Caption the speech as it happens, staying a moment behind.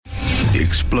The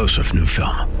explosive new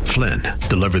film, Flynn,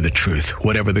 deliver the truth,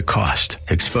 whatever the cost,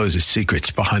 exposes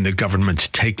secrets behind the government's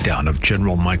takedown of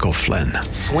General Michael Flynn.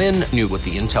 Flynn knew what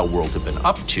the intel world had been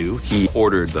up to. He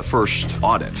ordered the first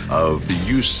audit of the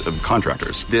use of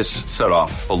contractors. This set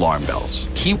off alarm bells.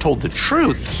 He told the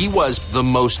truth. He was the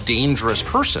most dangerous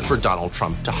person for Donald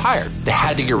Trump to hire. They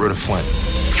had to get rid of Flynn.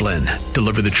 Flynn,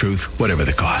 deliver the truth, whatever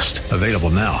the cost. Available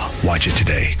now. Watch it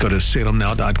today. Go to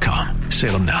salemnow.com.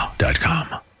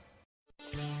 salemnow.com.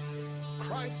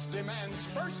 Christ demands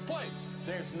first place.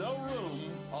 There's no room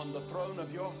on the throne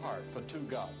of your heart for two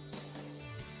gods.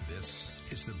 This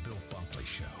is the Bill Bunkley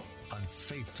Show on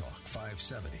Faith Talk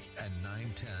 570 and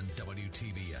 910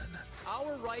 WTBN.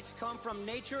 Our rights come from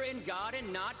nature and God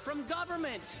and not from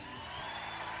government.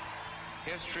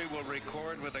 History will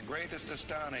record with the greatest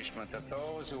astonishment that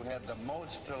those who had the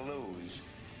most to lose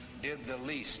did the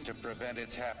least to prevent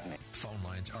its happening. Phone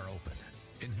lines are open.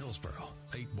 In Hillsborough,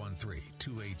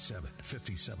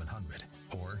 813-287-5700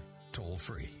 or toll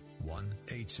free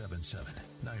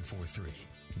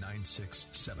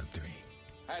 1-877-943-9673.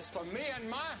 As for me and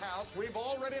my house, we've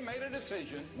already made a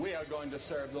decision. We are going to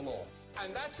serve the Lord.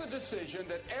 And that's a decision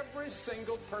that every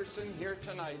single person here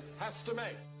tonight has to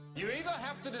make. You either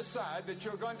have to decide that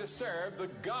you're going to serve the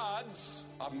gods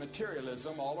of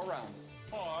materialism all around,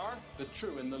 or the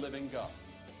true and the living God.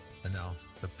 And now,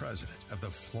 the president of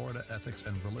the Florida Ethics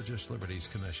and Religious Liberties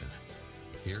Commission.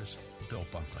 Here's Bill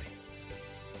Bunkley.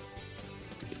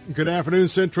 Good afternoon,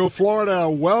 Central Florida.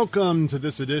 Welcome to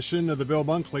this edition of the Bill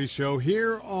Bunkley Show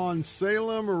here on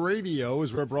Salem Radio,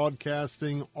 as we're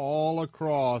broadcasting all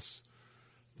across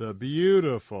the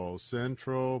beautiful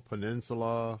Central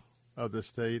Peninsula of the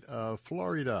state of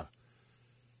Florida.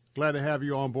 Glad to have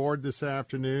you on board this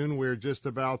afternoon. We're just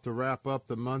about to wrap up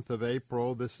the month of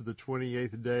April. This is the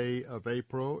 28th day of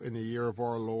April in the year of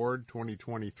our Lord,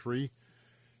 2023.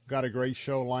 Got a great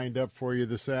show lined up for you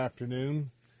this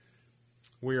afternoon.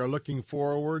 We are looking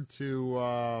forward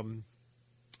to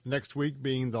next week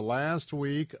being the last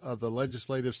week of the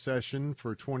legislative session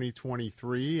for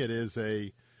 2023. It is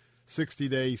a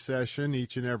 60-day session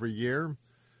each and every year.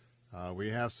 We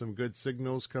have some good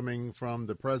signals coming from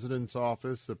the president's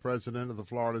office, the president of the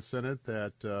Florida Senate,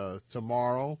 that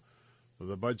tomorrow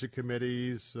the budget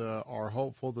committees are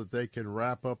hopeful that they can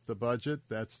wrap up the budget.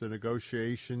 That's the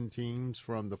negotiation teams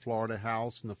from the Florida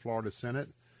House and the Florida Senate.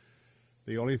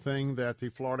 The only thing that the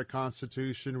Florida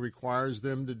Constitution requires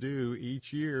them to do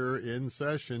each year in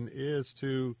session is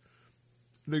to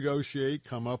negotiate,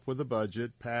 come up with a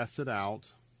budget, pass it out.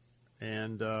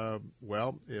 And,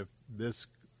 if this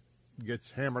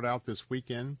gets hammered out this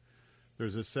weekend,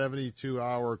 there's a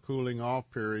 72-hour cooling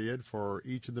off period for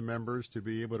each of the members to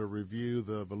be able to review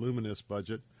the voluminous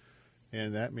budget.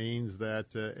 And that means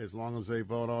that as long as they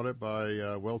vote on it by,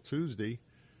 Tuesday,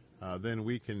 then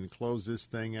we can close this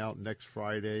thing out next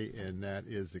Friday, and that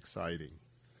is exciting.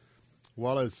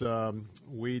 Well, as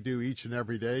we do each and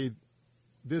every day,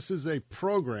 this is a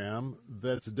program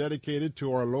that's dedicated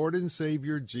to our Lord and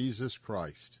Savior, Jesus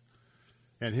Christ,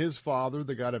 and his Father,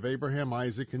 the God of Abraham,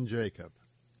 Isaac, and Jacob.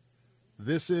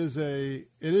 This is an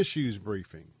issues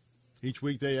briefing. Each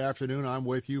weekday afternoon, I'm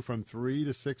with you from 3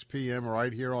 to 6 p.m.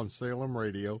 right here on Salem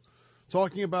Radio,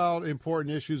 talking about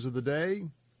important issues of the day,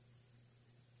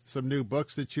 some new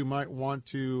books that you might want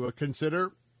to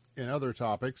consider, and other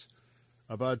topics.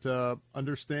 But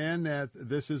understand that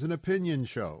this is an opinion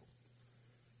show.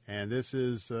 And this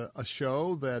is a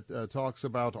show that talks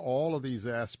about all of these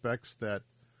aspects that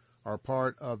are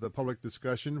part of the public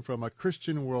discussion from a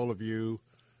Christian worldview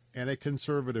and a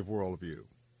conservative worldview.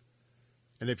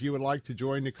 And if you would like to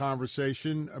join the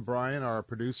conversation, Brian, our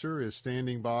producer, is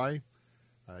standing by.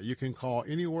 You can call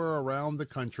anywhere around the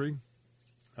country,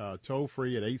 toll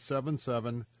free at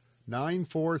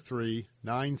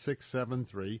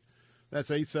 877-943-9673. That's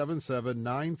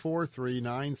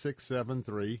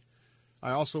 877-943-9673. I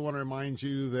also want to remind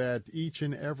you that each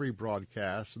and every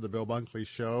broadcast of the Bill Bunkley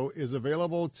Show is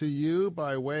available to you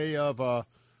by way of a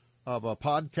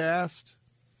podcast.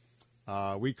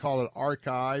 We call it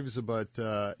archives, but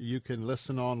you can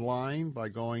listen online by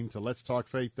going to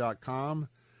letstalkfaith.com.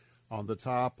 On the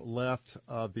top left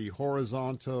of the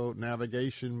horizontal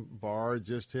navigation bar,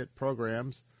 just hit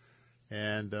programs,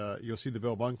 and you'll see the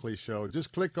Bill Bunkley Show.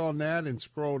 Just click on that and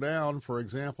scroll down. For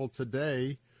example,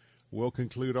 today we'll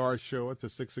conclude our show at the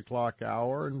 6 o'clock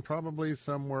hour, and probably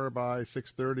somewhere by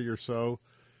 6:30 or so,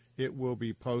 it will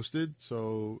be posted.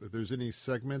 So if there's any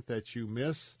segment that you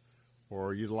miss,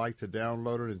 or you'd like to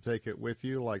download it and take it with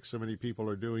you, like so many people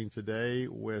are doing today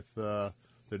with the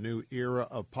new era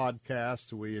of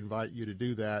podcasts, we invite you to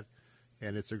do that,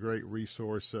 and it's a great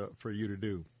resource for you to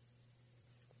do.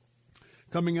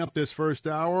 Coming up this first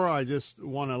hour, I just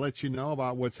want to let you know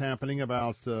about what's happening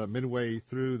about midway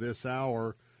through this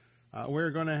hour.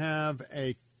 We're going to have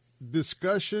a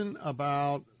discussion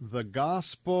about the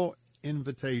gospel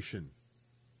invitation.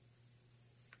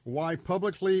 Why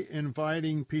publicly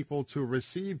inviting people to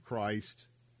receive Christ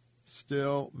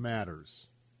still matters.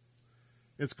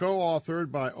 It's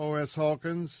co-authored by O.S.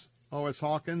 Hawkins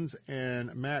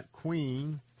and Matt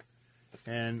Queen.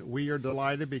 And we are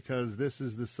delighted because this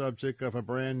is the subject of a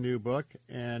brand new book.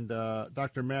 And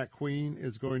Dr. Matt Queen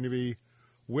is going to be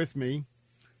with me.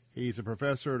 He's a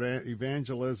professor at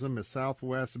evangelism at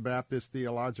Southwest Baptist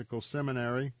Theological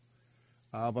Seminary,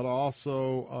 but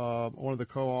also one of the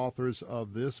co-authors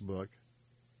of this book.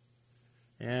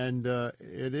 And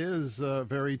it is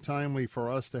very timely for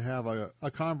us to have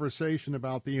a conversation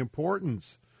about the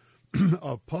importance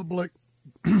of public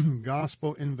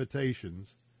gospel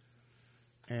invitations.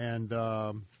 And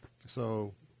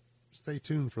so stay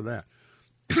tuned for that.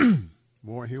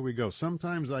 Boy, here we go.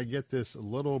 Sometimes I get this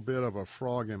little bit of a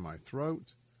frog in my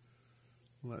throat.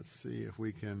 Let's see if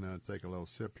we can take a little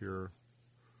sip here.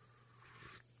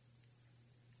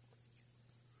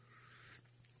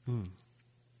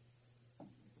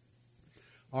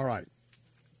 All right.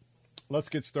 Let's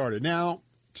get started. Now,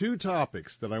 two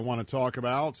topics that I want to talk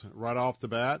about right off the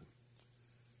bat.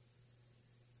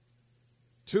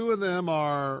 Two of them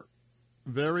are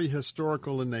very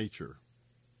historical in nature.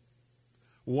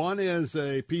 One is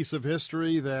a piece of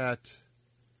history that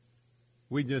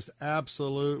we just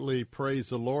absolutely praise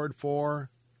the Lord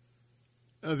for.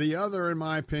 The other, in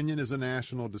my opinion, is a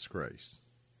national disgrace.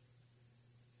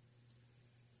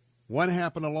 One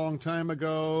happened a long time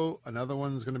ago. Another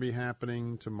one's going to be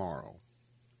happening tomorrow.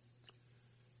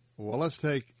 Well, let's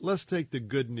take the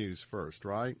good news first,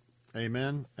 right?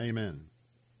 Amen? Amen.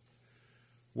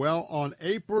 Well, on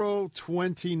April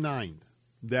 29th,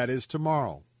 that is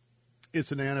tomorrow,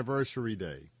 it's an anniversary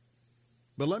day.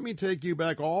 But let me take you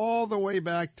back all the way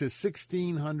back to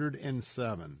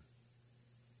 1607.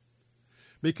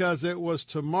 Because it was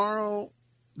tomorrow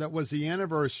that was the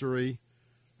anniversary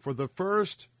for the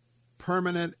first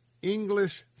permanent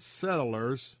English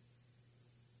settlers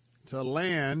to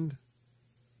land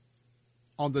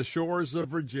on the shores of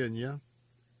Virginia.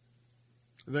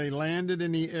 They landed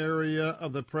in the area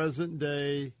of the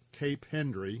present-day Cape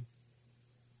Henry,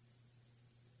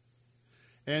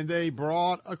 and they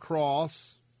brought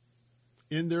across,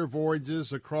 in their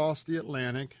voyages across the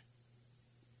Atlantic,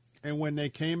 and when they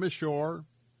came ashore,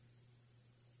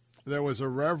 there was a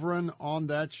reverend on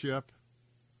that ship,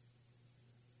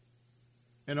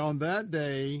 and on that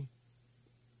day,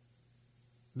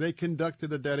 they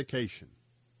conducted a dedication.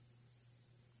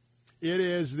 It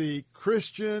is the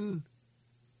Christian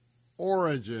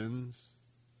origins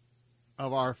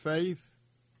of our faith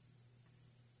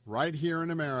right here in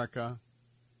America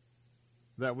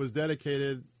that was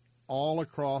dedicated all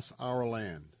across our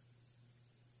land.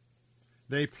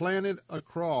 They planted a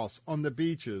cross on the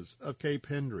beaches of Cape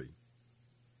Henry,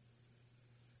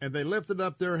 and they lifted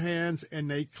up their hands and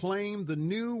they claimed the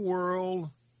new world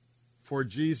for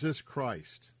Jesus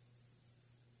Christ,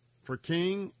 for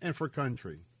king and for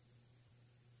country.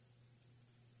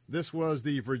 This was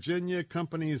the Virginia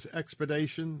Company's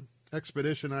expedition,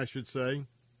 I should say.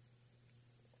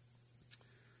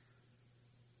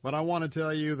 But I want to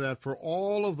tell you that for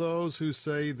all of those who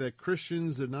say that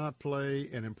Christians did not play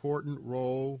an important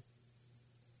role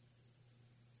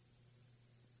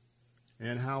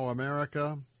in how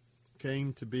America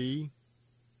came to be,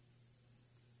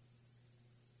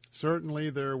 certainly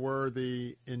there were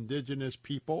the indigenous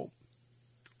people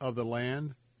of the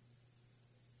land.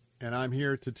 And I'm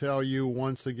here to tell you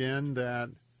once again that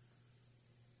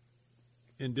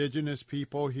indigenous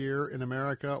people here in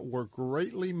America were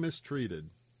greatly mistreated.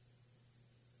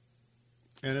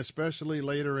 And especially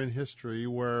later in history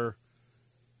were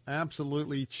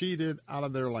absolutely cheated out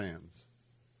of their lands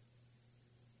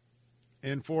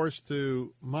and forced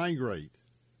to migrate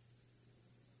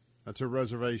to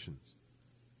reservations.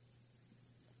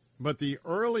 But the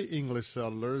early English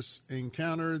settlers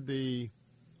encountered the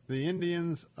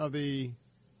Indians of the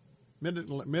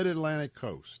mid-Atlantic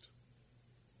coast.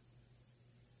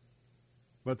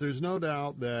 But there's no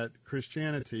doubt that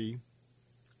Christianity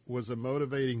was a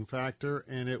motivating factor,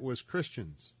 and it was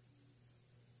Christians.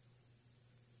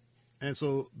 And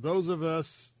so those of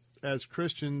us as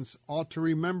Christians ought to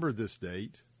remember this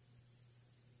date.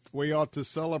 We ought to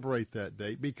celebrate that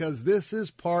date because this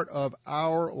is part of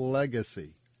our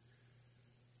legacy.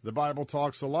 The Bible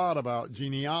talks a lot about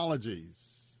genealogies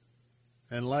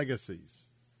and legacies,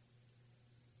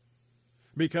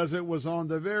 because it was on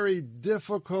the very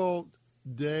difficult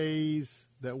days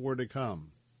that were to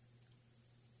come,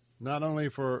 not only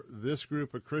for this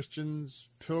group of Christians,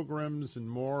 pilgrims, and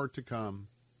more to come,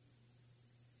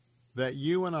 that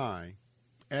you and I,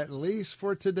 at least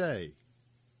for today,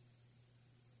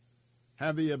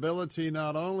 have the ability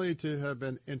not only to have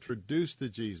been introduced to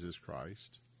Jesus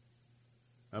Christ,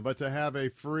 but to have a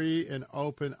free and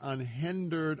open,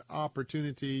 unhindered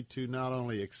opportunity to not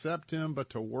only accept him, but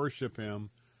to worship him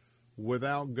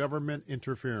without government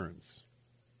interference.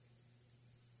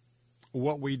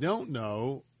 What we don't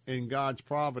know in God's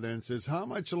providence is how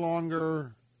much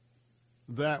longer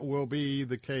that will be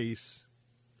the case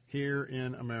here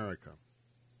in America.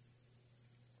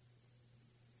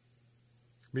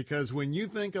 Because when you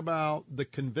think about the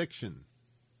conviction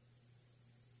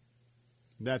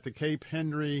that the Cape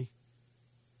Henry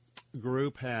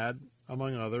group had,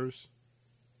 among others,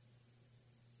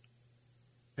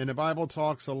 and the Bible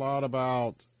talks a lot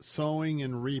about sowing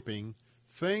and reaping,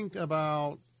 think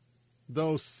about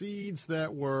those seeds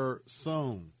that were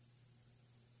sown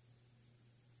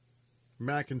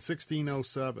back in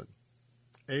 1607,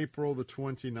 April the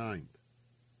 29th.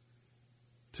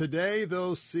 Today,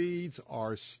 those seeds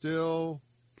are still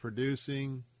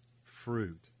producing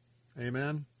fruit.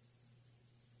 Amen?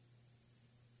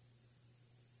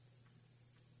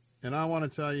 And I want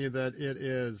to tell you that it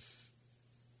is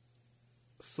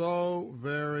so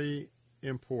very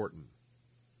important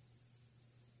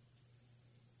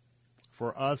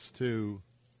for us to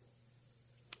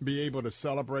be able to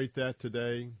celebrate that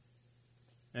today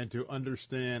and to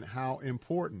understand how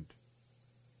important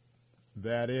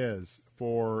that is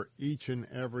for each and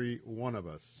every one of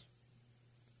us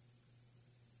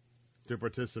to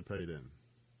participate in.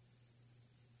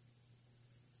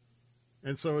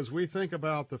 And so as we think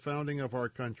about the founding of our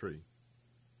country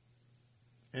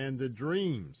and the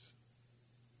dreams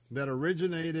that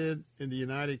originated in the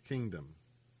United Kingdom,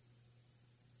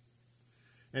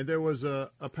 and there was a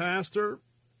pastor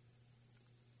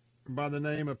by the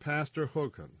name of Pastor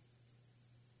Hooken.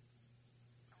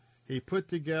 He put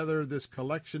together this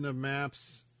collection of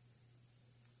maps,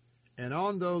 and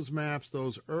on those maps,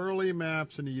 those early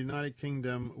maps in the United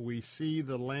Kingdom, we see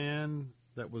the land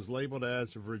that was labeled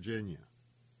as Virginia.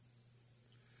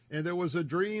 And there was a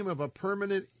dream of a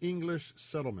permanent English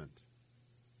settlement.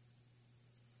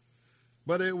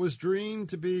 But it was dreamed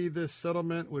to be this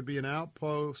settlement would be an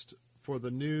outpost for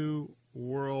the New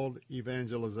World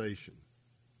evangelization.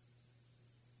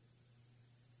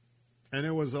 And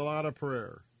it was a lot of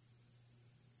prayer.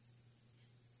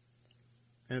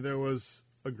 And there was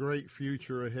a great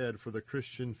future ahead for the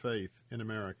Christian faith in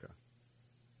America.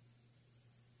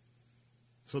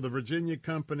 So the Virginia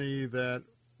Company that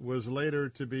was later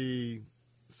to be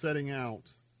setting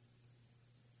out,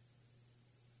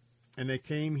 and they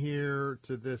came here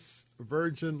to this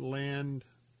virgin land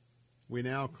we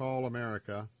now call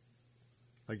America,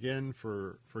 again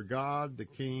for God, the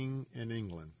King, and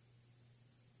England.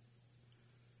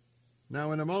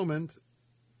 Now in a moment,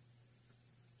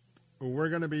 we're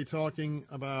going to be talking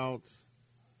about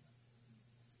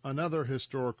another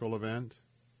historical event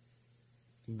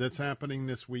that's happening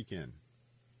this weekend.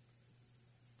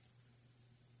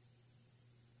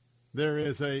 There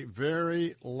is a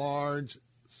very large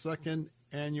second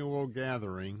annual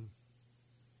gathering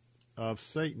of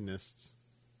Satanists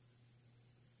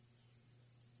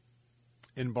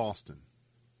in Boston.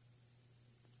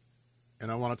 And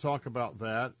I want to talk about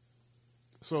that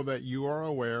so that you are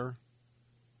aware.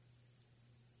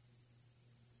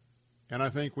 And I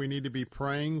think we need to be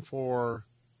praying for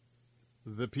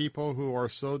the people who are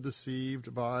so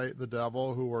deceived by the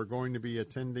devil, who are going to be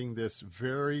attending this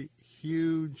very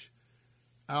huge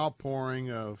outpouring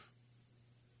of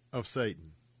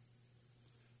Satan.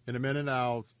 In a minute,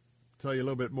 I'll tell you a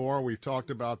little bit more. We've talked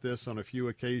about this on a few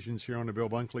occasions here on the Bill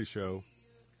Bunkley Show.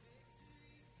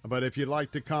 But if you'd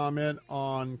like to comment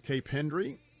on Cape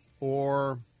Henry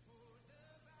or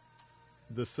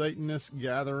the Satanist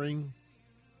gathering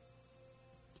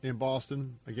in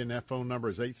Boston, again, that phone number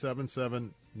is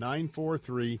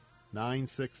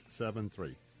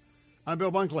 877-943-9673. I'm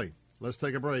Bill Bunkley. Let's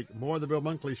take a break. More of the Bill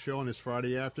Bunkley Show on this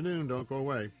Friday afternoon. Don't go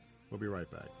away. We'll be right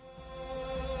back.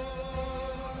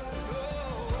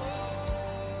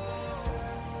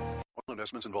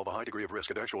 Investments involve a high degree of risk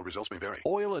and actual results may vary.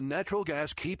 Oil and natural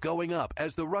gas keep going up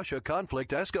as the Russia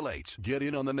conflict escalates. Get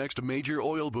in on the next major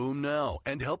oil boom now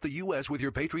and help the U.S. with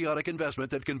your patriotic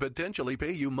investment that can potentially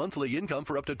pay you monthly income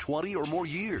for up to 20 or more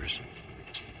years.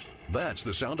 That's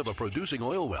the sound of a producing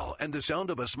oil well and the sound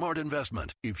of a smart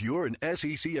investment. If you're an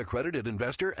SEC-accredited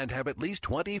investor and have at least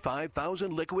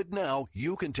 $25,000 liquid now,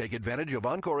 you can take advantage of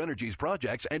Encore Energy's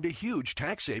projects and a huge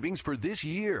tax savings for this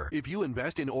year. If you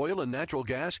invest in oil and natural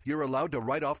gas, you're allowed to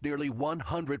write off nearly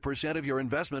 100% of your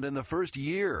investment in the first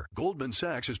year. Goldman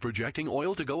Sachs is projecting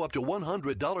oil to go up to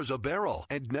 $100 a barrel,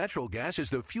 and natural gas is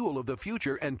the fuel of the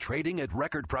future and trading at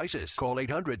record prices. Call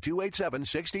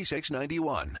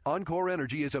 800-287-6691. Encore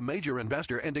Energy is a major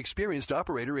investor and experienced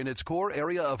operator in its core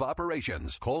area of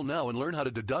operations. Call now and learn how to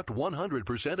deduct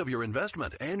 100% of your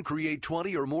investment and create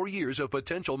 20 or more years of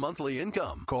potential monthly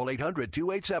income. Call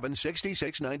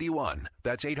 800-287-6691.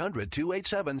 That's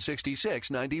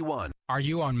 800-287-6691. Are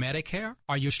you on Medicare?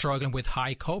 Are you struggling with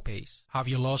high copays? Have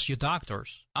you lost your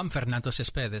doctors? I'm Fernando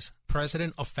Cespedes,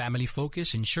 president of Family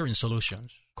Focus Insurance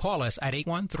Solutions. Call us at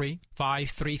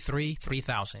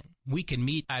 813-533-3000. We can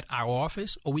meet at our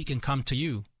office or we can come to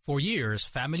you. For years,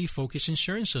 Family Focus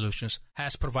Insurance Solutions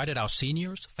has provided our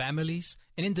seniors, families,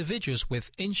 and individuals with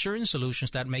insurance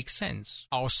solutions that make sense.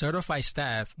 Our certified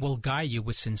staff will guide you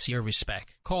with sincere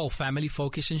respect. Call Family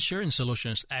Focus Insurance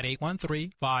Solutions at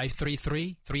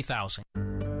 813-533-3000.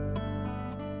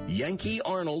 Yankee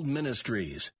Arnold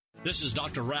Ministries. This is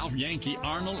Dr. Ralph Yankee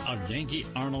Arnold of Yankee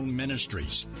Arnold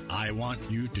Ministries. I want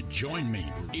you to join me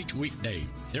for each weekday.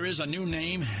 There is a new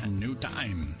name and new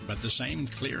time, but the same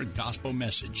clear gospel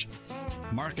message.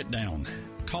 Mark it down.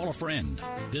 Call a friend.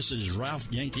 This is Ralph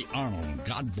Yankee Arnold.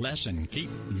 God bless and keep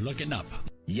looking up.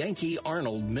 Yankee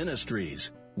Arnold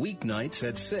Ministries. Weeknights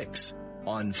at 6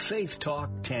 on Faith Talk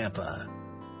Tampa.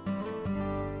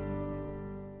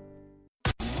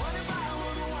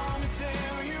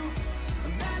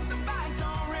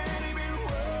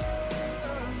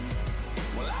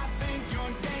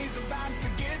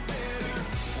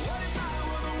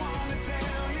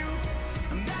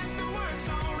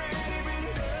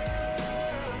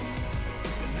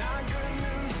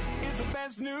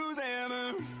 News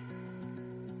ever.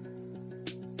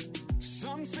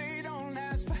 Some say don't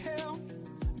ask for help.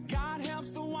 God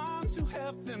helps the ones who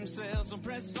help themselves. So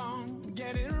press on,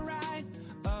 get it right.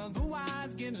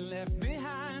 Otherwise, get left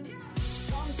behind.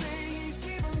 Some say he's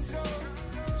keeping score.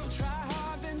 So try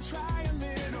hard, then try a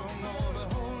little more.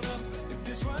 But hold up, if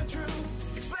this were true,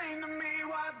 explain to me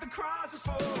what the cross is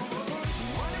for.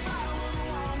 What if I were the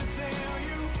one to tell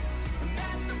you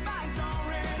that the fight's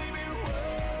already been won?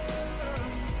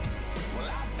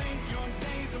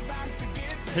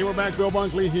 Hey, we're back. Bill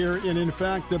Bunkley here. And in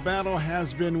fact, the battle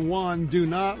has been won. Do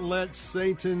not let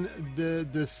Satan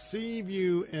deceive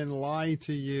you and lie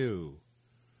to you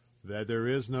that there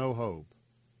is no hope.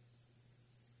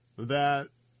 That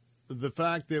the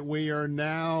fact that we are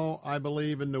now, I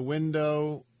believe, in the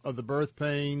window of the birth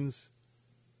pains,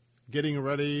 getting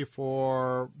ready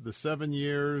for the 7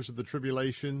 years of the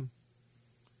tribulation,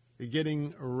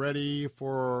 getting ready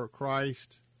for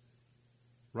Christ.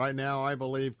 Right now, I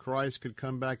believe Christ could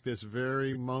come back this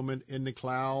very moment in the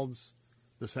clouds,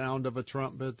 the sound of a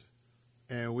trumpet,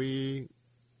 and we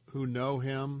who know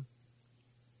him,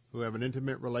 who have an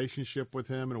intimate relationship with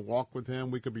him and walk with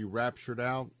him, we could be raptured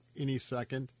out any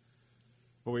second.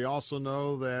 But we also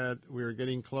know that we are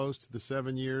getting close to the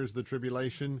 7 years of the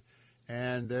tribulation,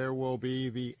 and there will be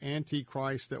the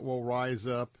Antichrist that will rise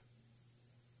up,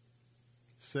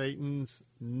 Satan's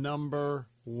number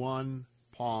one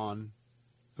pawn,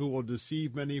 who will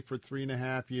deceive many for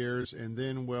 3.5 years and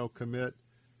then will commit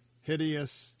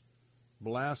hideous,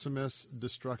 blasphemous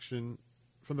destruction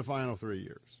for the final 3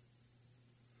 years.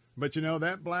 But you know,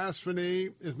 that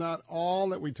blasphemy is not all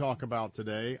that we talk about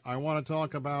today. I want to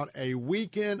talk about a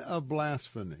weekend of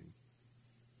blasphemy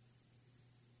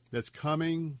that's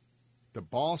coming to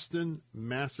Boston,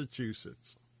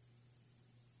 Massachusetts.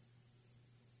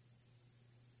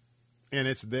 And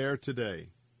it's there today.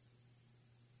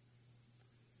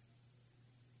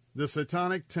 The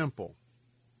Satanic Temple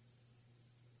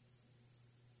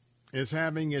is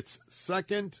having its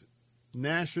second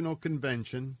national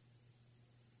convention,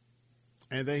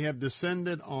 and they have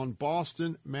descended on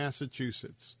Boston,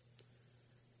 Massachusetts.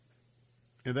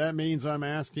 And that means I'm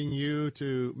asking you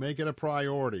to make it a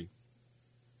priority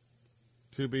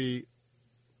to be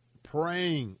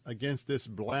praying against this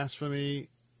blasphemy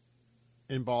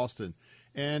in Boston,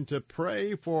 and to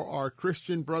pray for our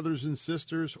Christian brothers and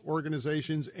sisters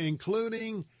organizations,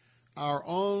 including our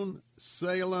own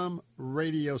Salem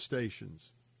radio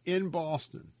stations in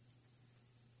Boston.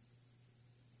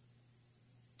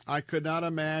 I could not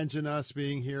imagine us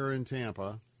being here in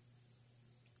Tampa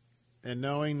and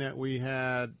knowing that we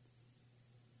had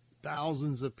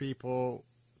thousands of people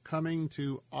coming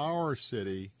to our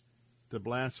city to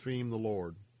blaspheme the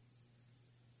Lord.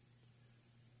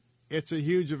 It's a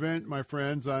huge event, my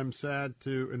friends. I'm sad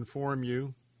to inform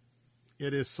you.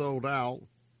 It is sold out.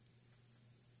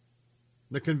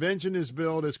 The convention is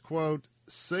billed as, quote,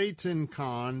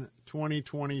 SatanCon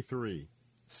 2023.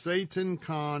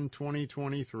 SatanCon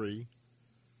 2023.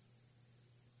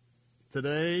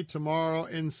 Today, tomorrow,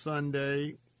 and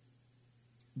Sunday,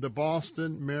 the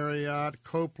Boston Marriott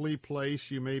Copley Place,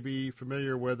 you may be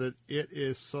familiar with it, it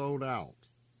is sold out.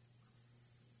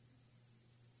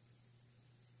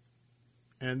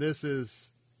 And this is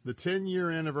the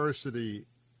 10-year anniversary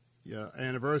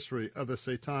of the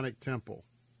Satanic Temple.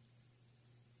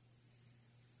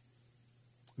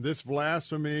 This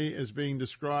blasphemy is being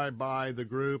described by the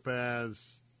group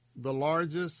as the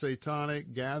largest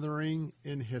satanic gathering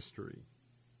in history.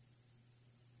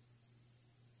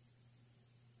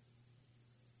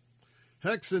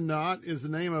 Hexennacht is the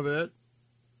name of it.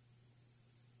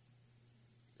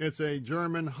 It's a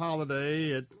German holiday.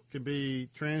 It can be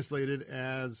translated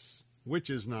as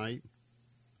Witches' Night.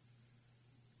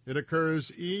 It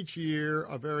occurs each year,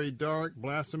 a very dark,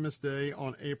 blasphemous day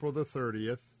on April the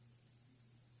 30th.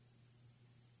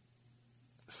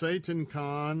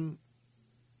 SatanCon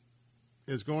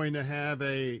is going to have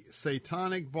a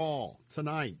satanic ball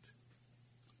tonight,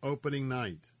 opening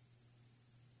night.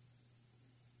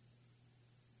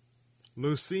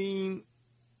 Lucine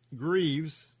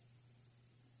Greaves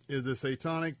is the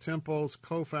Satanic Temple's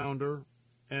co-founder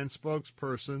and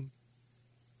spokesperson.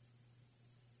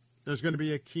 There's going to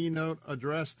be a keynote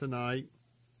address tonight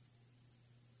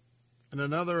and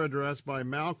another address by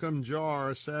Malcolm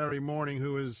Jarr Saturday morning,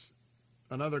 who is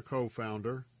another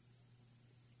co-founder.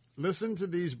 Listen to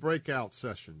these breakout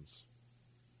sessions.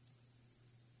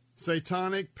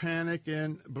 Satanic Panic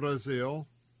in Brazil.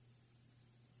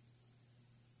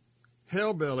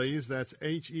 Hellbillies, that's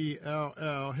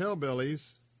H-E-L-L,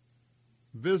 Hellbillies,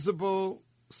 Visible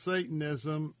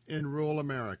Satanism in Rural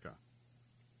America.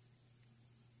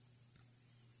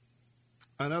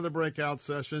 Another breakout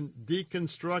session,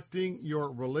 Deconstructing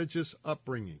Your Religious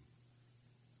Upbringing.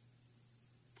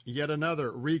 Yet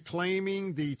another,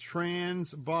 Reclaiming the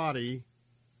Trans Body,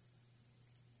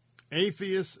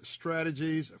 Atheist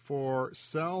Strategies for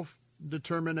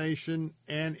Self-Determination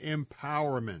and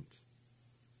Empowerment.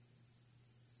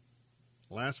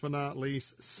 Last but not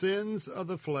least, Sins of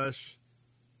the Flesh,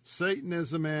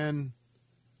 Satanism and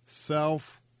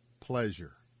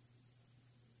Self-Pleasure.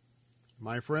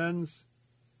 My friends,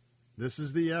 this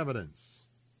is the evidence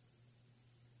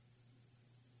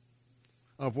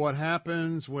of what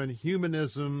happens when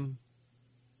humanism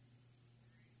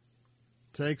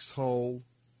takes hold.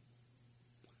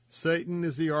 Satan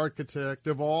is the architect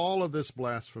of all of this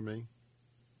blasphemy.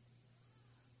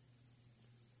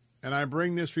 And I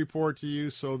bring this report to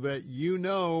you so that you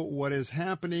know what is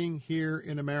happening here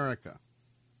in America.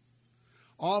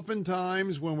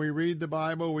 Oftentimes when we read the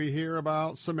Bible, we hear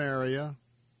about Samaria.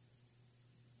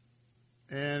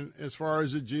 And as far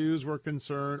as the Jews were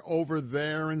concerned, over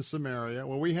there in Samaria.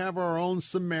 Well, we have our own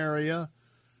Samaria,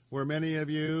 where many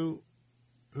of you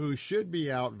who should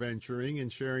be out venturing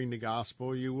and sharing the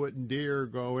gospel, you wouldn't dare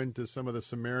go into some of the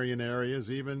Samarian areas,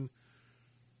 even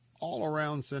all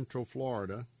around Central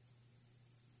Florida.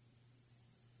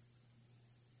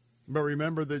 But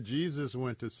remember that Jesus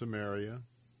went to Samaria.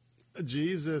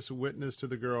 Jesus witnessed to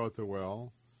the girl at the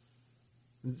well.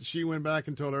 She went back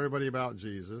and told everybody about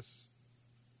Jesus.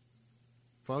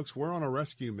 Folks, we're on a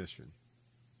rescue mission.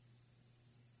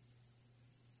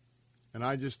 And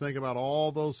I just think about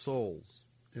all those souls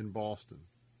in Boston.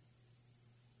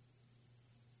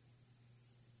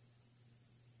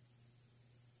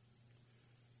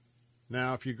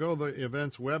 Now, if you go to the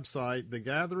event's website, the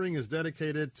gathering is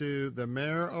dedicated to the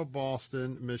mayor of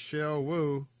Boston, Michelle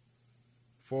Wu,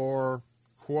 for,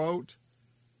 quote,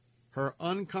 her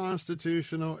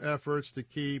unconstitutional efforts to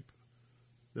keep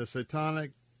the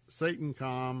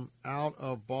SatanCon out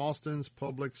of Boston's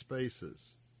public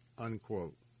spaces,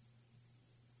 unquote.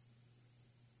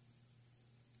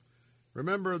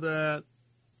 Remember that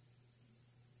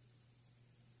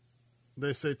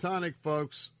the Satanic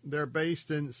folks, they're based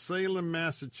in Salem,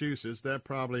 Massachusetts. That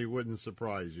probably wouldn't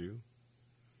surprise you.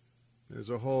 There's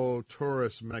a whole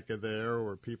tourist mecca there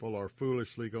where people are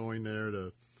foolishly going there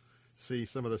to see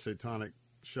some of the Satanic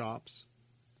shops.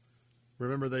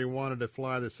 Remember, they wanted to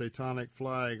fly the Satanic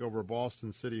flag over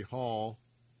Boston City Hall,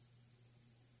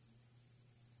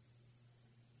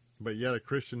 but yet a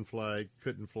Christian flag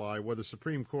couldn't fly. Well, the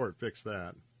Supreme Court fixed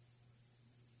that.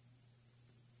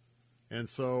 And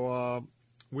so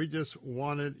we just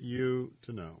wanted you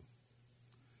to know.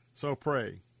 So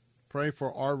pray. Pray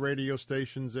for our radio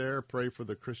stations there. Pray for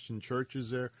the Christian churches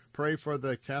there. Pray for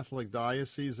the Catholic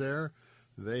diocese there.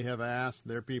 They have asked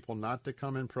their people not to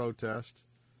come and protest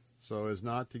so as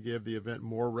not to give the event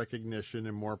more recognition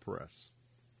and more press.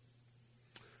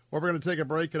 Well, we're going to take a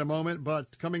break in a moment,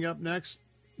 but coming up next,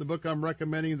 the book I'm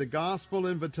recommending, The Gospel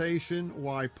Invitation,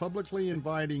 Why Publicly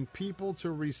Inviting People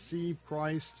to Receive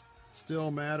Christ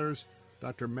Still Matters.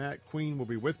 Dr. Matt Queen will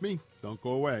be with me. Don't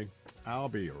go away. I'll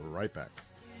be right back.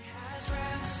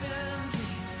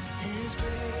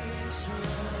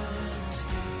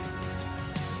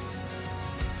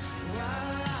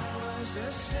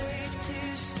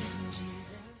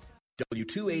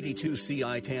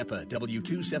 W282CI Tampa,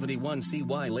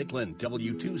 W271CY Lakeland,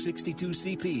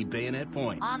 W262CP Bayonet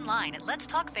Point. Online at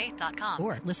letstalkfaith.com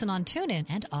or listen on TuneIn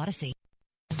and Odyssey.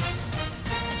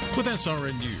 With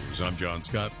SRN News, I'm John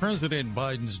Scott. President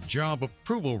Biden's job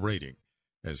approval rating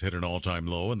has hit an all-time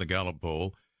low in the Gallup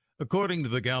poll. According to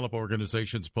the Gallup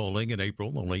organization's polling in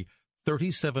April, only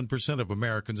 37% of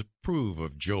Americans approve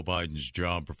of Joe Biden's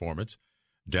job performance,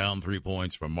 down 3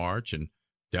 points from March and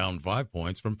down 5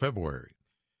 points from February.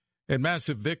 And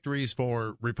massive victories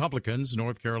for Republicans,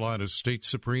 North Carolina's state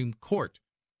Supreme Court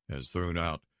has thrown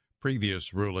out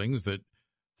previous rulings that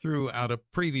threw out a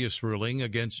previous ruling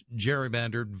against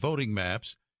gerrymandered voting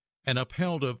maps and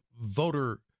upheld a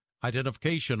voter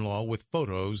identification law with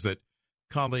photos that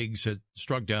colleagues had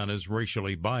struck down as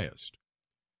racially biased.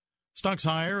 Stocks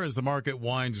higher as the market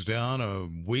winds down a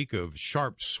week of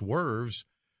sharp swerves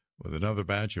with another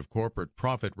batch of corporate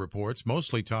profit reports,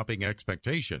 mostly topping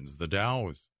expectations. The Dow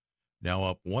is now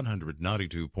up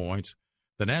 192 points.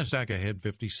 The Nasdaq ahead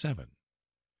 57.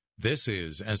 This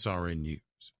is SRN News.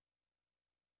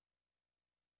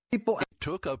 People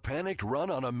took a panicked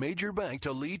run on a major bank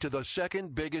to lead to the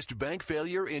second biggest bank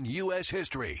failure in U.S.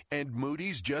 history. And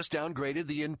Moody's just downgraded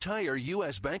the entire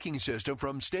U.S. banking system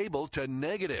from stable to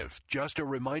negative. Just a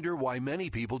reminder why many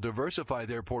people diversify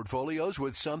their portfolios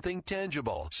with something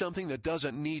tangible, something that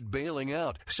doesn't need bailing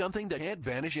out, something that can't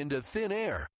vanish into thin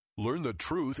air. Learn the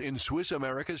truth in Swiss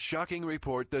America's shocking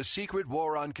report, The Secret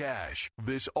War on Cash.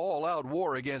 This all-out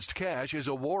war against cash is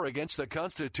a war against the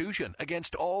Constitution,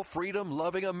 against all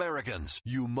freedom-loving Americans.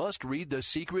 You must read The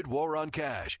Secret War on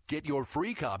Cash. Get your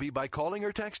free copy by calling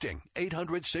or texting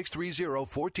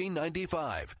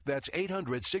 800-630-1495. That's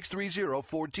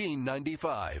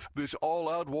 800-630-1495. This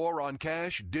all-out war on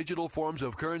cash, digital forms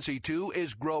of currency too,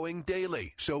 is growing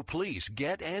daily. So please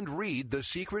get and read The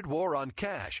Secret War on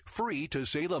Cash, free to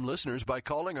Salem listeners by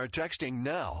calling or texting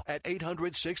now at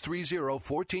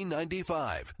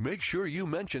 800-630-1495. Make sure you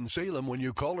mention Salem when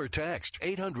you call or text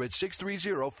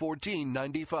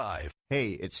 800-630-1495.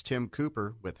 Hey, it's Tim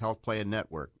Cooper with Health Plan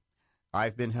Network.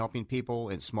 I've been helping people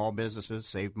and small businesses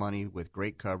save money with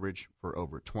great coverage for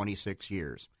over 26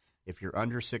 years. If you're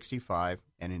under 65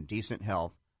 and in decent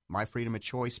health, my Freedom of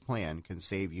Choice plan can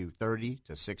save you 30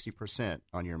 to 60%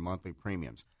 on your monthly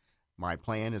premiums. My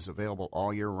plan is available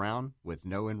all year round with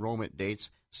no enrollment dates,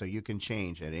 so you can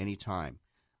change at any time.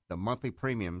 The monthly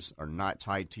premiums are not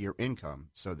tied to your income,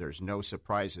 so there's no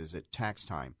surprises at tax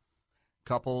time.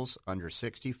 Couples under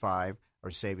 65 are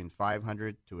saving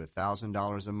 $500 to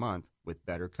 $1,000 a month with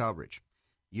better coverage.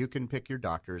 You can pick your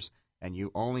doctors, and you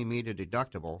only meet a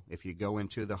deductible if you go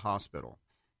into the hospital.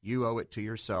 You owe it to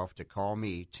yourself to call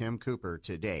me, Tim Cooper,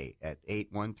 today at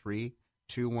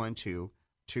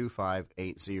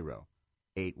 813-212-2580.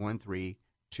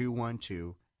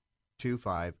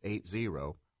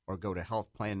 813-212-2580, or go to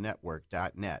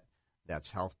healthplannetwork.net.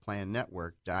 That's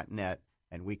healthplannetwork.net,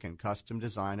 and we can custom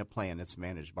design a plan that's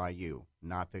managed by you,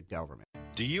 not the government.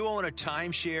 Do you own a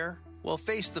timeshare? Well,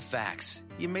 face the facts.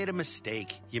 You made a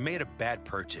mistake. You made a bad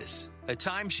purchase. A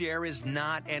timeshare is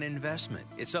not an investment.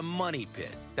 It's a money pit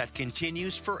that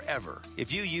continues forever.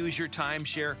 If you use your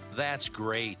timeshare, that's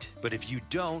great. But if you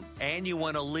don't, and you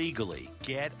want to legally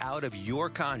get out of your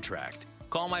contract,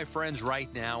 call my friends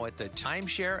right now at the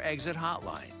Timeshare Exit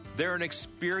Hotline. They're an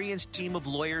experienced team of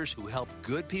lawyers who help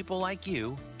good people like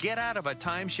you get out of a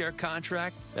timeshare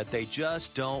contract that they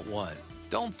just don't want.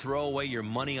 Don't throw away your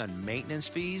money on maintenance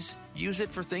fees. Use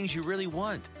it for things you really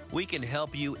want. We can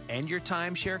help you end your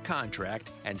timeshare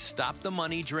contract and stop the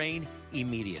money drain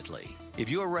immediately. If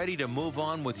you're ready to move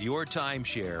on with your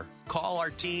timeshare, call our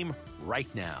team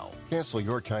right now. Cancel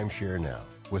your timeshare now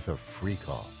with a free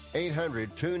call.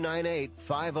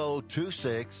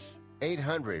 800-298-5026.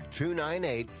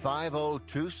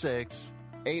 800-298-5026.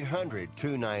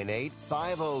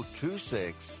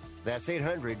 800-298-5026. That's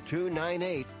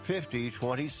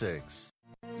 800-298-5026.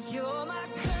 You're my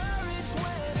courage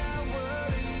when I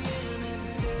worry in the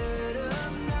dead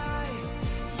of night.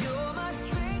 You're my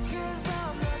strength 'cause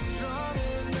I'm not strong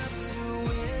enough to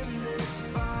win this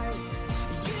fight.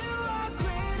 You are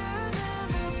greater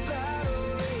than the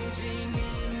battle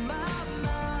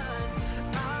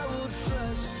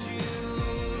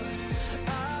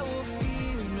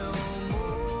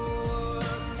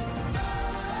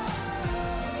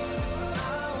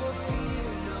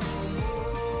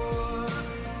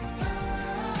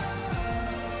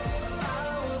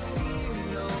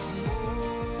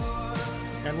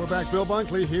We're back. Bill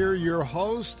Bunkley here, your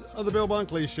host of the Bill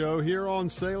Bunkley Show here on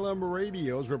Salem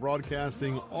Radios. We're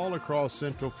broadcasting all across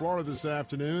Central Florida this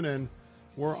afternoon, and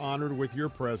we're honored with your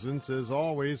presence. As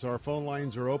always, our phone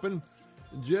lines are open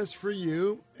just for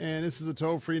you, and this is a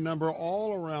toll-free number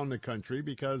all around the country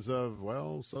because of,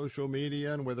 well, social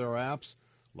media and with our apps.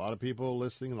 A lot of people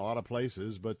listening in a lot of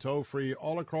places, but toll-free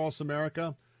all across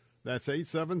America. That's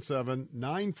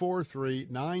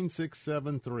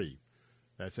 877-943-9673.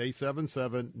 That's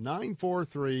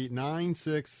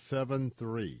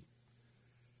 877-943-9673.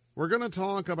 We're going to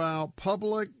talk about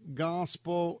public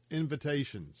gospel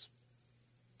invitations.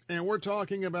 And we're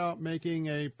talking about making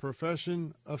a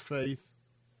profession of faith,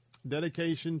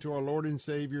 dedication to our Lord and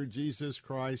Savior Jesus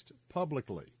Christ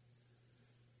publicly.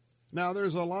 Now,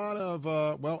 there's a lot of,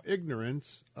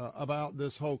 ignorance about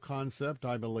this whole concept,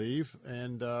 I believe.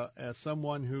 And as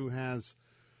someone who has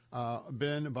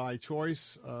been by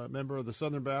choice a member of the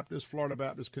Southern Baptist, Florida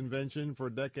Baptist Convention for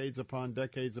decades upon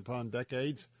decades upon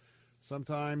decades,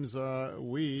 sometimes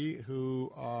we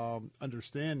who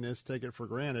understand this take it for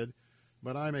granted.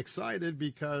 But I'm excited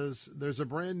because there's a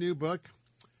brand new book,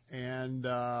 and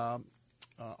our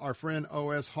friend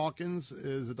O.S. Hawkins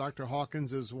Dr.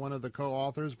 Hawkins is one of the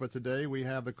co-authors. But today we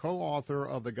have the co-author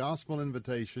of The Gospel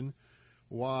Invitation,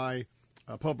 Why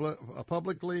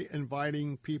Publicly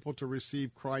Inviting People to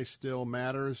Receive Christ Still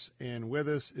Matters. And with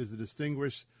us is the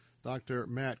distinguished Dr.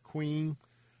 Matt Queen.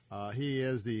 He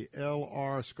is the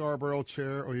L.R. Scarborough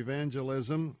Chair of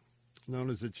Evangelism, known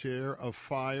as the Chair of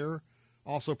Fire.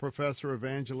 Also professor of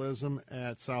evangelism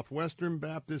at Southwestern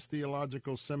Baptist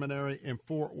Theological Seminary in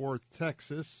Fort Worth,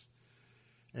 Texas,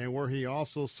 and where he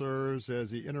also serves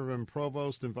as the interim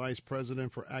provost and vice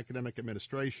president for academic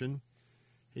administration.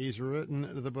 He's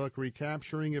written the book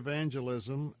Recapturing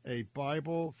Evangelism, a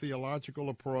Bible theological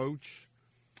approach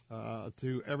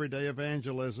to everyday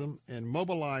evangelism, and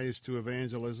Mobilized to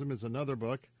Evangelism is another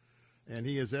book, and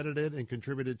he has edited and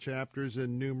contributed chapters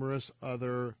in numerous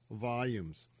other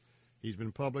volumes. He's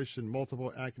been published in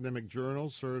multiple academic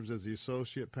journals, serves as the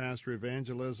Associate Pastor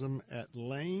Evangelism at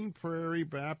Lane Prairie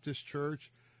Baptist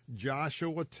Church,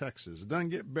 Joshua, Texas. It doesn't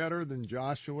get better than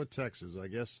Joshua, Texas. I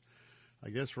guess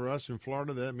for us in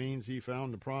Florida, that means he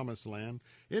found the promised land.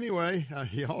 Anyway,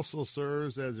 he also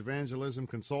serves as evangelism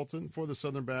consultant for the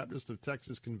Southern Baptist of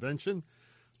Texas Convention,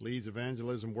 leads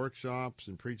evangelism workshops,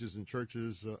 and preaches in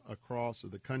churches across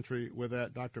the country. With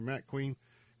that, Dr. Matt Queen,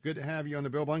 good to have you on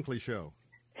the Bill Bunkley Show.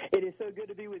 It is so good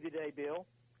to be with you today, Bill.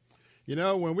 You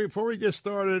know, before we get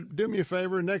started, do me a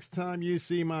favor. Next time you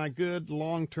see my good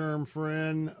long-term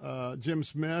friend, Jim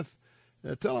Smith,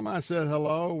 tell him I said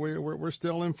hello. We're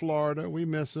still in Florida. We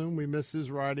miss him. We miss his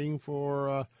writing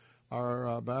for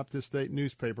our Baptist State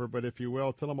newspaper. But if you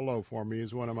will, tell him hello for me.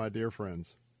 He's one of my dear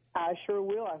friends. I sure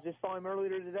will. I just saw him earlier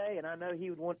today, and I know he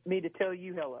would want me to tell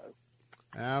you hello.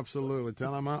 Absolutely.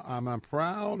 Tell him I'm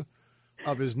proud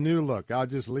of his new look. I'll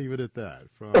just leave it at that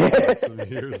from some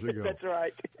years ago. That's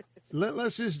right.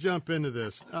 Let's just jump into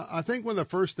this. I think one of the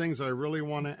first things I really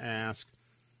want to ask,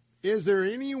 is there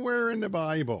anywhere in the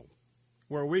Bible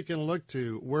where we can look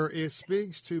to where it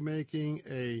speaks to making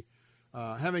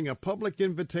having a public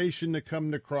invitation to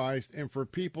come to Christ and for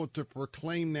people to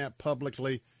proclaim that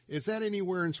publicly? Is that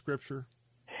anywhere in Scripture?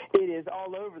 It is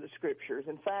all over the Scriptures.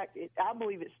 In fact, I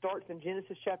believe it starts in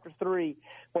Genesis chapter 3,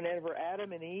 whenever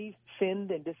Adam and Eve sinned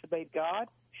and disobeyed God,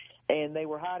 and they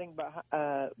were hiding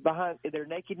behind their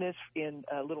nakedness in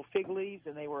little fig leaves,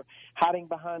 and they were hiding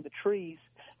behind the trees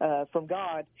from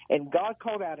God. And God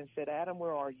called out and said, Adam,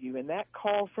 where are you? And that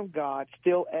call from God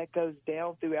still echoes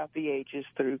down throughout the ages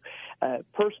through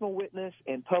personal witness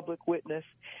and public witness.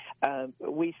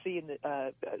 We see in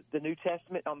the New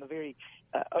Testament, on the very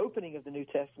opening of the New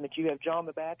Testament, you have John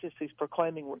the Baptist who's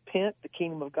proclaiming, repent, the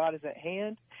kingdom of God is at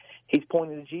hand. He's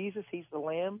pointing to Jesus. He's the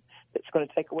Lamb that's going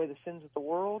to take away the sins of the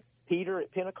world. Peter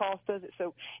at Pentecost does it.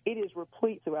 So it is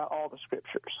replete throughout all the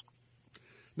Scriptures.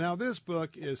 Now, this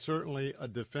book is certainly a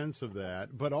defense of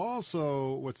that, but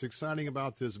also what's exciting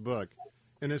about this book,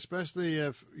 and especially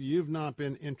if you've not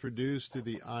been introduced to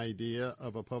the idea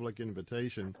of a public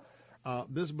invitation,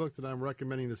 this book that I'm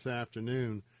recommending this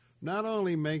afternoon not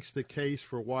only makes the case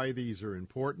for why these are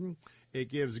important, it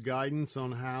gives guidance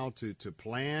on how to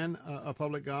plan a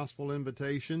public gospel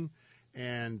invitation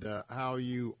and how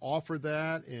you offer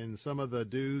that and some of the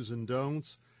do's and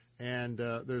don'ts. And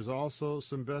there's also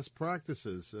some best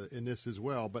practices in this as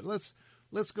well. But let's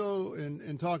go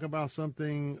and talk about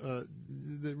something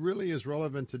that really is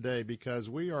relevant today, because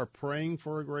we are praying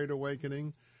for a great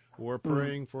awakening. We're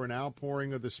praying for an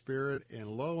outpouring of the Spirit. And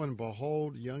lo and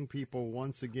behold, young people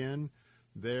once again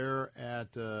there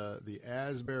at the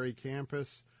Asbury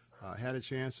campus had a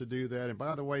chance to do that. And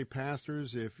by the way,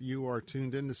 pastors, if you are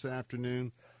tuned in this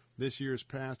afternoon, this year's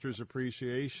Pastors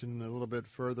Appreciation, a little bit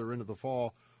further into the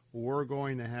fall, we're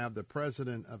going to have the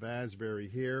president of Asbury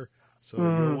here, so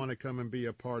you'll want to come and be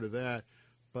a part of that.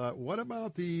 But what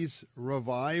about these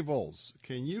revivals?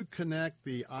 Can you connect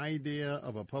the idea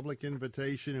of a public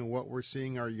invitation and what we're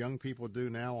seeing our young people do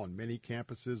now on many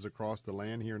campuses across the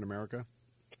land here in America?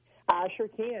 I sure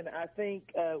can. I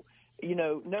think no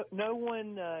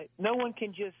one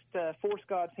can just force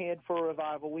God's hand for a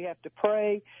revival. We have to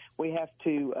pray. We have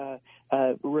to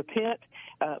repent.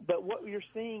 But what you're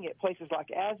seeing at places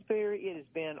like Asbury, it has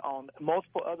been on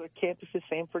multiple other campuses.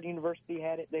 Samford University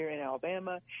had it there in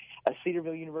Alabama,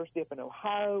 Cedarville University up in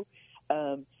Ohio.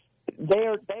 They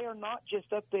are not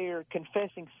just up there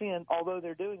confessing sin, although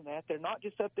they're doing that. They're not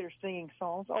just up there singing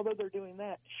songs, although they're doing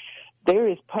that. There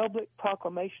is public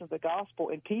proclamation of the gospel,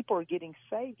 and people are getting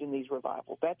saved in these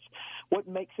revivals. That's what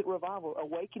makes it revival.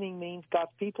 Awakening means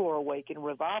God's people are awakened.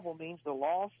 Revival means the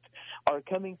lost are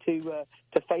coming to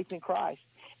faith in Christ.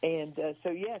 And so,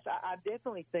 yes, I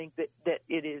definitely think that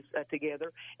it is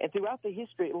together. And throughout the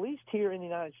history, at least here in the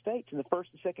United States, in the First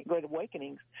and Second Great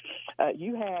Awakenings,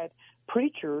 you had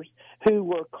preachers who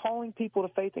were calling people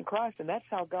to faith in Christ, and that's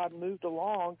how God moved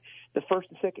along the First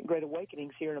and Second Great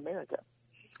Awakenings here in America.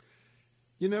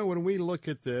 You know, when we look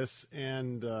at this,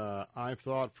 and I've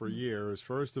thought for years,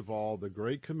 first of all, the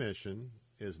Great Commission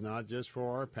is not just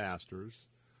for our pastors,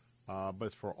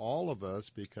 but for all of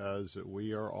us, because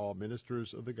we are all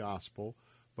ministers of the gospel,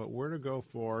 but we're to go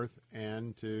forth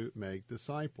and to make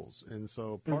disciples. And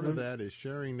so part of that is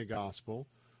sharing the gospel,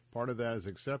 part of that is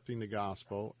accepting the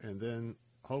gospel, and then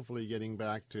hopefully getting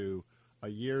back to a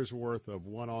year's worth of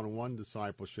one-on-one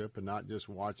discipleship and not just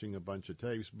watching a bunch of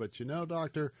tapes. But you know,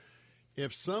 Doctor,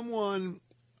 if someone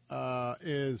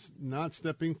is not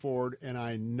stepping forward, and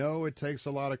I know it takes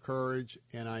a lot of courage,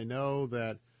 and I know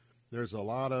that there's a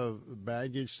lot of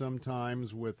baggage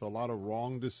sometimes with a lot of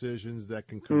wrong decisions that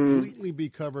can completely be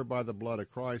covered by the blood of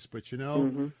Christ. But, you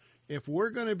know, if we're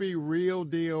going to be real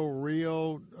deal,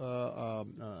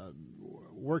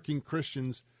 working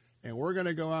Christians, and we're going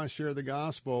to go out and share the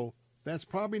gospel, that's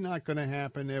probably not going to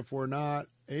happen if we're not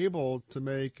able to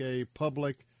make a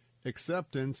public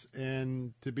acceptance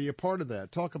and to be a part of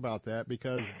that. Talk about that,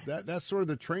 because that's sort of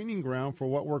the training ground for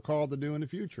what we're called to do in the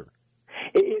future.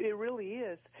 It really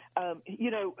is.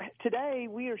 Today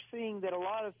we are seeing that a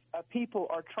lot of people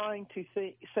are trying to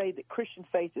say that Christian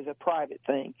faith is a private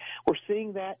thing. We're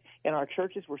seeing that in our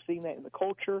churches. We're seeing that in the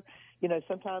culture. You know,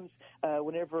 sometimes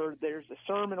whenever there's a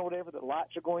sermon or whatever, the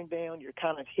lights are going down, you're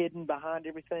kind of hidden behind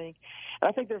everything. And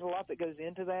I think there's a lot that goes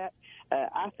into that.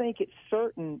 I think it's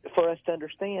certain for us to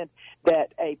understand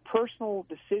that a personal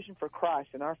decision for Christ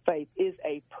in our faith is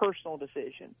a personal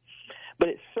decision, but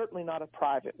it's certainly not a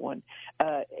private one.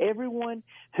 Everyone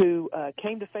who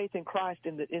came to faith in Christ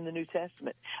in the New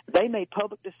Testament, they made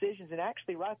public decisions, and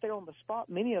actually right there on the spot,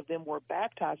 many of them were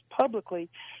baptized publicly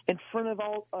in front of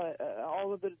all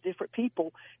of the different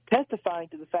people, testifying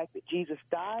to the fact that Jesus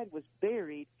died, was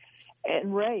buried,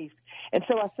 and raised. And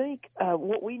so I think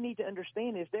what we need to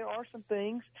understand is there are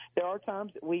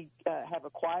times that we have a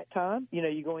quiet time. You know,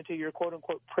 you go into your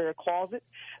quote-unquote prayer closet.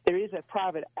 There is a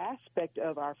private aspect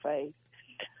of our faith.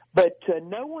 But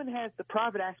no one has the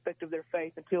private aspect of their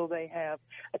faith until they have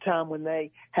a time when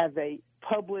they have a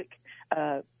public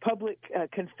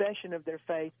confession of their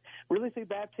faith, really through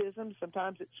baptism.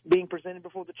 Sometimes it's being presented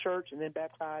before the church and then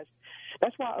baptized.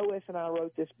 That's why O.S. and I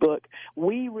wrote this book.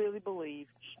 We really believe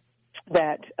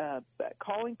that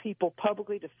calling people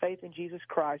publicly to faith in Jesus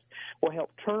Christ will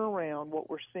help turn around what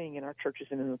we're seeing in our churches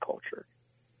and in the culture.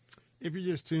 If you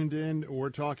just tuned in, we're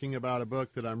talking about a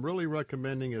book that I'm really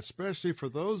recommending, especially for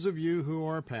those of you who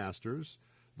are pastors,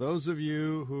 those of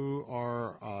you who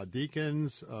are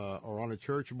deacons or on a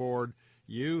church board,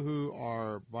 you who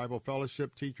are Bible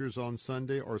fellowship teachers on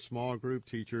Sunday or small group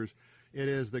teachers. It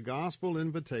is The Gospel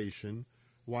Invitation,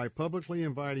 Why Publicly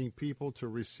Inviting People to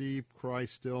Receive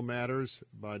Christ Still Matters,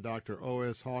 by Dr.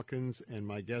 O.S. Hawkins and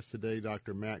my guest today,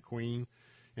 Dr. Matt Queen.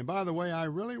 And by the way, I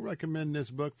really recommend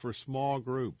this book for small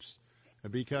groups,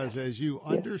 because as you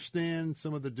understand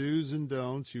some of the do's and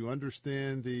don'ts, you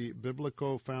understand the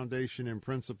biblical foundation and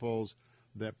principles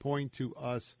that point to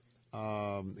us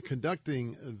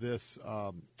conducting this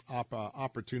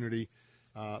opportunity.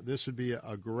 This would be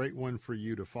a great one for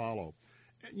you to follow.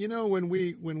 You know, when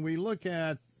we look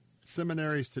at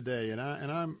seminaries today, and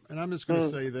I'm just going to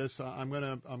say this, I'm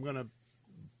going to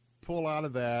pull out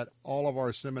of that all of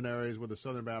our seminaries with the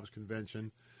Southern Baptist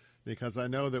Convention, because I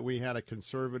know that we had a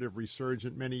conservative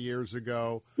resurgent many years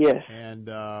ago. Yes. And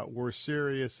we're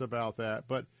serious about that.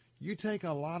 But, You take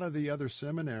a lot of the other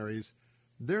seminaries,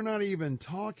 they're not even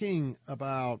talking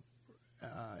about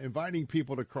inviting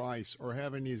people to Christ or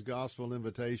having these gospel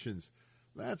invitations.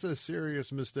 That's a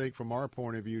serious mistake from our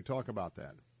point of view. Talk about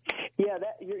that. Yeah,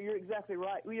 you're exactly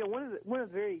right. You know, one of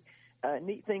the very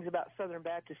neat things about Southern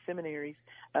Baptist seminaries,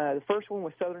 the first one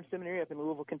was Southern Seminary up in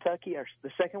Louisville, Kentucky.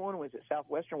 The second one was at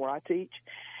Southwestern, where I teach.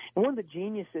 And one of the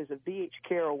geniuses of B.H.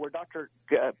 Carroll, where Dr.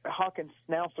 Hawkins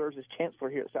now serves as chancellor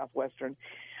here at Southwestern,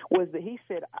 was that he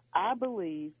said, I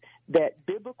believe that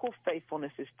biblical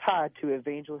faithfulness is tied to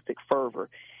evangelistic fervor.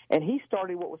 And he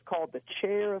started what was called the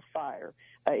Chair of Fire.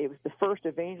 It was the first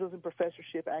evangelism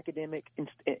professorship academic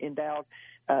endowed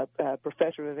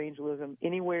professor of evangelism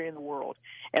anywhere in the world.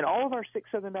 And all of our 6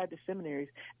 Southern Baptist seminaries,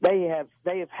 they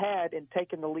have had and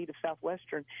taken the lead of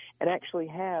Southwestern and actually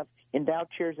have endowed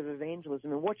chairs of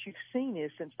evangelism. And what you've seen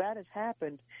is, since that has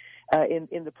happened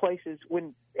in the places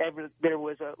whenever there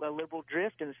was a liberal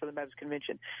drift in the Southern Baptist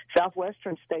Convention,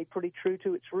 Southwestern stayed pretty true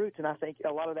to its roots, and I think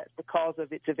a lot of that's because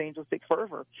of its evangelistic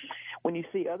fervor. When you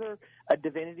see other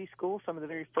divinity schools, some of the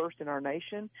very first in our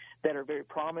nation that are very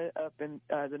prominent up in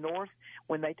the north,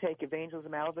 when they take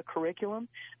evangelism out of the curriculum,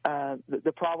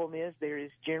 the problem is there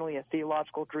is generally a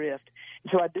theological drift.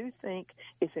 And so I do think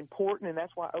it's important, and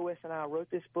that's why OS and I wrote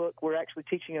this book. We're actually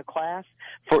teaching a class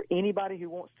for anybody who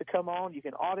wants to come on. You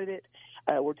can audit it.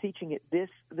 We're teaching it this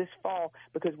fall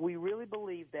because we really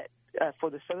believe that for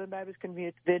the Southern Baptist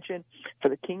Convention, for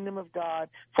the Kingdom of God,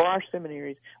 for our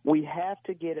seminaries, we have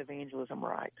to get evangelism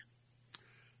right.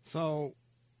 So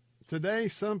today,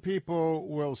 some people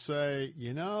will say,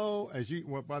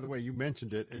 by the way, you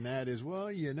mentioned it, and that is,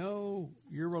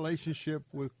 your relationship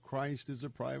with Christ is a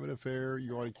private affair.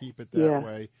 You ought to keep it that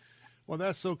way. Well,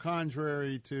 that's so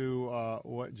contrary to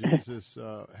what Jesus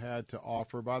had to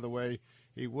offer. By the way,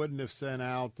 he wouldn't have sent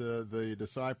out the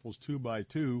disciples 2 by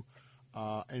 2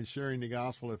 and sharing the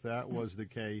gospel if that was the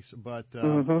case. But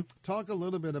talk a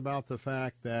little bit about the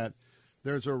fact that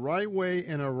there's a right way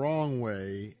and a wrong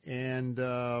way, and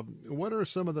what are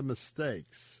some of the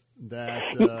mistakes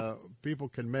that people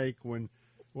can make when,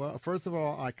 well, first of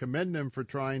all, I commend them for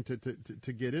trying to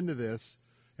get into this.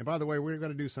 And by the way, we're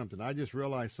going to do something. I just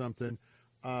realized something.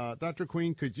 Dr.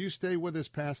 Queen, could you stay with us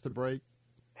past the break?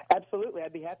 Absolutely.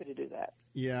 I'd be happy to do that.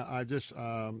 Yeah, I just,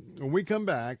 when we come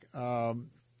back, I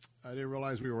didn't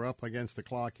realize we were up against the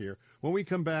clock here. When we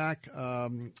come back,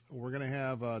 we're going to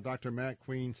have Dr. Matt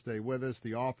Queen stay with us,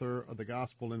 the author of The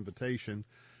Gospel Invitation.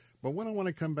 But when I want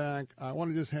to come back, I want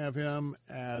to just have him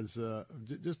as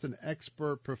just an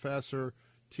expert professor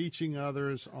teaching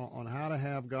others on how to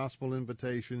have gospel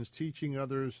invitations, teaching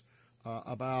others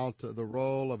about the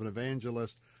role of an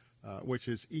evangelist, which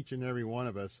is each and every one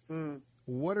of us.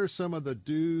 What are some of the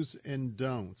do's and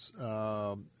don'ts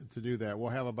to do that? We'll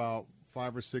have about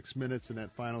 5 or 6 minutes in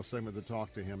that final segment to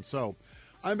talk to him. So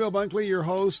I'm Bill Bunkley, your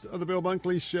host of The Bill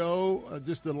Bunkley Show.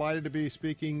 Just delighted to be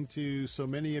speaking to so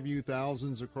many of you,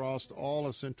 thousands across all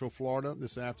of Central Florida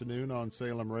this afternoon on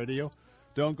Salem Radio.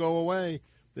 Don't go away.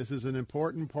 This is an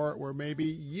important part where maybe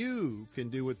you can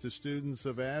do what the students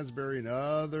of Asbury and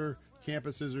other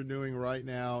campuses are doing right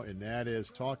now, and that is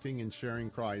talking and sharing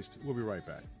Christ. We'll be right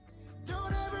back.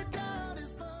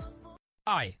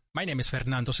 Hi, my name is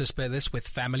Fernando Cespedes with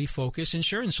Family Focus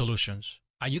Insurance Solutions.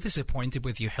 Are you disappointed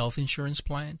with your health insurance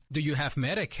plan? Do you have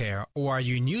Medicare, or are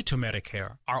you new to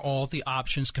Medicare? Are all the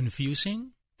options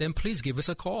confusing? Then please give us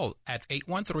a call at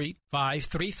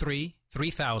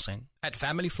 813-533-3000. At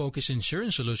Family Focus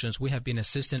Insurance Solutions, we have been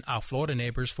assisting our Florida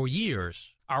neighbors for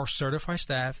years. Our certified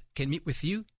staff can meet with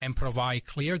you and provide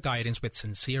clear guidance with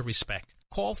sincere respect.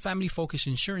 Call Family Focus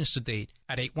Insurance today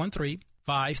at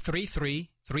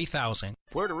 813-533-3000.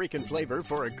 Puerto Rican flavor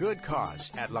for a good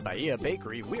cause. At La Bahia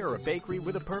Bakery, we're a bakery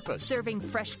with a purpose. Serving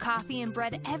fresh coffee and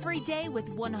bread every day with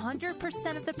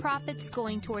 100% of the profits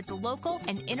going towards local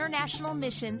and international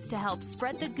missions to help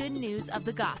spread the good news of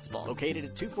the gospel. Located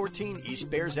at 214 East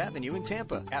Bears Avenue in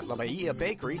Tampa. At La Bahia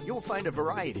Bakery, you'll find a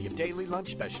variety of daily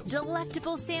lunch specials.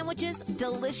 Delectable sandwiches,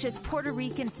 delicious Puerto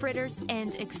Rican fritters,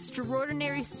 and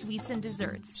extraordinary sweets and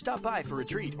desserts. Stop by for a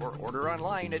treat or order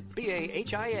online at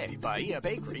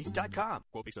BAHIA.bakery.com.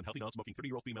 Quote based on healthy, non-smoking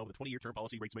 30-year-old female with a 20-year term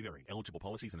policy. Rates may vary. Eligible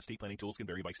policies and estate planning tools can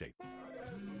vary by state.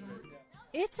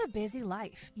 It's a busy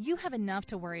life. You have enough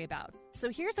to worry about. So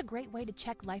here's a great way to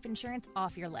check life insurance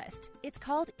off your list. It's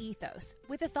called Ethos.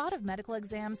 With the thought of medical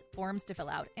exams, forms to fill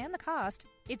out, and the cost,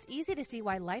 it's easy to see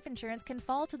why life insurance can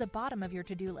fall to the bottom of your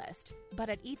to-do list. But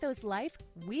at Ethos Life,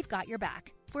 we've got your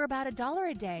back. For about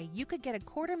 $1 a day, you could get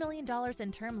 $250,000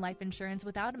 in term life insurance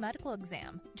without a medical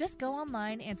exam. Just go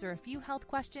online, answer a few health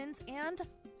questions, and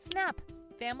snap!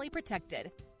 Family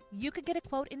protected. You could get a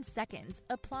quote in seconds,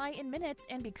 apply in minutes,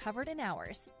 and be covered in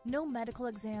hours. No medical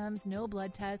exams, no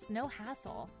blood tests, no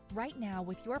hassle. Right now,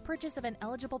 with your purchase of an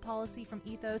eligible policy from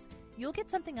Ethos, you'll get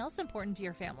something else important to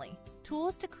your family.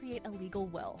 Tools to create a legal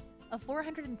will. A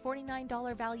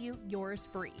 $449 value, yours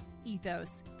free.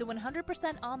 Ethos, the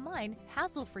 100% online,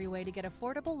 hassle-free way to get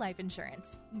affordable life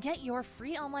insurance. Get your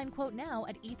free online quote now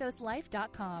at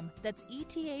ethoslife.com. That's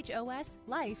ETHOS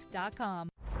life.com.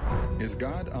 Is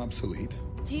God obsolete?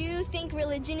 Do you think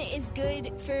religion is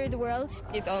good for the world?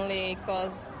 It only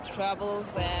causes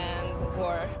troubles and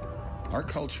war. Our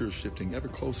culture is shifting ever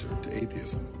closer to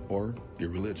atheism or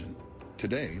irreligion.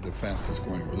 Today, the fastest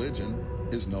growing religion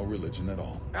is no religion at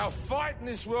all. Our fight in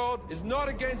this world is not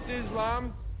against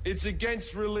Islam, it's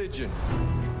against religion.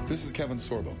 This is Kevin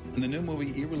Sorbo. In the new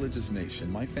movie Irreligious Nation,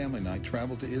 my family and I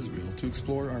traveled to Israel to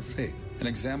explore our faith and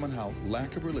examine how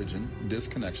lack of religion,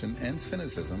 disconnection, and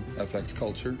cynicism affects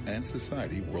culture and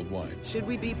society worldwide. Should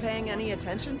we be paying any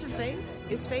attention to faith?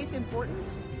 Is faith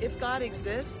important? If God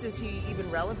exists, is he even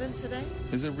relevant today?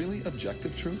 Is it really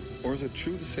objective truth? Or is it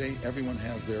true to say everyone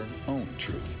has their own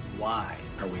truth? Why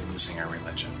are we losing our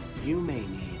religion? You may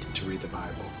need to read the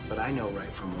Bible, but I know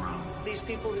right from wrong. These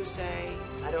people who say,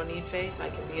 I don't need faith, I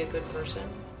can be a good person,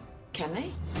 can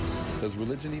they? Does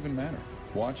religion even matter?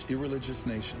 Watch Irreligious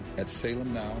Nation at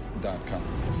salemnow.com.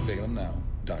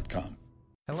 salemnow.com.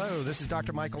 Hello, this is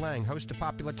Dr. Michael Lang, host of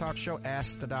popular talk show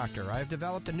Ask the Doctor. I have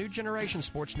developed a new generation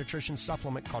sports nutrition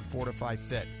supplement called Fortify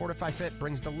Fit. Fortify Fit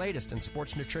brings the latest in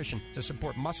sports nutrition to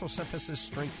support muscle synthesis,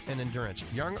 strength, and endurance.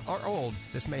 Young or old,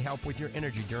 this may help with your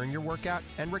energy during your workout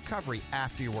and recovery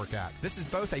after your workout. This is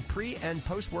both a pre- and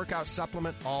post-workout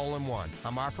supplement all in one.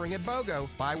 I'm offering a BOGO,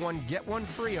 buy one, get one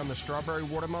free on the strawberry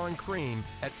watermelon cream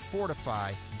at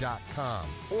fortify.com.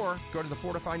 Or go to the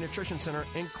Fortify Nutrition Center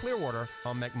in Clearwater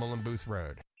on McMullen Booth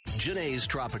Road. Janae's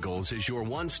Tropicals is your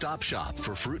one-stop shop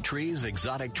for fruit trees,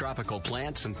 exotic tropical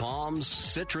plants and palms,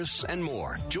 citrus, and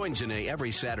more. Join Janae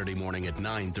every Saturday morning at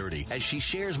 9:30 as she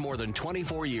shares more than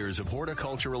 24 years of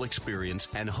horticultural experience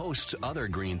and hosts other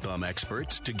Green Thumb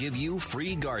experts to give you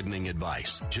free gardening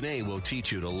advice. Janae will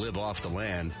teach you to live off the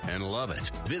land and love it.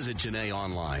 Visit Janae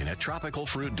online at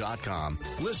tropicalfruit.com.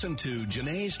 Listen to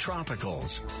Janae's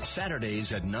Tropicals,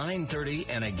 Saturdays at 9:30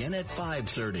 and again at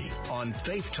 5:30 on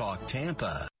Faith Talk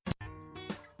Tampa.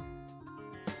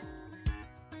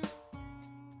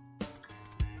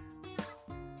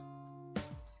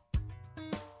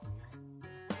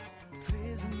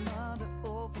 Prison under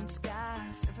open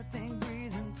skies, everything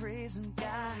breathing, praising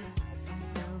God.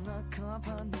 In the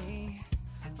company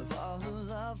of all who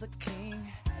love the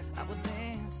King, I would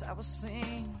dance, I would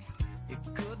sing. It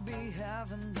could be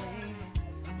heavenly.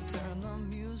 Turn the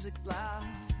music loud,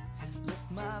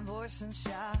 lift my voice and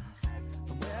shout.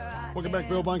 Welcome back.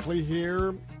 Bill Bunkley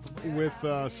here with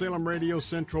Salem Radio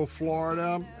Central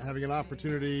Florida, having an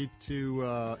opportunity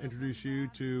to introduce you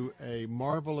to a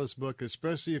marvelous book,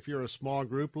 especially if you're a small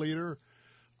group leader,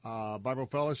 Bible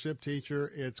fellowship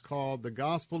teacher. It's called The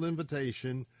Gospel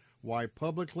Invitation, Why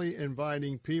Publicly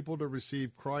Inviting People to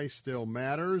Receive Christ Still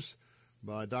Matters,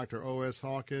 by Dr. O.S.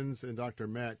 Hawkins and Dr.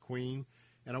 Matt Queen.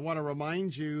 And I want to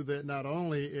remind you that not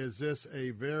only is this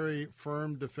a very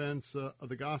firm defense of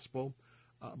the gospel,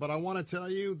 but I want to tell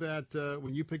you that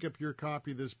when you pick up your copy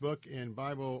of this book, and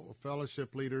Bible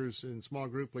fellowship leaders and small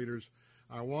group leaders,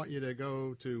 I want you to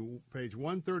go to page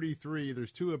 133.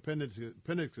 There's two appendixes,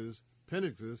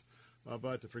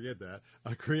 but to forget that,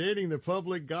 Creating the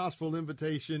Public Gospel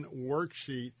Invitation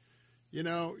Worksheet. You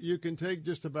know, you can take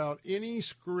just about any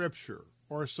scripture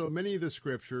or so many of the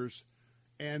scriptures,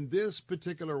 and this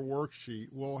particular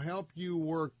worksheet will help you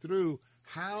work through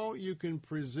how you can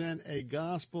present a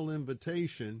gospel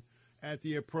invitation at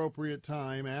the appropriate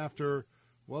time after,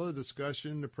 well, the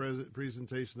discussion, the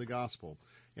presentation of the gospel.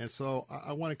 And so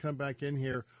I want to come back in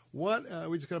here.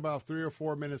 We just got about 3 or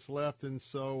 4 minutes left, and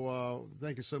so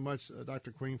thank you so much,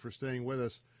 Dr. Queen, for staying with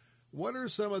us. What are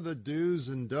some of the do's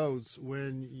and don'ts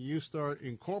when you start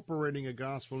incorporating a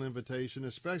gospel invitation,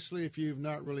 especially if you've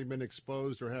not really been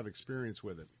exposed or have experience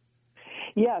with it?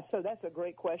 Yeah, so that's a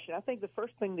great question. I think the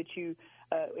first thing that you,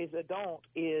 is a don't,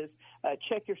 is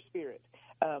check your spirit.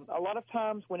 A lot of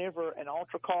times whenever an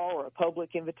altar call or a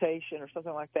public invitation or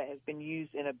something like that has been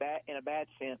used in a bad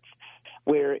sense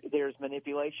where there's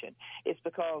manipulation, it's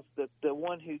because the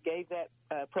one who gave that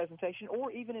presentation,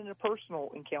 or even in a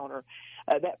personal encounter,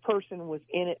 that person was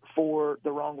in it for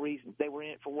the wrong reasons. They were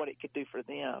in it for what it could do for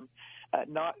them.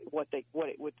 not what it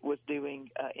was doing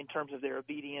in terms of their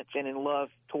obedience and in love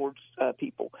towards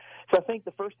people. So I think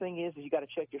the first thing is you got to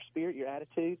check your spirit, your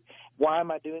attitude. Why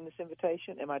am I doing this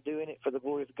invitation? Am I doing it for the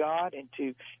glory of God and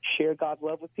to share God's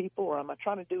love with people, or am I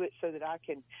trying to do it so that I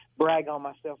can brag on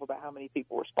myself about how many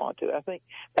people respond to it? I think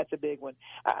that's a big one.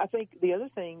 I think the other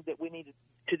thing that we need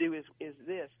to do is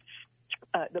this.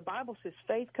 The Bible says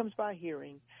faith comes by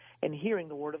hearing, and hearing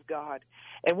the Word of God.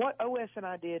 And what OS and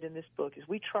I did in this book is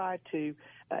we tried to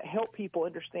help people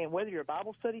understand, whether you're a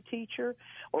Bible study teacher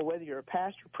or whether you're a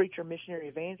pastor, preacher, missionary,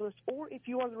 evangelist, or if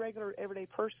you are the regular everyday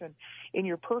person in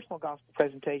your personal gospel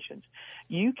presentations,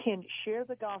 you can share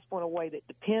the gospel in a way that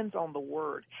depends on the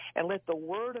Word, and let the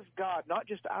Word of God, not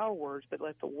just our words, but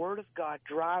let the Word of God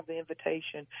drive the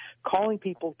invitation, calling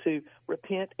people to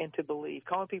repent and to believe,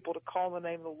 calling people to call on the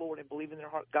name of the Lord and believe in their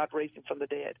heart God raised him from the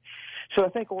dead. So I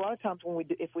think a lot of times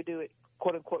if we do it,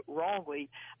 quote unquote, wrongly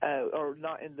or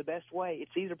not in the best way,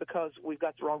 it's either because we've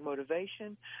got the wrong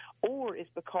motivation, or it's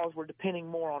because we're depending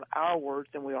more on our words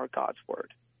than we are God's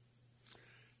word.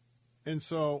 And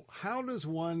so how does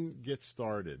one get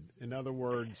started? In other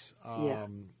words,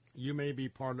 you may be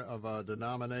part of a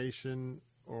denomination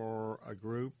or a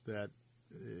group that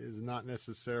is not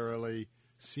necessarily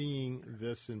seeing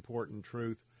this important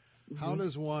truth. How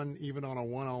does one, even on a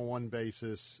one-on-one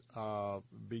basis,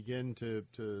 begin to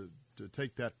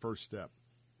take that first step?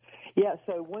 Yeah,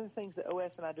 so one of the things that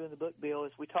OS and I do in the book, Bill,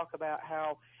 is we talk about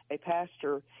how a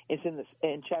pastor, it's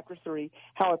in chapter 3,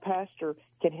 how a pastor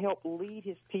can help lead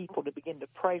his people to begin to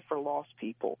pray for lost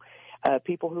people,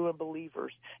 people who are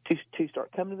believers, to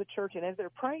start coming to the church. And as they're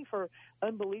praying for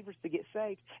unbelievers to get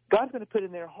saved, God's going to put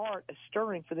in their heart a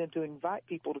stirring for them to invite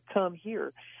people to come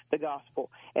hear the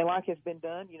gospel. And like has been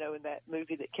done, in that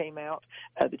movie that came out,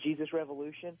 The Jesus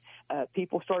Revolution,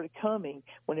 people started coming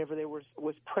whenever there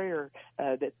was prayer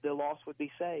that the lost would be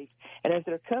saved. And as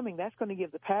they're coming, that's going to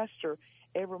give the pastor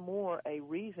ever more a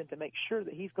reason to make sure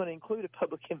that he's going to include a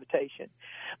public invitation.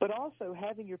 But also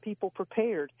having your people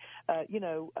prepared, having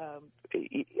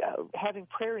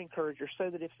prayer encouragers, so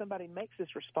that if somebody makes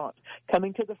this response,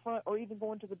 coming to the front or even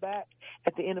going to the back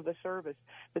at the end of a service,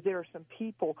 that there are some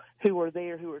people who are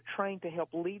there who are trained to help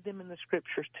lead them in the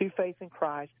Scriptures to faith in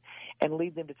Christ and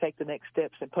lead them to take the next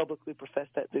steps and publicly profess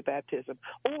that through baptism.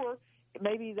 Or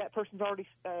maybe that person's already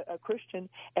a Christian,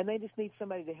 and they just need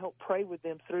somebody to help pray with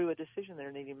them through a decision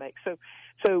they're needing to make. So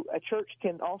a church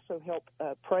can also help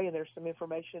pray, and there's some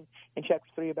information in chapter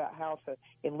 3 about how to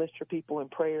enlist your people in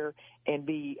prayer and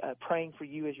be praying for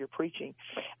you as you're preaching.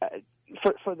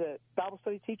 For the Bible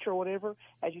study teacher or whatever,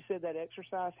 as you said, that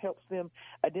exercise helps them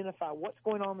identify what's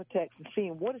going on in the text and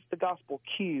seeing what is the gospel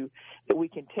cue that we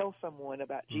can tell someone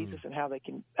about Jesus and how they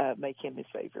can make him his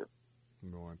Savior.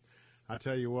 Boy, I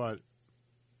tell you what,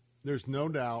 there's no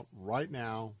doubt right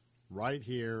now, right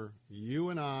here, you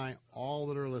and I, all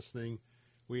that are listening,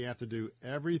 we have to do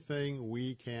everything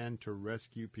we can to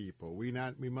rescue people. We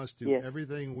must do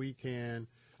everything we can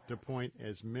to point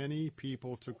as many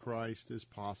people to Christ as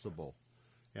possible.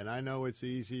 And I know it's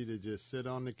easy to just sit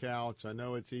on the couch. I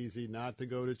know it's easy not to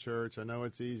go to church. I know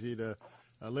it's easy to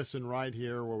listen right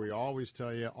here, where we always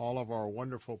tell you, all of our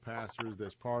wonderful pastors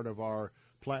that's part of our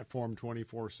platform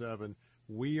 24/7,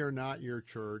 we are not your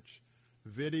church.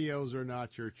 Videos are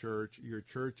not your church. Your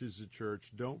church is a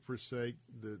church. Don't forsake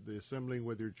the assembling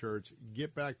with your church.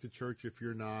 Get back to church if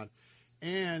you're not.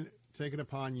 And take it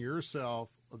upon yourself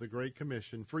the Great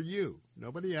Commission for you,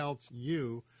 nobody else,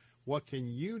 you. What can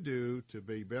you do to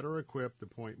be better equipped to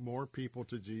point more people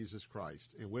to Jesus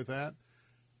Christ? And with that,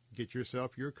 get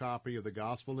yourself your copy of the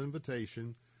Gospel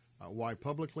Invitation, Why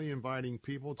Publicly Inviting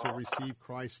People to Receive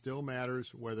Christ Still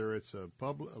Matters, whether it's a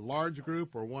large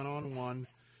group or one-on-one.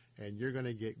 And you're going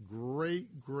to get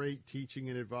great, great teaching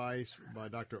and advice by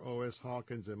Dr. O.S.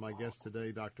 Hawkins and my guest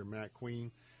today, Dr. Matt Queen,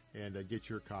 and get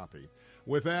your copy.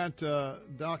 With that,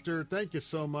 Doctor, thank you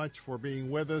so much for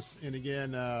being with us. And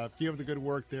again, keep up the good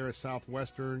work there at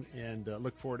Southwestern, and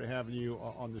look forward to having you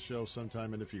on the show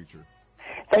sometime in the future.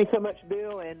 Thanks so much,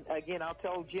 Bill. And again, I'll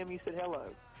tell Jim you said hello.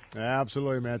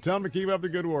 Absolutely, man. Tell him to keep up the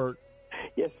good work.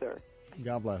 Yes, sir.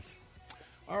 God bless.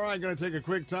 All right, going to take a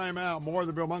quick time out. More of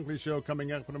the Bill Bunkley Show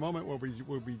coming up in a moment.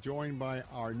 We'll be joined by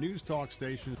our news talk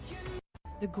station.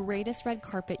 The greatest red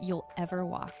carpet you'll ever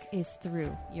walk is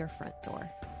through your front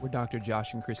door. We're Dr.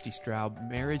 Josh and Christy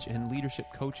Straub, marriage and leadership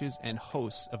coaches and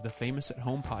hosts of the Famous at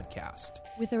Home podcast.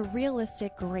 With a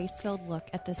realistic, grace-filled look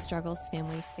at the struggles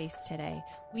families face today,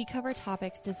 we cover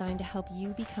topics designed to help you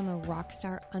become a rock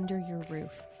star under your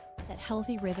roof, set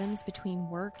healthy rhythms between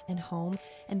work and home,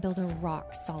 and build a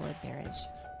rock-solid marriage.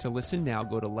 To listen now,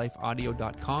 go to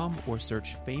lifeaudio.com or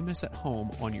search Famous at Home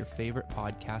on your favorite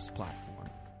podcast platform.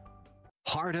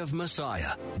 Heart of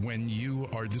Messiah. When you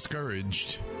are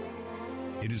discouraged,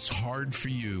 it is hard for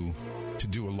you to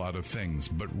do a lot of things,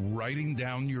 but writing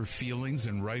down your feelings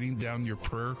and writing down your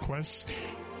prayer requests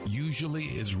usually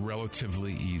is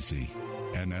relatively easy.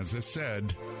 And as I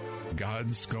said,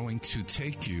 God's going to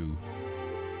take you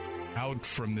out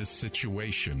from this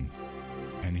situation,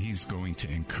 and He's going to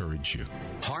encourage you.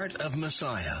 Heart of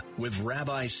Messiah with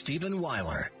Rabbi Stephen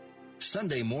Weiler.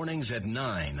 Sunday mornings at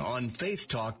 9 on Faith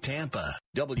Talk Tampa.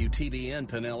 WTBN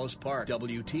Pinellas Park.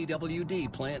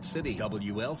 WTWD Plant City.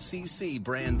 WLCC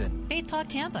Brandon. Faith Talk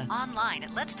Tampa. Online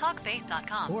at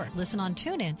letstalkfaith.com or listen on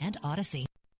TuneIn and Odyssey.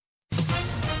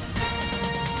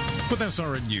 With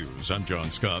SRN News, I'm John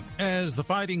Scott. As the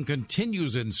fighting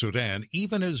continues in Sudan,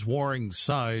 even as warring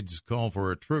sides call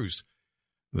for a truce,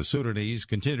 the Sudanese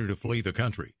continue to flee the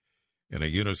country. In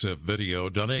a UNICEF video,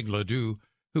 Doneg Ledoux,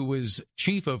 who is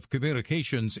chief of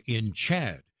communications in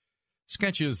Chad,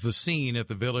 sketches the scene at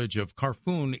the village of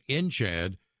Karfoun in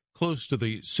Chad, close to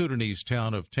the Sudanese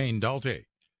town of Tain Dalte,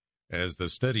 as the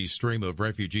steady stream of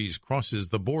refugees crosses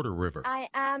the border river. I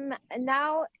am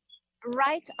now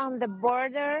right on the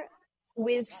border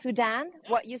with Sudan.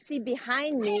 What you see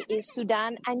behind me is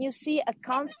Sudan, and you see a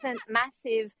constant,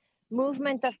 massive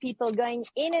movement of people going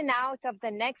in and out of the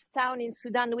next town in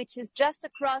Sudan, which is just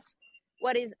across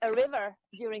what is a river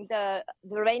during the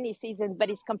rainy season, but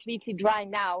it's completely dry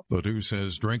now. Ledoux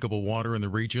says drinkable water in the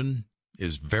region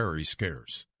is very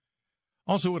scarce.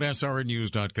 Also at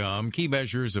srnnews.com, key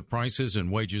measures of prices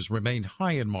and wages remained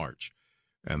high in March,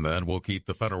 and that will keep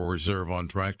the Federal Reserve on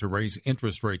track to raise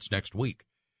interest rates next week.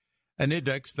 An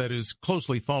index that is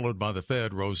closely followed by the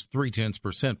Fed rose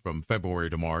 0.3% from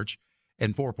February to March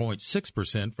and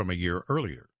 4.6% from a year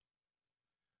earlier.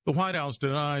 The White House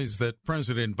denies that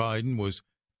President Biden was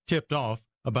tipped off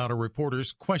about a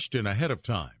reporter's question ahead of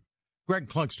time. Greg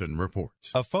Clugston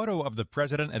reports. A photo of the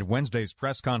president at Wednesday's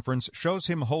press conference shows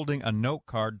him holding a note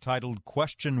card titled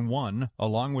Question 1,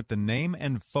 along with the name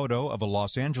and photo of a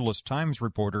Los Angeles Times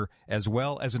reporter, as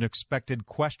well as an expected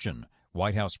question.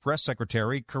 White House Press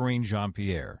Secretary Karine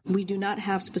Jean-Pierre. We do not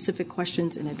have specific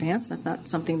questions in advance. That's not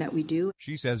something that we do.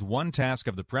 She says one task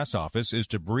of the press office is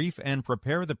to brief and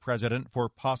prepare the president for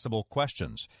possible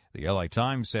questions. The LA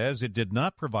Times says it did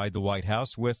not provide the White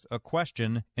House with a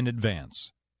question in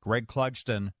advance. Greg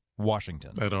Clugston,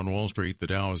 Washington. And on Wall Street, the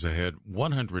Dow is ahead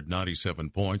 197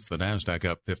 points, the NASDAQ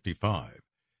up 55.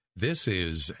 This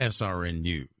is SRN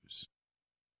News.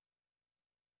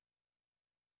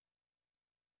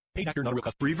 Hey, Doctor, not a real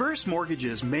customer. Reverse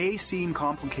mortgages may seem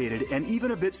complicated and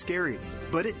even a bit scary,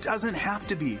 but it doesn't have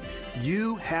to be.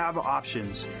 You have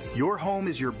options. Your home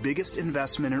is your biggest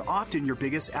investment and often your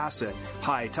biggest asset.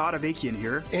 Hi, Todd Avakian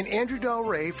here. And Andrew Del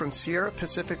Rey from Sierra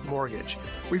Pacific Mortgage.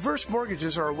 Reverse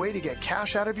mortgages are a way to get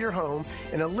cash out of your home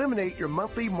and eliminate your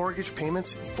monthly mortgage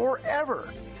payments forever.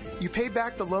 You pay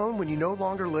back the loan when you no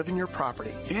longer live in your property.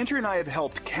 Andrew and I have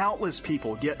helped countless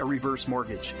people get a reverse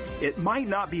mortgage. It might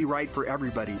not be right for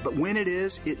everybody, but when it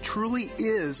is, it truly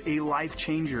is a life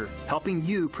changer, helping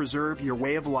you preserve your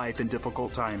way of life in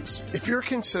difficult times. If you're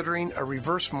considering a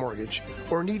reverse mortgage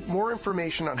or need more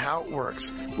information on how it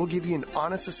works, we'll give you an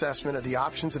honest assessment of the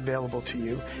options available to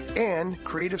you and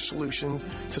creative solutions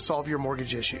to solve your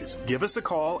mortgage issues. Give us a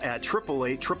call at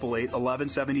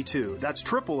 888-888-1172. That's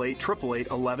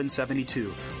 888-888-1172.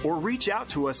 Or reach out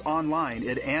to us online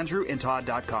at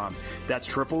andrewandtodd.com. That's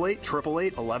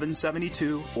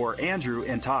 888-888-1172 or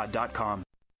andrewandtodd.com.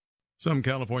 Some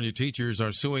California teachers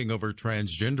are suing over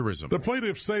transgenderism. The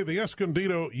plaintiffs say the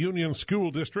Escondido Union School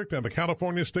District and the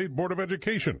California State Board of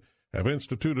Education have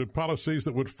instituted policies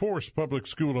that would force public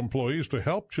school employees to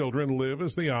help children live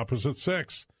as the opposite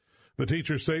sex. The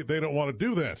teachers say they don't want to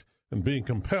do that, and being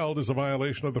compelled is a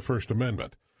violation of the First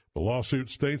Amendment. The lawsuit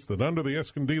states that under the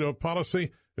Escondido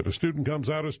policy, if a student comes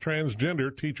out as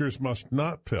transgender, teachers must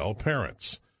not tell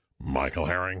parents. Michael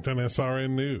Harrington,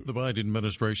 SRN News. The Biden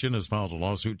administration has filed a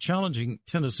lawsuit challenging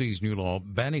Tennessee's new law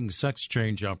banning sex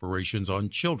change operations on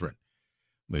children.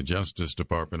 The Justice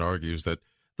Department argues that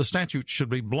the statute should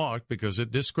be blocked because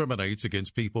it discriminates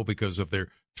against people because of their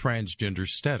transgender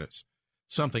status,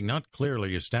 something not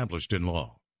clearly established in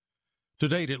law. To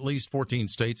date, at least 14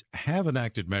 states have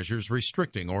enacted measures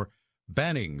restricting or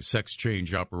banning sex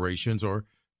change operations or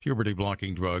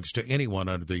puberty-blocking drugs to anyone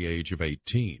under the age of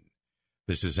 18.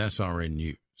 This is SRN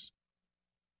News.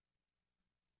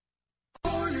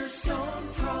 Cornerstone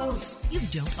Pros Pros. You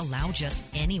don't allow just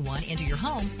anyone into your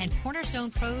home, and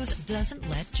Cornerstone Pros doesn't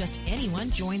let just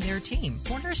anyone join their team.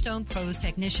 Cornerstone Pros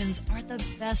technicians are the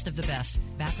best of the best.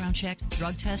 Background checked,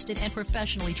 drug tested, and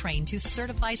professionally trained to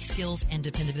certify skills and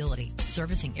dependability.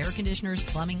 Servicing air conditioners,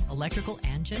 plumbing, electrical,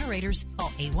 and generators. Call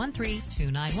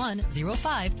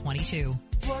 813-291-0522.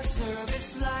 For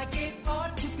service like it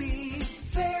ought to be,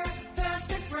 fair,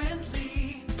 fast, and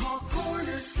friendly. Call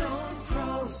Cornerstone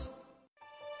Pros.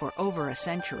 For over a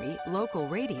century, local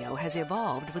radio has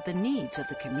evolved with the needs of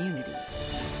the community.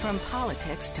 From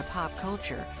politics to pop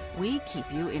culture, we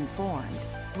keep you informed,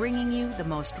 bringing you the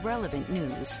most relevant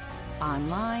news,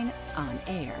 online, on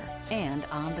air, and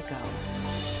on the go.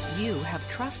 You have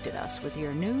trusted us with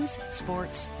your news,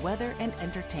 sports, weather, and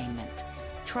entertainment.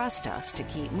 Trust us to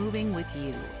keep moving with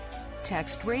you.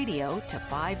 Text radio to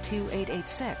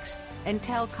 52886 and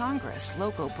tell Congress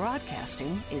local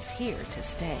broadcasting is here to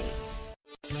stay.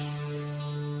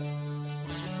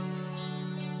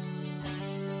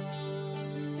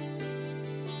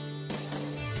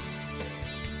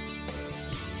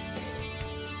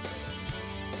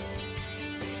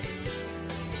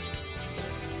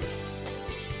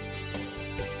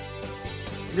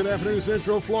 Good afternoon,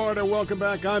 Central Florida. Welcome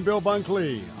back. I'm Bill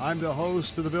Bunkley. I'm the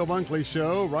host of the Bill Bunkley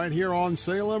Show right here on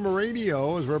Salem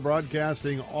Radio as we're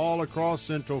broadcasting all across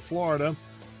Central Florida.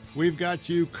 We've got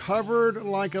you covered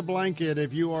like a blanket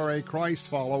if you are a Christ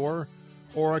follower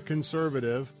or a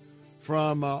conservative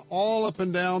from all up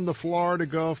and down the Florida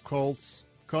Gulf Coast,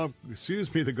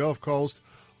 the Gulf Coast,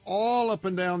 all up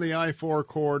and down the I-4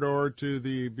 corridor to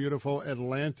the beautiful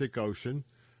Atlantic Ocean.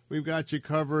 We've got you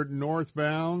covered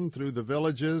northbound through the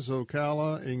villages,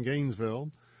 Ocala and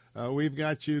Gainesville. We've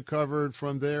got you covered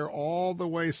from there all the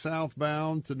way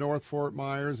southbound to North Fort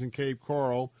Myers and Cape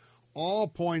Coral, all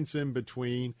points in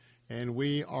between, and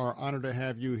we are honored to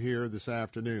have you here this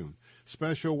afternoon.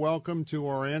 Special welcome to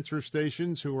our answer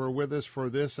stations who are with us for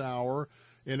this hour.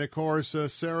 And, of course,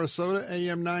 Sarasota,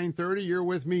 AM 930, you're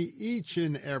with me each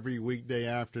and every weekday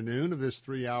afternoon of this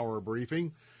 3-hour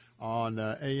briefing on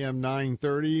AM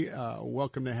 930.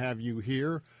 Welcome to have you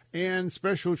here. And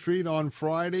special treat on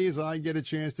Fridays, I get a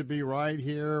chance to be right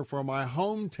here for my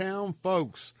hometown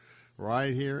folks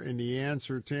right here in The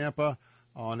Answer, Tampa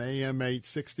on AM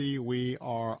 860. We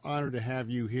are honored to have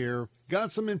you here.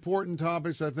 Got some important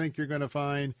topics I think you're going to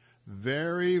find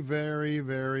very, very,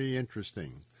 very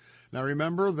interesting. Now,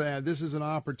 remember that this is an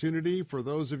opportunity for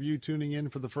those of you tuning in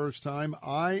for the first time.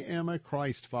 I am a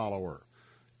Christ follower,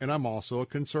 and I'm also a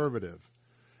conservative.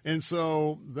 And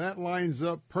so that lines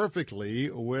up perfectly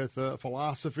with the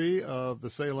philosophy of the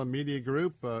Salem Media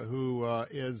Group, who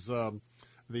is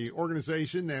the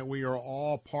organization that we are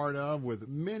all part of with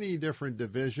many different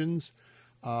divisions,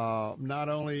 not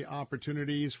only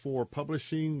opportunities for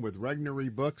publishing with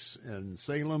Regnery Books and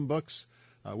Salem Books,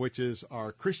 which is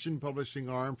our Christian publishing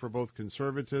arm for both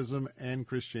conservatism and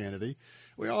Christianity.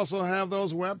 We also have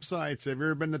those websites. Have you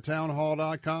ever been to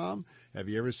townhall.com? Have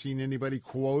you ever seen anybody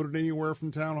quoted anywhere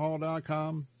from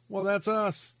townhall.com? Well, that's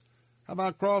us. How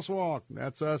about Crosswalk?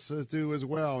 That's us too as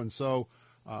well. And so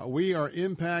we are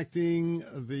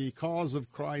impacting the cause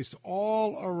of Christ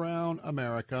all around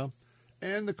America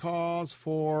and the cause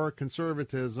for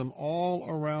conservatism all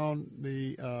around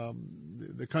the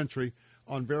country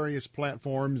on various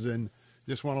platforms, and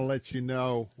just want to let you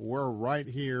know we're right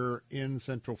here in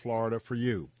Central Florida for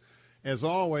you. As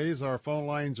always, our phone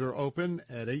lines are open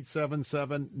at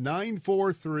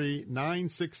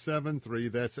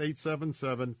 877-943-9673. That's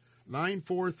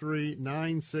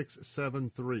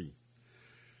 877-943-9673.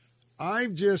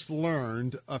 I've just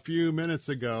learned a few minutes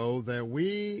ago that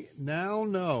we now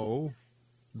know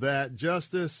that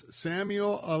Justice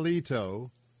Samuel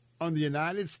Alito on the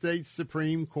United States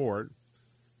Supreme Court,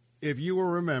 if you will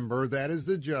remember, that is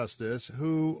the justice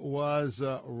who was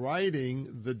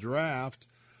writing the draft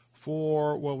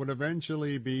for what would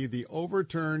eventually be the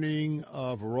overturning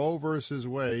of Roe versus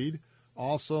Wade,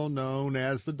 also known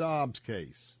as the Dobbs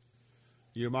case.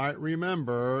 You might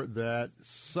remember that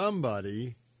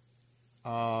somebody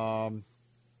who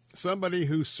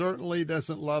certainly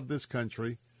doesn't love this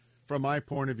country, from my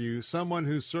point of view, someone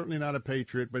who's certainly not a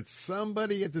patriot, but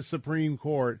somebody at the Supreme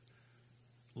Court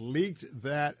leaked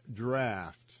that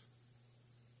draft,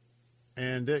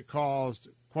 and it caused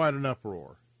quite an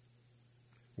uproar.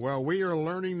 Well, we are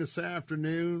learning this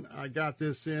afternoon, I got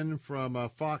this in from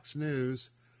Fox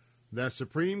News, that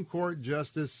Supreme Court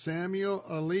Justice Samuel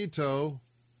Alito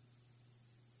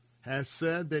has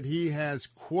said that he has,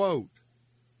 quote,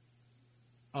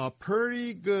 a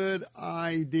pretty good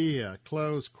idea,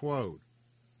 close quote,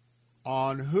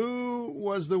 on who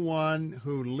was the one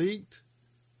who leaked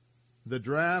the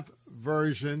draft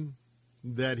version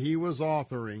that he was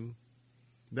authoring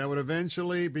that would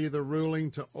eventually be the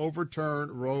ruling to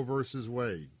overturn Roe versus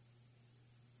Wade.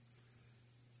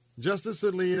 Justice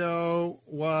Alito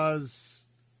was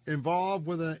involved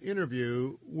with an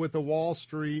interview with the Wall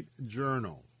Street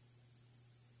Journal,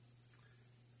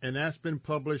 and that's been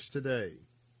published today.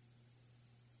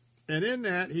 And in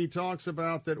that, he talks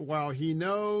about that while he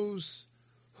knows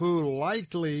who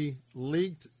likely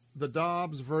leaked the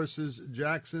Dobbs versus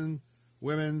Jackson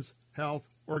Women's Health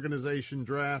Organization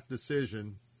draft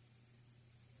decision,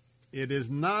 it is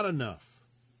not enough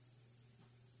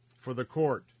for the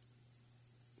court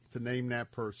to name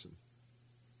that person.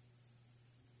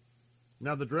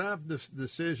 Now, the draft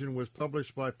decision was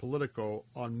published by Politico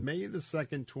on May the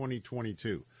 2nd,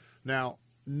 2022. Now,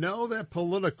 know that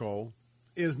Politico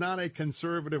is not a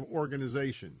conservative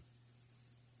organization.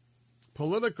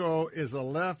 Politico is a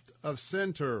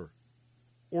left-of-center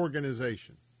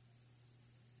organization.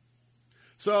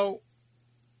 So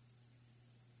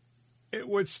it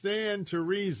would stand to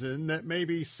reason that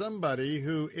maybe somebody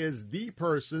who is the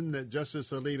person that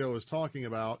Justice Alito is talking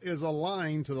about is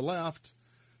aligned to the left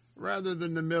rather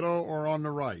than the middle or on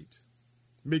the right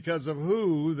because of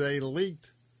who they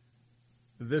leaked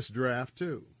this draft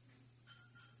to.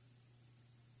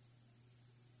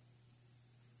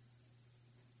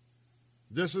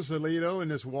 Justice Alito, in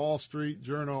this Wall Street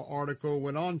Journal article,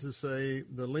 went on to say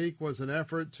the leak was an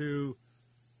effort to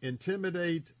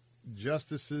intimidate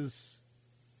justices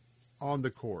on the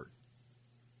court.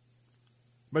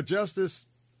 But, Justice,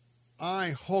 I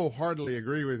wholeheartedly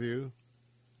agree with you.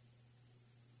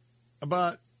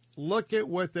 But look at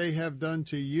what they have done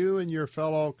to you and your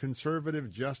fellow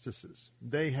conservative justices.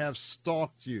 They have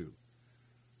stalked you.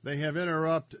 They have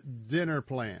interrupted dinner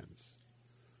plans.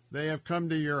 They have come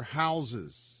to your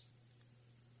houses.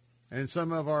 And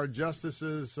some of our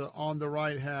justices on the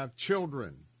right have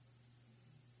children.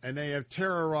 And they have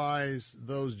terrorized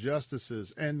those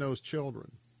justices and those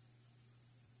children.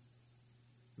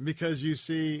 Because you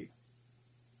see,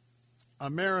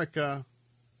 America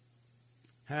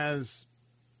has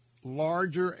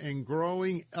larger and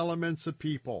growing elements of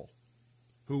people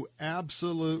who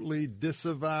absolutely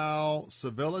disavow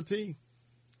civility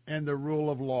and the rule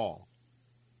of law.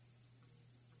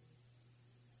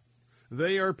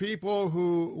 They are people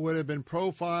who would have been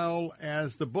profiled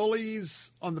as the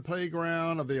bullies on the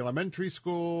playground of the elementary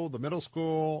school, the middle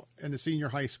school, and the senior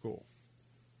high school.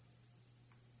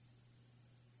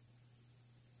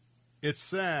 It's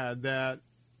sad that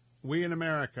we in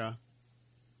America,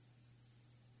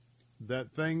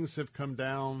 that things have come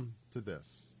down to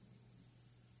this.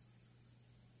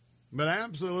 But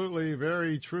absolutely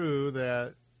very true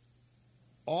that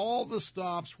all the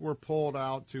stops were pulled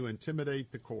out to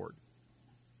intimidate the court.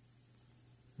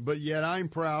 But yet I'm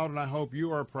proud, and I hope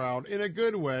you are proud, in a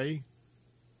good way,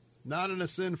 not in a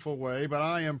sinful way, but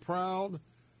I am proud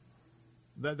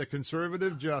that the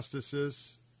conservative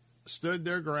justices stood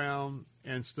their ground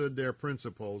and stood their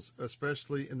principles,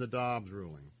 especially in the Dobbs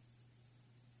ruling.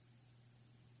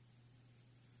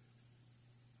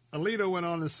 Alito went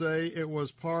on to say it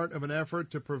was part of an effort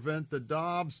to prevent the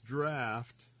Dobbs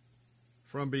draft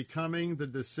from becoming the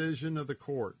decision of the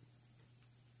court.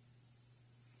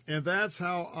 And that's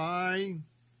how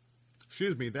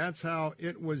that's how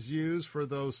it was used for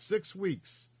those 6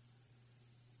 weeks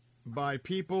by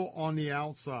people on the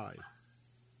outside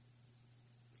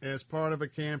as part of a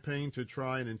campaign to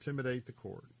try and intimidate the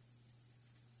court.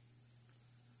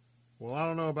 Well, I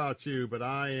don't know about you, but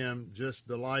I am just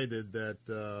delighted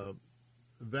that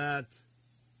that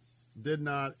did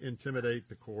not intimidate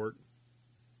the court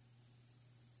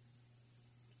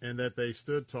and that they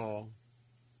stood tall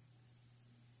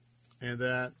and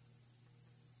that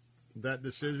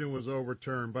decision was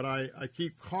overturned. But I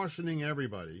keep cautioning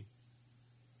everybody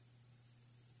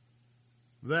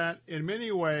that in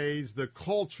many ways the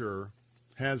culture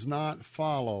has not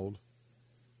followed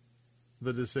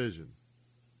the decision.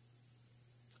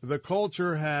 The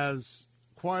culture has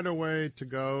quite a way to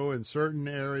go in certain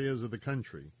areas of the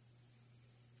country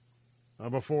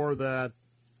before that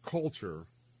culture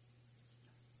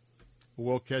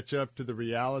will catch up to the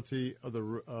reality of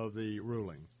the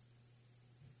ruling.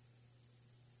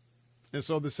 And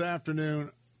so this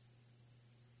afternoon,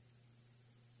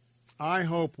 I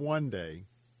hope one day,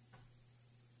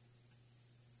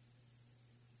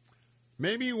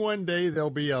 maybe one day there'll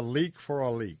be a leak for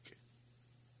a leak.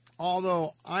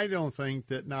 Although I don't think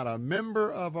that not a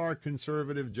member of our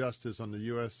conservative justice on the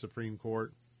U.S. Supreme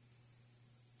Court,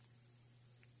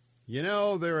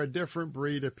 they're a different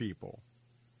breed of people.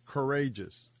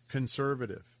 Courageous,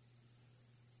 conservative.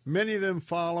 Many of them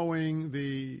following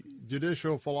the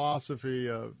judicial philosophy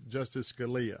of Justice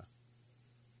Scalia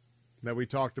that we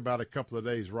talked about a couple of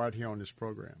days right here on this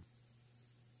program.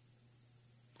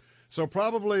 So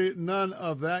probably none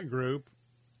of that group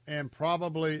and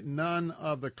probably none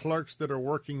of the clerks that are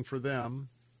working for them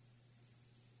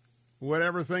would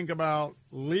ever think about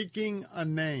leaking a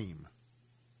name.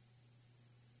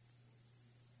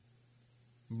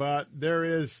 But there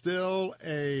is still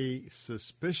a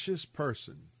suspicious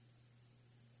person.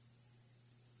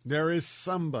 There is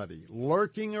somebody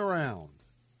lurking around,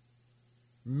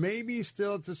 maybe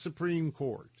still at the Supreme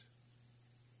Court,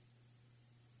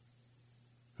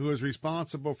 who is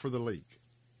responsible for the leak.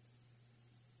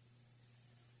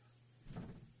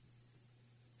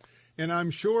 And I'm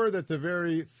sure that the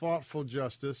very thoughtful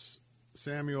Justice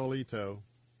Samuel Alito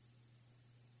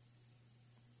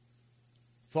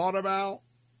thought about,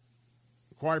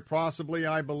 quite possibly,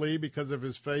 I believe, because of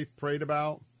his faith, prayed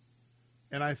about.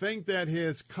 And I think that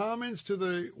his comments to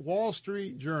the Wall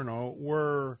Street Journal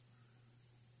were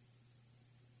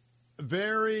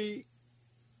very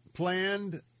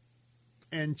planned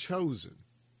and chosen.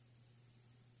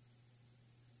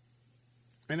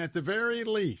 And at the very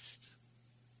least,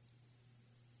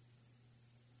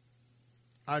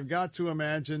 I've got to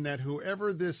imagine that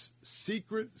whoever this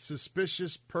secret,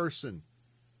 suspicious person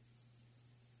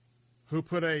who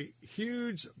put a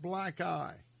huge black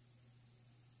eye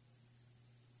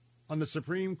on the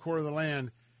Supreme Court of the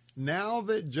land, now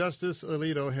that Justice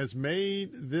Alito has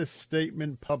made this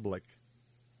statement public,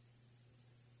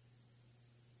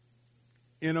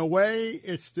 in a way,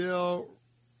 it still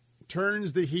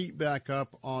turns the heat back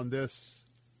up on this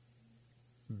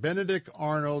Benedict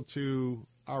Arnold to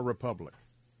our republic.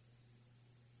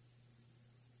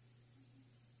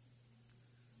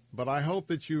 But I hope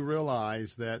that you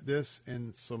realize that this,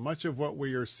 and so much of what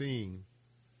we are seeing,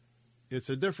 it's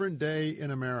a different day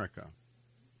in America.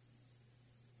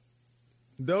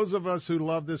 Those of us who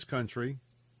love this country,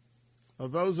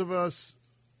 those of us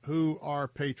who are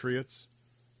patriots,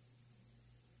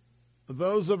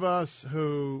 those of us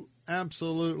who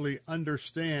absolutely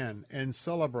understand and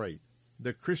celebrate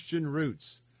the Christian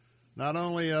roots, not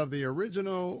only of the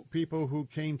original people who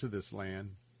came to this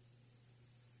land,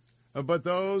 but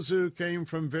those who came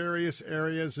from various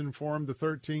areas and formed the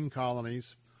 13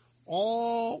 colonies,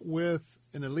 all with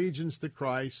an allegiance to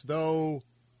Christ, though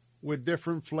with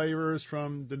different flavors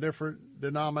from the different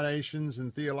denominations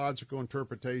and theological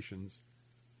interpretations.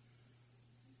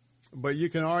 But you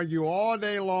can argue all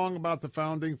day long about the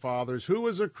Founding Fathers, who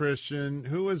was a Christian,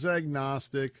 who was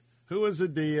agnostic, who was a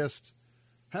deist.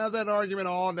 Have that argument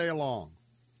all day long.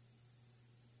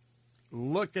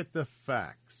 Look at the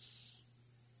facts.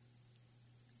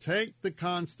 Take the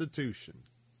Constitution.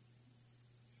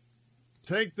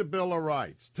 Take the Bill of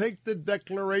Rights. Take the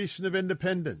Declaration of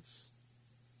Independence.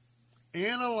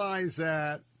 Analyze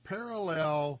that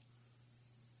parallel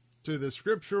to the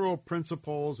scriptural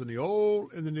principles in the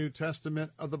Old and the New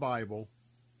Testament of the Bible,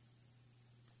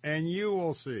 and you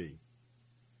will see.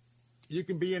 You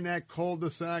can be in that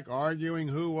cul-de-sac arguing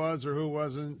who was or who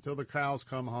wasn't till the cows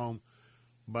come home,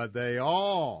 but they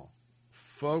all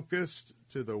focused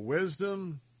to the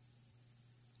wisdom,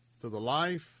 to the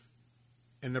life,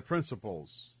 and the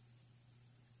principles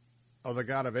of the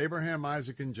God of Abraham,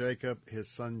 Isaac, and Jacob, his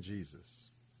son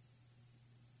Jesus.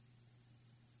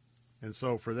 And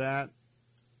so for that,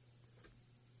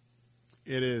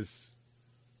 it is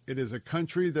a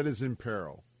country that is in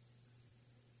peril.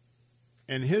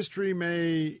 And history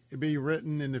may be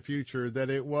written in the future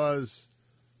that it was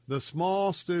the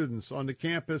small students on the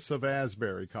campus of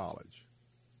Asbury College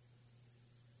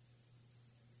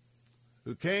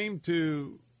who came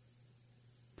to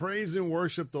praise and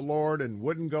worship the Lord and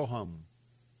wouldn't go home.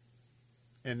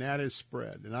 And that is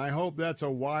spread. And I hope that's a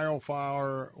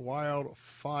wildfire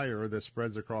that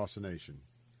spreads across the nation.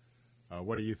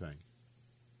 What do you think?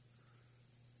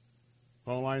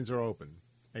 Phone lines are open.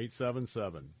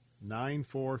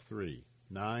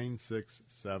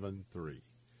 877-943-9673.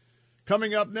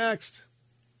 Coming up next,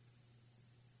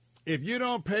 if you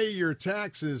don't pay your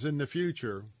taxes in the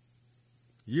future,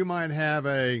 you might have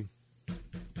a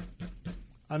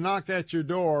knock at your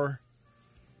door,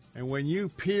 and when you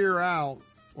peer out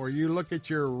or you look at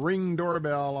your Ring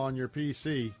doorbell on your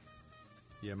PC,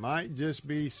 you might just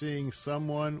be seeing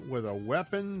someone with a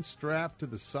weapon strapped to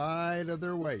the side of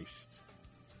their waist.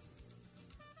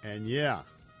 And yeah,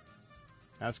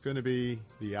 that's going to be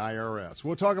the IRS.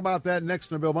 We'll talk about that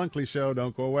next on the Bill Bunkley Show.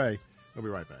 Don't go away. We'll be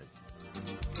right back.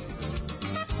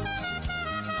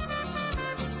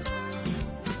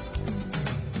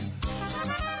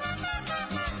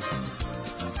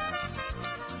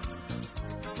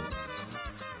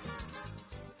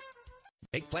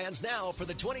 Make plans now for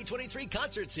the 2023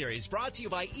 concert series brought to you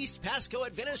by East Pasco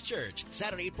Adventist Church,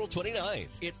 Saturday, April 29th.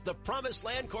 It's the Promised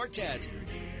Land Quartet.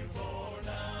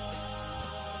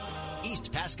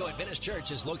 East Pasco Adventist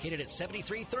Church is located at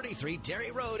 7333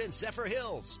 Derry Road in Zephyr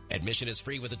Hills. Admission is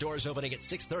free with the doors opening at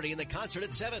 6:30 and the concert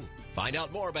at 7. Find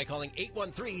out more by calling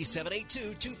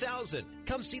 813-782-2000.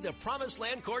 Come see the Promised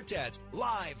Land Quartet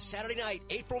live Saturday night,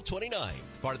 April 29th.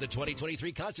 Part of the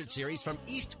 2023 concert series from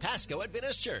East Pasco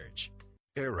Adventist Church.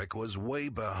 Eric was way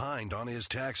behind on his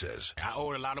taxes. I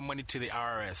owed a lot of money to the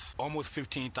IRS, almost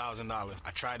 $15,000.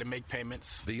 I tried to make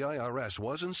payments. The IRS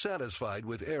wasn't satisfied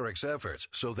with Eric's efforts,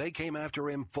 so they came after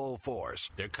him full force.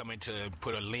 They're coming to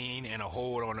put a lien and a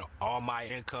hold on all my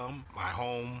income, my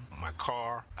home, my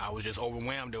car. I was just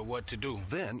overwhelmed at what to do.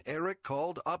 Then Eric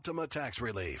called Optima Tax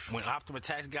Relief. When Optima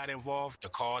Tax got involved, the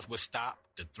calls would stop,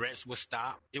 the threats would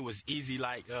stop. It was easy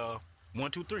like, 1,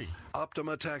 2, 3.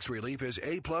 Optima Tax Relief is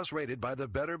A+ rated by the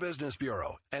Better Business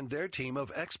Bureau, and their team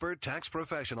of expert tax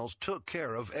professionals took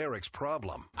care of Eric's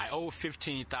problem. I owe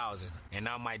 $15,000, and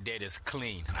now my debt is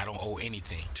clean. I don't owe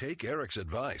anything. Take Eric's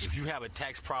advice. If you have a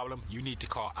tax problem, you need to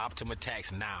call Optima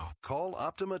Tax now. Call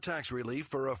Optima Tax Relief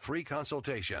for a free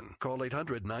consultation. Call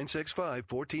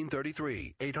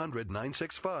 800-965-1433.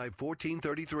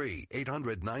 800-965-1433.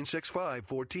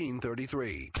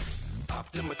 800-965-1433.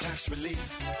 Optima Tax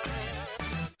Relief.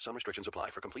 Some restrictions apply.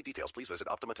 For complete details, please visit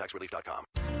OptimaTaxRelief.com.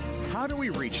 How do we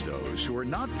reach those who are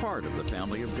not part of the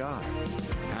family of God?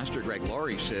 Pastor Greg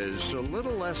Laurie says a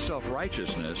little less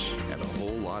self-righteousness and a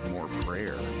whole lot more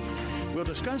prayer. We'll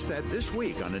discuss that this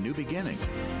week on A New Beginning.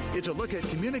 It's a look at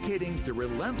communicating the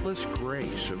relentless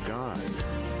grace of God.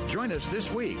 Join us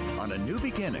this week on A New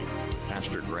Beginning.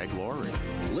 Pastor Greg Laurie.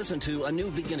 Listen to A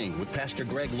New Beginning with Pastor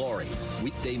Greg Laurie.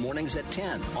 Weekday mornings at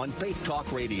 10 on Faith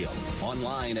Talk Radio.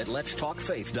 Online at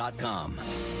letstalkfaith.com.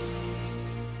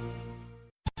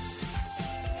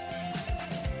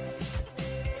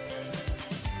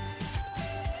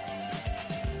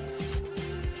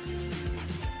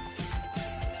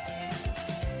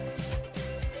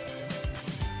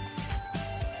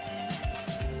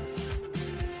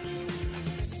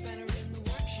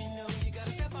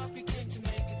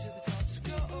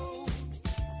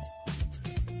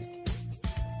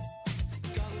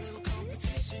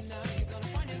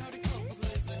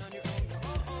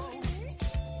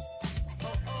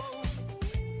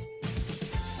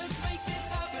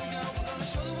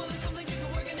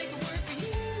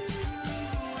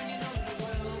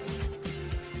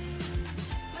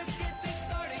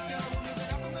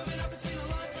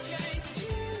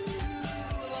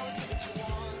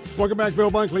 Welcome back. Bill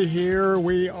Bunkley here.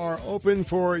 We are open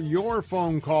for your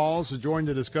phone calls to join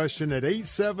the discussion at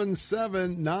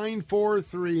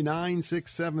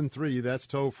 877-943-9673. That's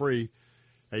toll free.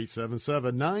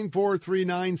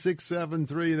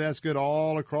 877-943-9673. That's good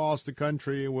all across the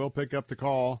country. We'll pick up the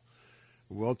call.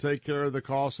 We'll take care of the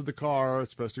cost of the car,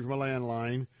 especially from a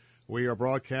landline. We are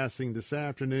broadcasting this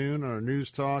afternoon on our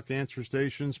News Talk answer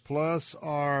stations, plus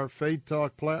our Faith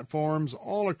Talk platforms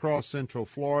all across Central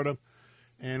Florida.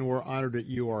 And we're honored that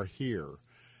you are here.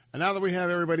 And now that we have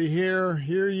everybody here,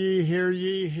 hear ye, hear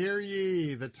ye, hear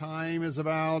ye. The time is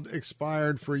about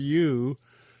expired for you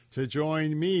to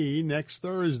join me next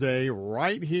Thursday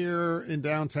right here in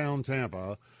downtown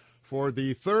Tampa for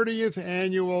the 30th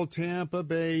annual Tampa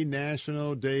Bay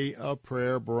National Day of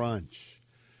Prayer Brunch.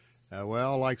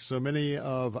 Well, like so many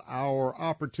of our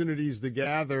opportunities to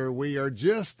gather, we are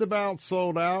just about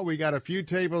sold out. We got a few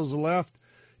tables left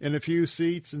in a few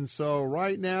seats. And so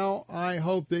right now, I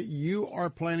hope that you are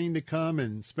planning to come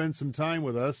and spend some time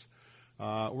with us.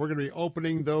 We're going to be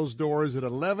opening those doors at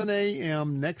 11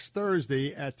 a.m. next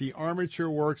Thursday at the Armature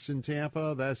Works in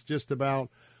Tampa. That's just about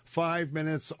 5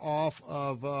 minutes off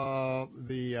of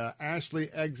the Ashley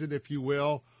exit, if you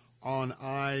will, on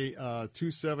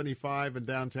I-275 in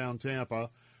downtown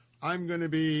Tampa. I'm going to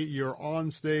be your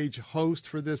on-stage host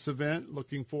for this event.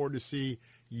 Looking forward to see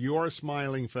your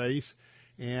smiling face.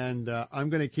 And I'm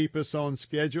going to keep us on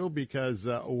schedule because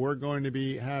we're going to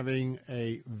be having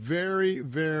a very,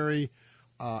 very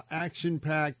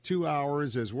action-packed 2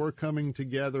 hours as we're coming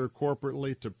together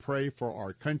corporately to pray for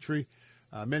our country,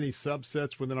 many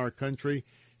subsets within our country.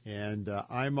 And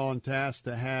I'm on task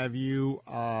to have you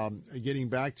getting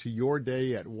back to your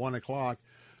day at 1 o'clock.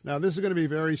 Now, this is going to be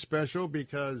very special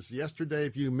because yesterday,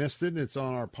 if you missed it, it's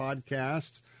on our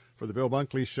podcast for the Bill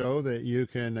Bunkley Show that you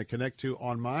can connect to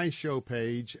on my show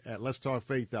page at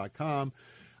letstalkfaith.com.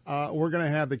 We're going to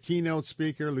have the keynote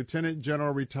speaker, Lieutenant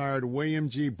General Retired William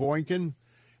G. Boykin,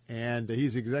 and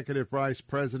he's Executive Vice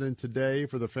President today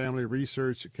for the Family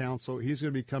Research Council. He's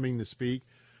going to be coming to speak.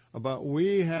 but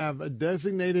we have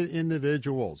designated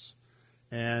individuals.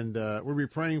 And we'll be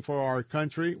praying for our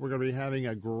country. We're going to be having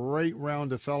a great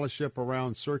round of fellowship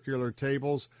around circular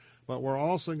tables. But we're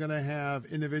also going to have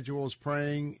individuals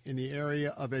praying in the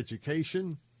area of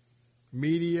education,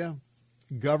 media,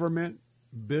 government,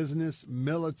 business,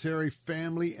 military,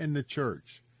 family, and the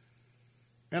church.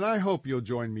 And I hope you'll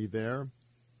join me there.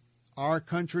 Our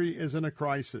country is in a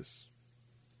crisis.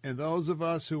 And those of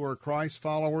us who are Christ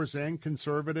followers and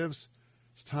conservatives,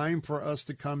 it's time for us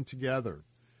to come together.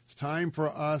 It's time for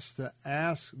us to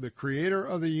ask the creator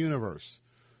of the universe,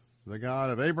 the God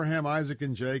of Abraham, Isaac,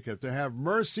 and Jacob, to have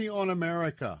mercy on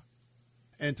America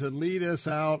and to lead us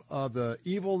out of the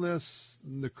evilness,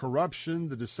 the corruption,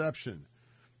 the deception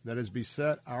that has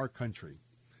beset our country.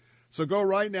 So go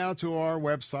right now to our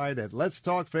website at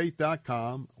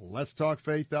letstalkfaith.com,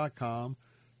 letstalkfaith.com.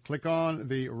 Click on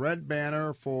the red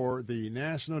banner for the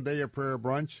National Day of Prayer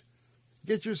Brunch.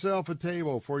 Get yourself a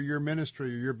table for your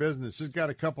ministry or your business. Just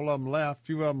got a couple of them left,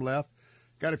 few of them left.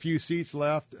 Got a few seats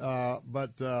left,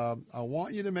 but I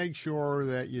want you to make sure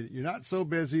that you're not so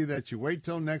busy that you wait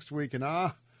till next week and,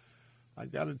 I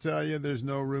got to tell you, there's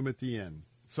no room at the end.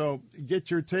 So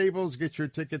get your tables, get your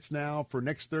tickets now for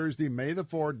next Thursday, May the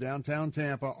 4th, downtown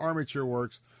Tampa, Armature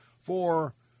Works,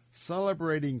 for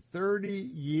celebrating 30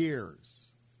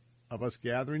 years of us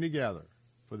gathering together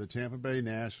for the Tampa Bay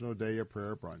National Day of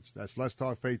Prayer Brunch. That's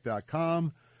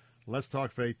letstalkfaith.com,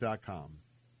 letstalkfaith.com.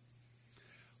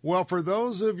 Well, for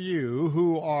those of you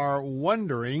who are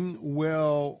wondering,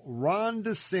 will Ron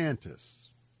DeSantis,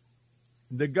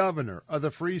 the governor of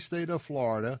the free state of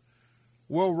Florida,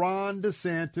 will Ron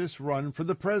DeSantis run for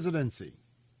the presidency?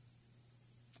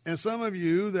 And some of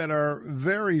you that are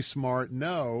very smart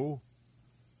know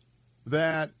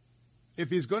that if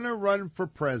he's going to run for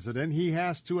president, he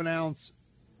has to announce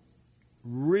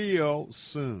real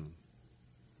soon.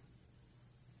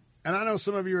 And I know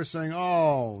some of you are saying,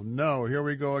 oh, no, here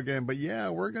we go again. But, yeah,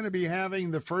 we're going to be having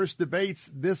the first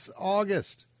debates this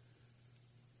August,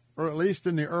 or at least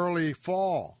in the early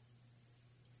fall.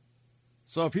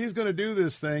 So if he's going to do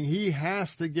this thing, he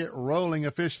has to get rolling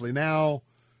officially. Now,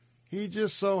 he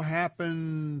just so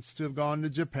happens to have gone to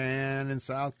Japan and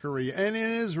South Korea and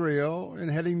in Israel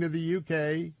and heading to the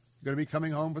UK, going to be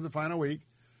coming home for the final week.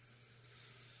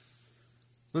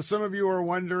 But some of you are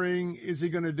wondering, is he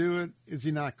going to do it? Is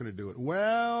he not going to do it?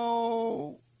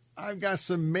 Well, I've got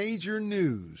some major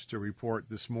news to report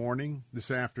this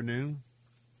afternoon.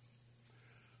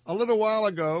 A little while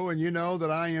ago, and you know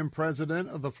that I am president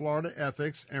of the Florida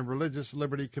Ethics and Religious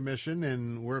Liberty Commission,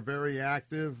 and we're very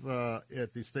active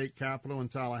at the state capitol in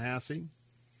Tallahassee.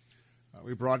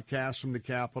 We broadcast from the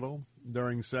Capitol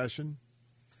during session.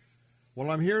 Well,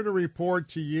 I'm here to report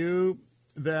to you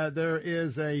that there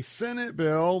is a Senate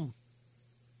bill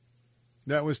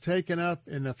that was taken up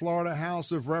in the Florida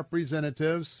House of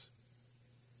Representatives,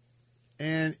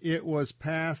 and it was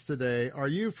passed today. Are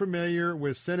you familiar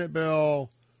with Senate Bill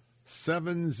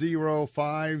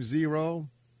 7050?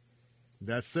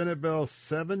 That's Senate Bill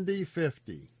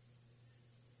 7050.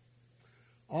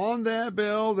 On that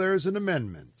bill, there's an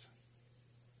amendment,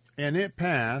 and it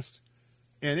passed,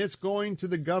 and it's going to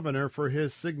the governor for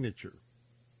his signature.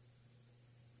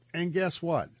 And guess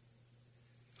what?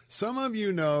 Some of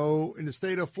you know in the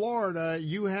state of Florida,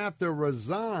 you have to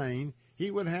resign. He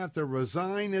would have to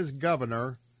resign as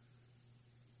governor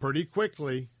pretty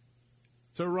quickly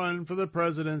to run for the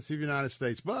presidency of the United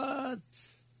States. But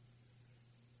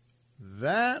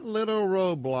that little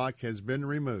roadblock has been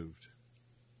removed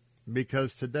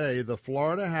because today the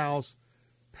Florida House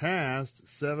passed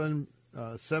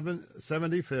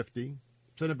 7050,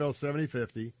 Senate Bill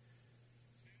 7050,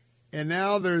 and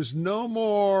now there's no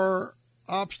more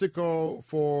obstacle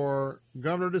for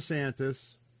Governor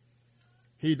DeSantis.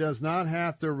 He does not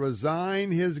have to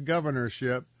resign his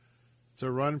governorship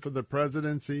to run for the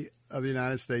presidency of the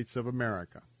United States of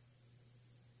America.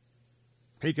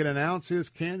 He can announce his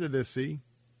candidacy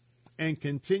and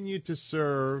continue to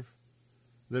serve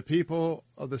the people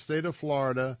of the state of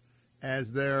Florida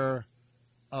as their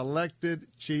elected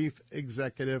chief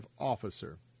executive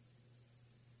officer,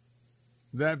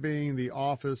 that being the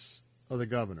office of the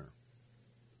governor.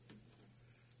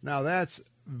 Now, that's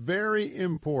very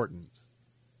important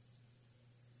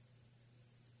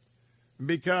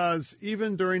because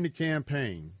even during the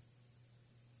campaign,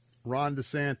 Ron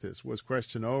DeSantis was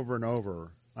questioned over and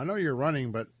over. I know you're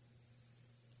running, but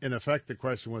in effect the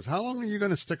question was, how long are you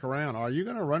going to stick around? Are you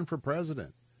going to run for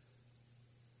president?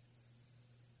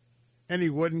 And he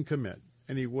wouldn't commit,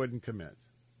 and he wouldn't commit.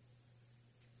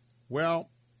 Well,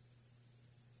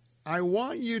 I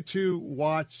want you to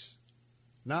watch,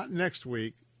 not next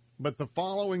week, But the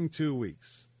following 2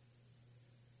 weeks,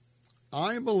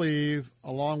 I believe,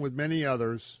 along with many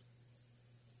others,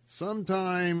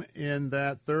 sometime in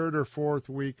that third or fourth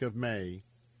week of May,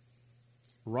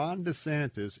 Ron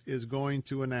DeSantis is going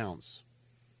to announce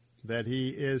that he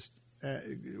is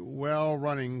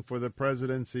running for the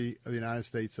presidency of the United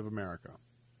States of America.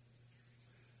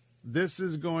 This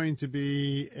is going to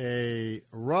be a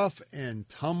rough and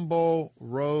tumble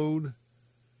road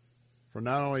for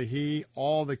not only he,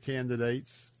 all the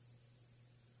candidates.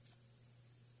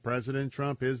 President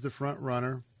Trump is the front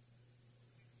runner.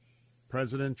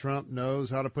 President Trump knows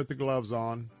how to put the gloves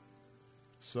on.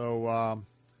 So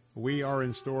we are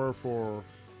in store for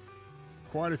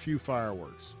quite a few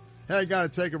fireworks. Hey, I got to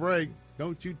take a break.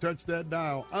 Don't you touch that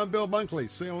dial. I'm Bill Bunkley,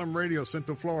 Salem Radio,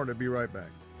 Central Florida. Be right back.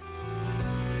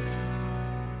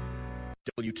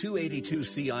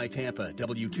 W282CI Tampa,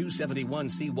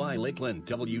 W271CY Lakeland,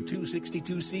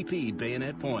 W262CP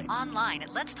Bayonet Point. Online at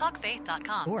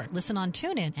letstalkfaith.com or listen on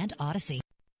TuneIn and Odyssey.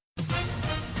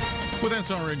 With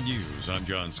SRN News, I'm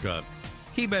John Scott.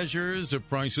 Key measures of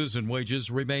prices and wages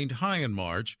remained high in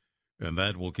March, and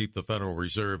that will keep the Federal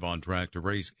Reserve on track to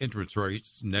raise interest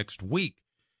rates next week.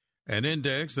 An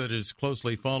index that is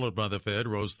closely followed by the Fed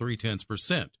rose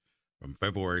 0.3% from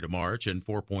February to March and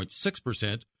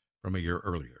 4.6% from a year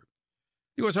earlier.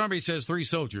 The U.S. Army says 3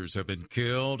 soldiers have been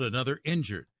killed, another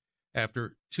injured,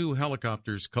 after 2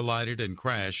 helicopters collided and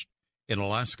crashed in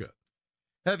Alaska.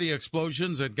 Heavy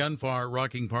explosions and gunfire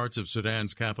rocking parts of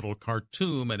Sudan's capital,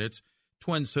 Khartoum, and its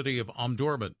twin city of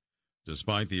Omdurman,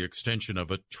 despite the extension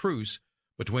of a truce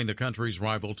between the country's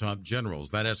rival top generals.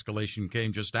 That escalation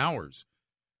came just hours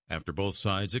after both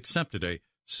sides accepted a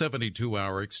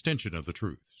 72-hour extension of the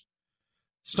truce.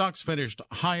 Stocks finished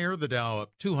higher, the Dow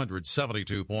up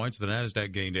 272 points, the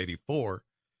Nasdaq gained 84,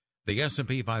 the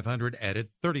S&P 500 added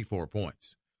 34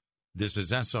 points. This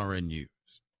is SRN News.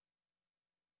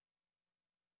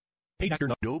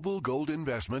 Noble Gold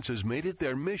Investments has made it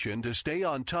their mission to stay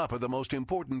on top of the most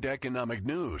important economic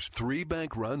news. 3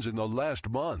 bank runs in the last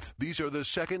month. These are the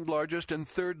second largest and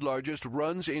third largest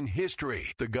runs in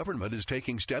history. The government is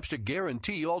taking steps to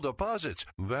guarantee all deposits.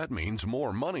 That means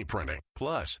more money printing.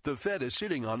 Plus, the Fed is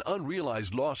sitting on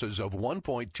unrealized losses of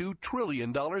 $1.2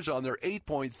 trillion on their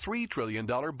 $8.3 trillion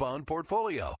bond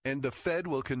portfolio. And the Fed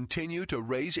will continue to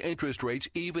raise interest rates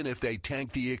even if they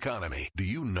tank the economy. Do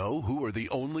you know who are the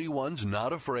only ones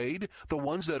not afraid? The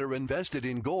ones that are invested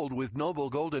in gold with Noble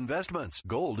Gold Investments.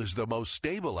 Gold is the most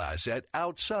stable asset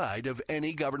outside of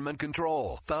any government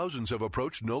control. Thousands have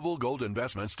approached Noble Gold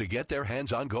Investments to get their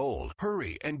hands on gold.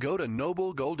 Hurry and go to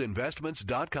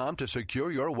noblegoldinvestments.com to secure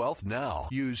your wealth now.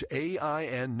 Use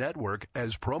AIN Network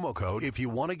as promo code if you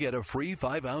want to get a free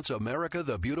 5-ounce America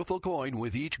the Beautiful coin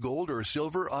with each gold or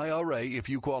silver IRA if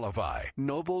you qualify.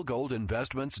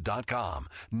 noblegoldinvestments.com.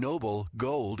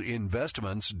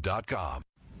 noblegoldinvestments.com.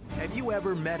 Have you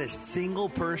ever met a single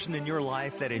person in your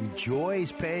life that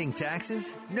enjoys paying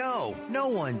taxes? No, no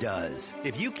one does.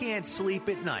 If you can't sleep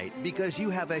at night because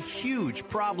you have a huge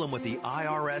problem with the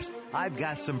IRS, I've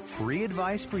got some free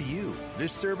advice for you.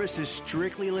 This service is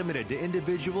strictly limited to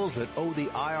individuals that owe the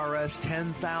IRS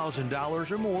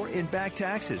 $10,000 or more in back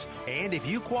taxes. And if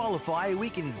you qualify, we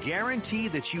can guarantee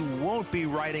that you won't be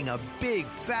writing a big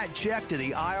fat check to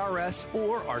the IRS,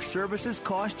 or our services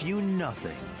cost you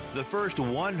nothing. The first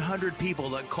 100 people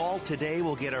that call today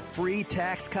will get a free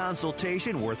tax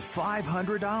consultation worth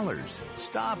 $500.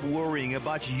 Stop worrying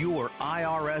about your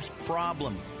IRS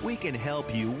problem. We can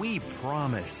help you, we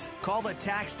promise. Call the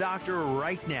tax doctor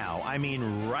right now. I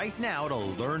mean right now, to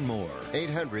learn more.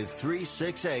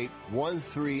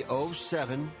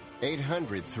 800-368-1307.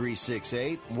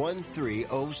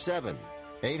 800-368-1307.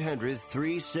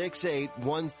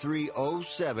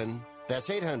 800-368-1307. That's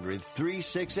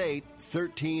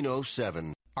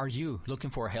 800-368-1307. Are you looking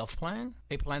for a health plan?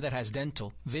 A plan that has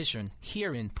dental, vision,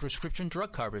 hearing, prescription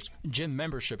drug coverage, gym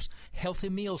memberships, healthy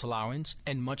meals allowance,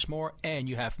 and much more, and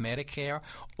you have Medicare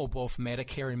or both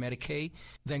Medicare and Medicaid?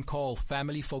 Then call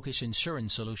Family Focus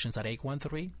Insurance Solutions at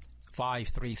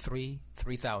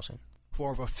 813-533-3000.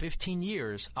 For over 15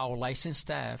 years, our licensed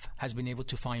staff has been able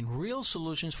to find real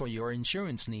solutions for your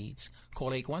insurance needs.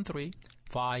 Call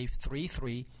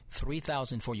 813-533-3000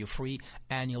 for your free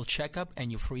annual checkup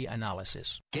and your free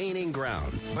analysis. Gaining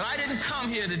ground. But I didn't come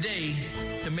here today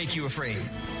to make you afraid.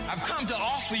 I've come to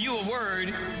offer you a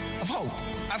word of hope.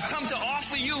 I've come to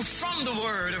offer you from the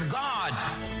Word of God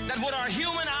that what our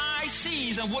human eye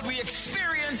sees and what we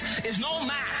experience is no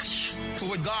match for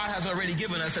what God has already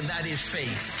given us, and that is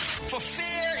faith. For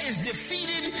fear is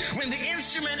defeated when the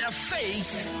instrument of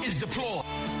faith is deployed.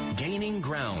 Gaining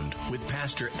Ground with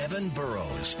Pastor Evan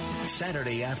Burrows.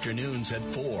 Saturday afternoons at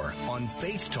 4 on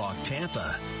Faith Talk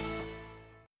Tampa.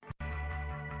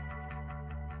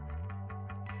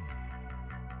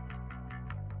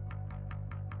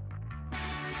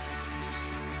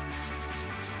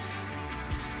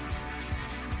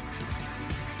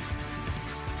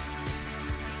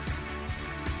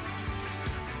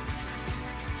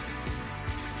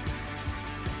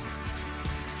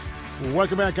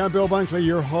 Welcome back. I'm Bill Bunkley,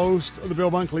 your host of The Bill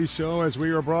Bunkley Show, as we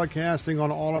are broadcasting on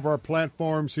all of our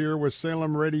platforms here with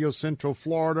Salem Radio Central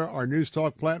Florida, our News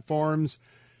Talk platforms,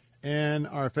 and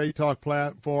our Faith Talk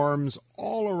platforms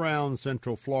all around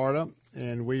Central Florida.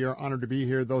 And we are honored to be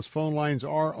here. Those phone lines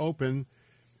are open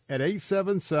at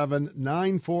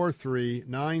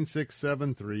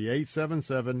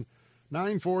 877-943-9673,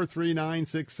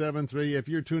 877-943-9673. If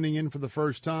you're tuning in for the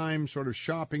first time, sort of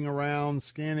shopping around,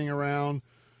 scanning around,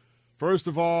 first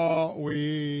of all,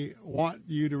 we want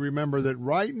you to remember that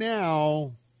right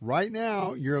now,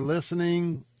 you're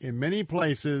listening in many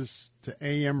places to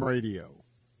AM radio.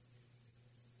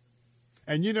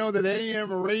 And you know that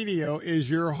AM radio is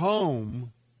your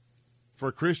home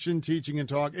for Christian teaching and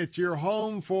talk. It's your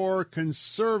home for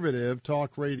conservative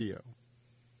talk radio.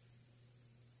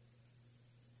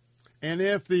 And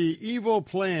if the evil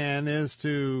plan is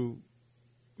to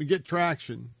get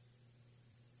traction,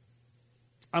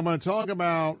 I'm going to talk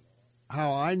about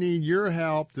how I need your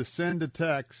help to send a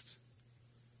text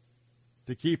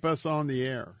to keep us on the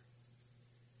air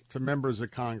to members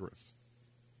of Congress.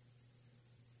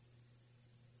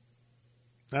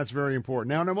 That's very important.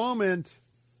 Now, in a moment,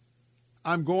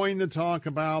 I'm going to talk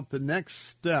about the next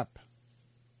step,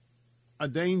 a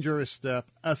dangerous step,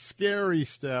 a scary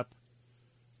step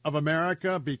of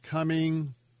America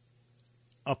becoming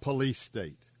a police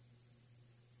state.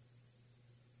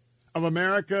 Of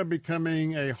America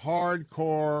becoming a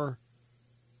hardcore,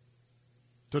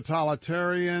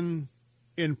 totalitarian,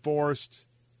 enforced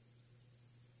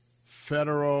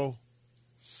federal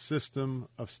system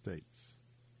of states.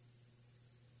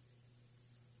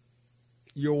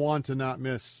 You'll want to not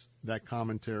miss that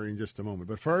commentary in just a moment.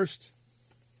 But first,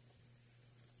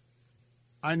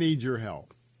 I need your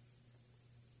help.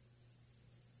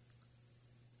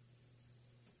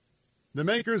 The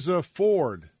makers of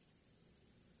Ford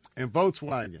and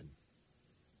Volkswagen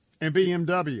and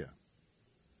BMW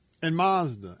and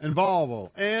Mazda and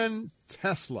Volvo and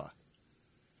Tesla.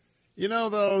 You know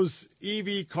those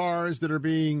EV cars that are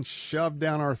being shoved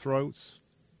down our throats?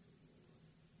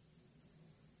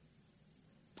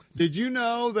 Did you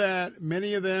know that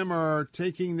many of them are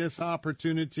taking this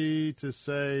opportunity to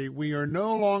say we are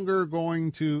no longer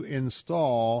going to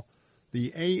install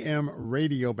the AM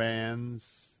radio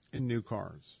bands in new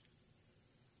cars?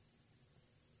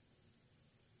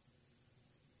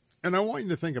 And I want you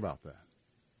to think about that.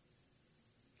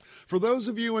 For those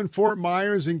of you in Fort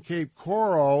Myers and Cape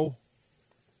Coral,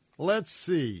 let's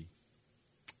see.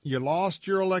 You lost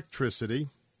your electricity.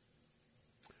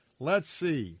 Let's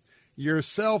see. Your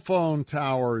cell phone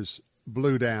towers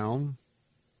blew down.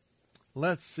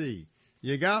 Let's see.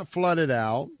 You got flooded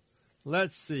out.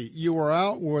 Let's see. You were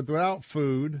out without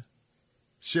food,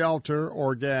 shelter,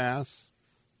 or gas.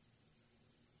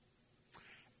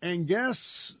 And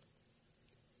guess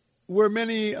where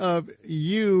many of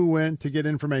you went to get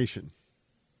information?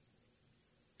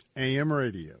 AM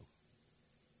radio.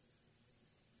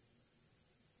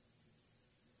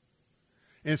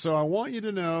 And so I want you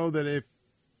to know that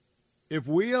if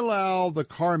we allow the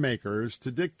car makers to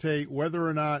dictate whether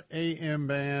or not AM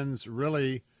bands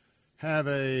really have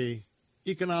a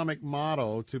economic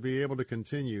model to be able to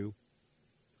continue,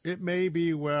 it may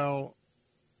be well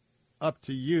up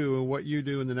to you and what you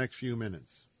do in the next few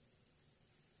minutes.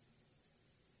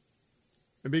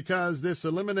 And because this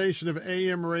elimination of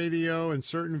AM radio in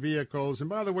certain vehicles, and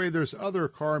by the way, there's other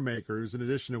car makers in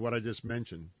addition to what I just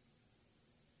mentioned.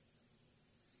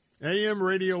 AM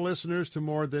radio listeners to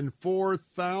more than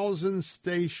 4,000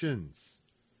 stations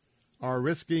are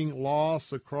risking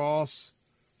loss across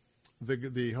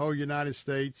the whole United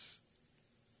States.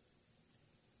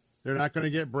 They're not going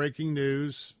to get breaking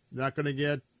news, not going to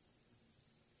get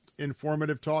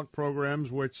informative talk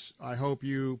programs, which I hope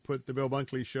you put the Bill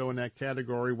Bunkley Show in that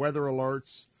category, weather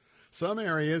alerts. Some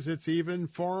areas, it's even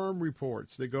farm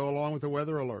reports that go along with the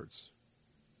weather alerts.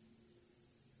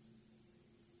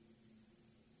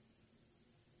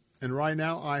 And right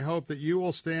now, I hope that you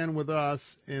will stand with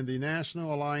us in the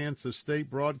National Alliance of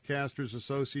State Broadcasters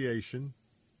Association,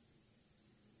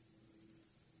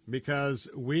 because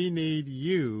we need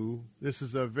you. This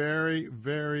is a very,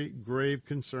 very grave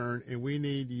concern, and we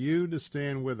need you to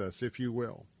stand with us, if you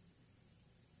will.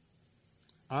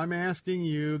 I'm asking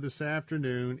you this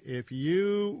afternoon if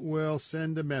you will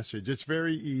send a message. It's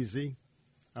very easy.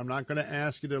 I'm not going to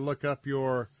ask you to look up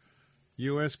your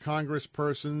U.S.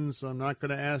 congresspersons. I'm not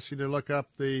going to ask you to look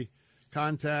up the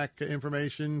contact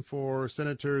information for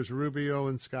Senators Rubio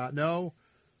and Scott. No,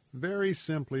 very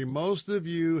simply, most of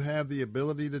you have the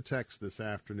ability to text this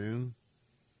afternoon.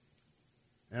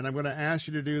 And I'm going to ask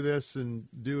you to do this and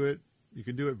do it. You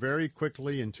can do it very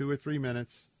quickly in 2 or 3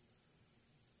 minutes.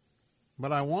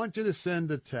 But I want you to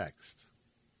send a text.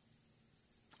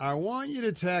 I want you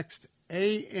to text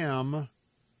AM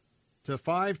to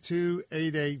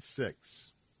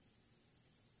 52886.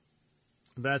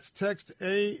 That's text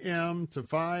AM to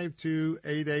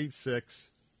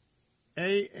 52886.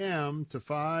 AM to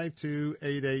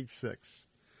 52886.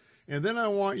 And then I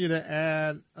want you to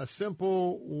add a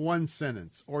simple one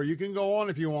sentence. Or you can go on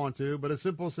if you want to, but a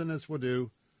simple sentence will do.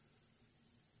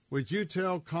 Would you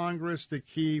tell Congress to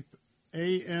keep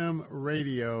AM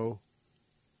radio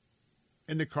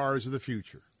in the cars of the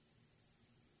future?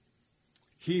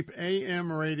 Keep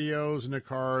AM radios in the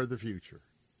car of the future.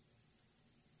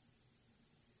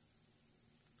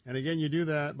 And again, you do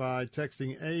that by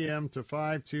texting AM to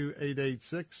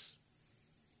 52886.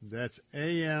 That's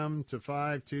AM to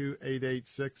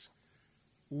 52886.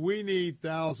 We need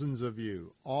thousands of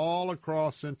you all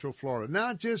across Central Florida,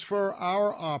 not just for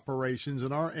our operations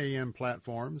and our AM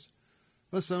platforms,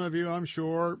 but some of you, I'm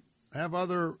sure, have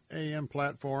other AM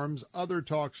platforms, other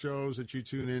talk shows that you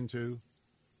tune into.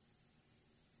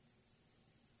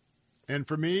 And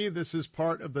for me, this is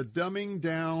part of the dumbing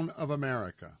down of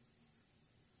America.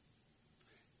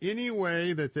 Any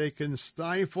way that they can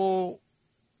stifle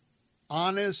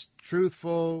honest,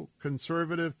 truthful,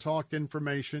 conservative talk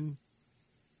information,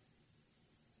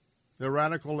 the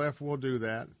radical left will do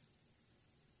that.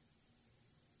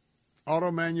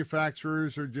 Auto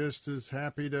manufacturers are just as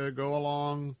happy to go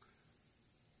along,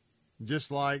 just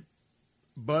like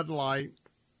Bud Light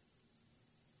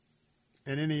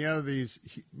and any other of these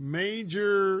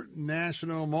major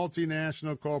national,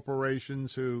 multinational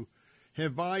corporations who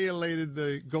have violated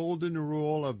the golden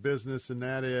rule of business, and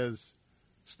that is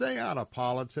stay out of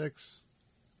politics,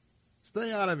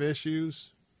 stay out of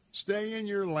issues, stay in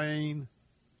your lane,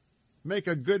 make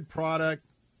a good product,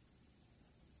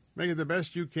 make it the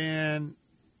best you can,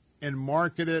 and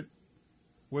market it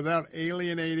without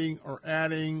alienating or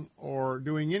adding or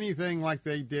doing anything like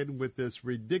they did with this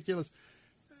ridiculous.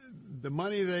 The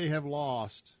money they have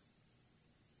lost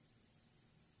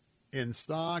in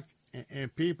stock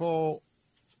and people,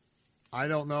 I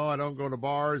don't know, I don't go to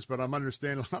bars, but I'm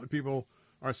understanding a lot of people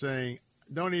are saying,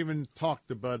 don't even talk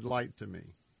to Bud Light to me.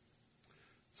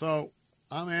 So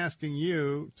I'm asking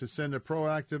you to send a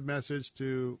proactive message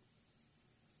to,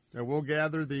 that we'll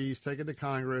gather these, take it to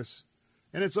Congress,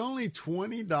 and it's only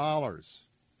 $20.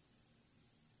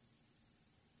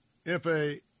 If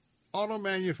a auto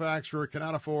manufacturer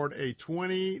cannot afford a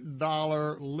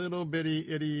 $20 little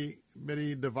bitty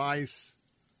device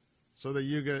so that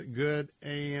you get good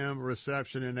AM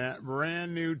reception in that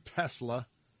brand new Tesla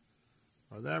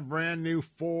or that brand new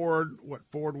Ford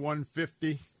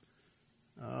 150?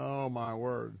 Oh, my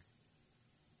word.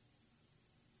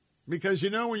 Because, you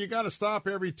know, when you got to stop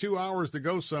every 2 hours to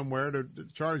go somewhere to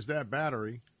charge that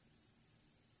battery,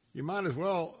 you might as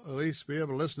well at least be able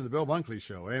to listen to the Bill Bunkley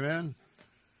Show. Amen?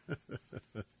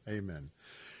 Amen.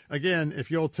 Again,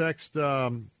 if you'll text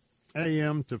AM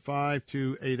to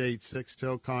 52886,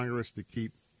 tell Congress to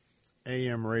keep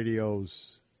AM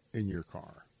radios in your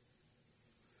car.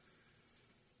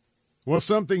 Well,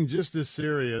 something just as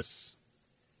serious.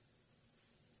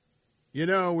 You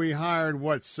know, we hired,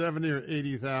 70 or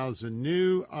 80,000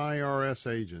 new IRS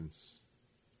agents.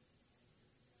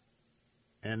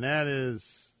 And that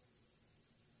is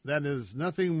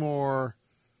nothing more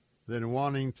than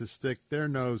wanting to stick their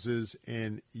noses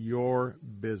in your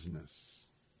business.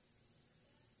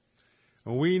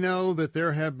 We know that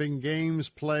there have been games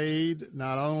played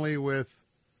not only with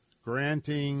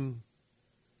granting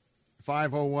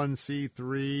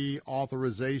 501c3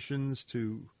 authorizations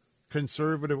to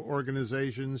conservative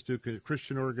organizations, to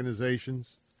Christian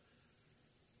organizations.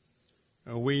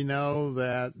 We know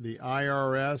that the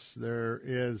IRS, there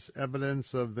is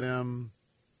evidence of them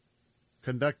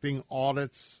conducting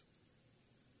audits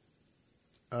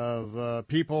of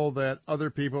people that other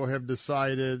people have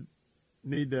decided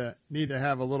need to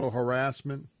have a little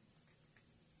harassment.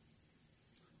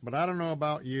 But I don't know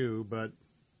about you, but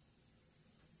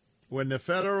when the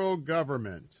federal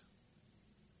government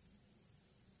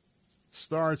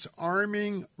starts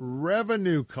arming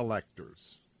revenue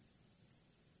collectors,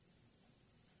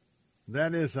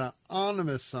 that is an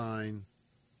ominous sign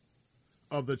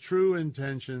of the true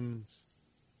intentions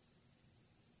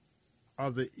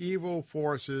of the evil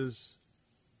forces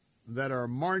that are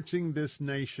marching this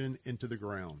nation into the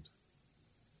ground.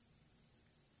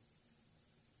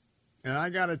 And I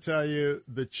got to tell you,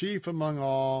 the chief among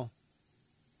all,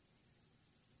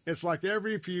 it's like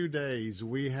every few days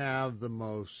we have the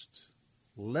most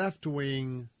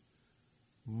left-wing,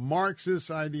 Marxist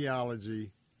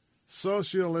ideology,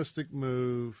 socialistic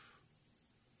move,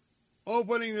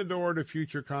 opening the door to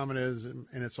future communism,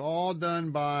 and it's all done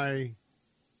by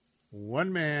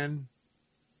one man,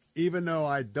 even though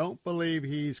I don't believe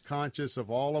he's conscious of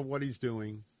all of what he's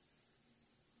doing.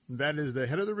 That is the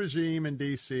head of the regime in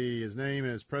D.C. His name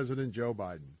is President Joe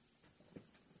Biden.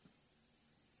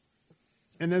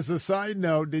 And as a side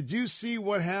note, did you see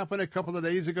what happened a couple of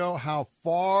days ago? How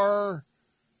far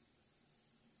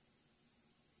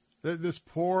this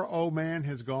poor old man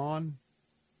has gone?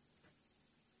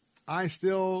 I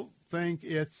still think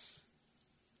it's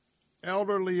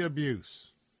elderly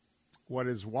abuse, what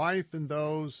his wife and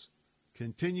those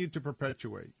continue to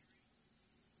perpetuate,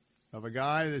 of a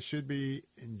guy that should be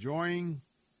enjoying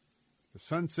the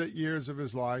sunset years of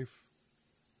his life.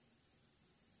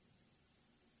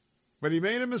 But he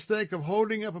made a mistake of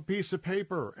holding up a piece of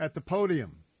paper at the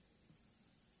podium.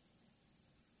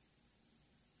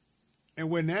 And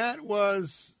when that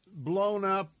was blown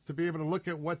up to be able to look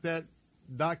at what that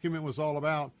document was all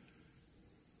about,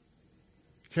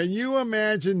 can you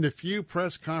imagine the few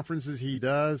press conferences he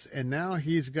does? And now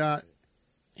he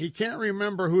can't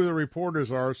remember who the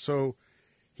reporters are, so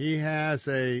he has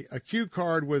a cue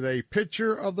card with a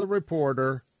picture of the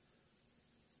reporter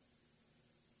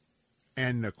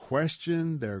and the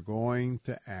question they're going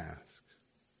to ask.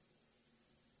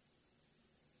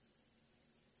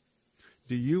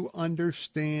 Do you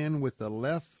understand with the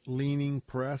left-leaning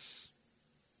press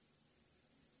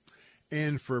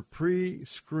and for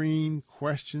pre-screened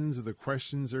questions, the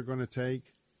questions they're going to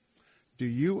take? Do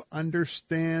you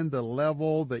understand the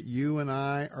level that you and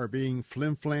I are being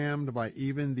flim-flammed by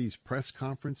even these press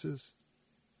conferences?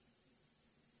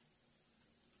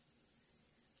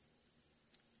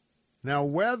 Now,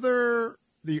 whether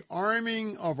the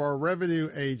arming of our revenue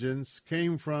agents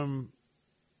came from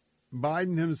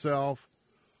Biden himself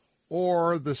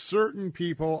or the certain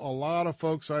people, a lot of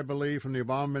folks, I believe, from the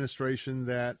Obama administration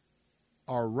that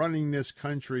are running this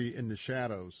country in the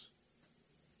shadows,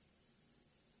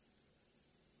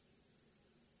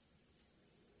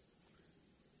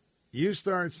 you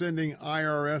start sending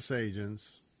IRS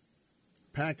agents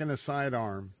packing a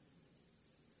sidearm,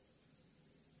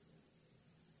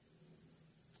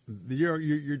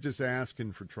 you're just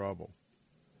asking for trouble.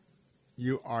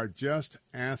 You are just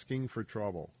asking for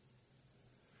trouble.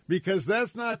 Because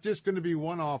that's not just going to be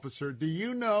one officer. Do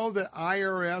you know that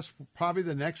IRS, probably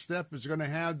the next step, is going to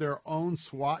have their own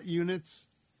SWAT units?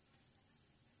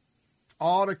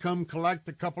 All to come collect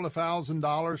a couple of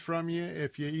 $1,000s from you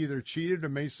if you either cheated or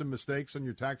made some mistakes on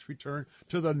your tax return,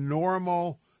 to the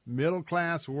normal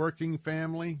middle-class working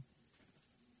family?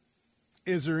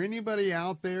 Is there anybody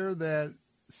out there that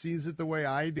sees it the way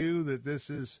I do, that this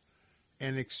is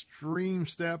an extreme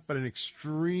step, but an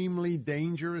extremely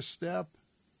dangerous step?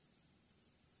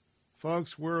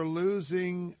 Folks, we're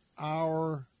losing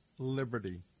our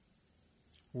liberty.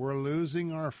 We're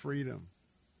losing our freedom.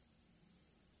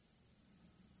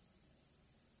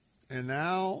 And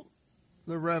now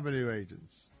the revenue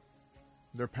agents,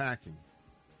 they're packing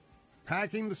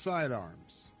the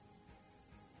sidearms.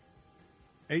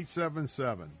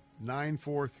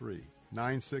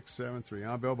 877-943-9673.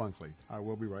 I'm Bill Bunkley. I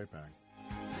will be right back.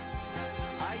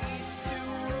 I used to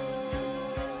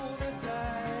roll the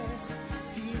dice,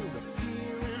 feel the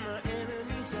fear in my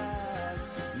enemy's eyes,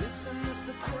 listen as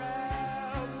the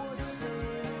crowd would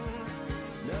sing.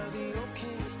 Now the old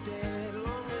king's dead,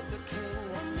 long live the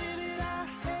king. 1 minute I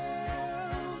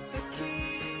held the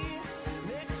key,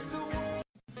 next the war.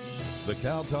 The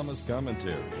Cal Thomas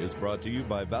Commentary is brought to you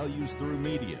by Values Through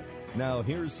Media. Now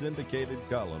here's syndicated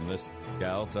columnist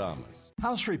Cal Thomas.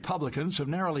 House Republicans have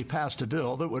narrowly passed a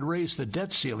bill that would raise the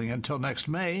debt ceiling until next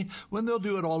May, when they'll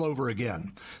do it all over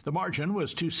again. The margin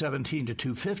was 217 to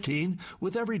 215,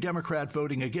 with every Democrat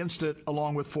voting against it,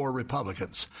 along with 4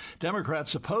 Republicans.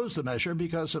 Democrats oppose the measure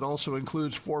because it also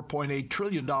includes $4.8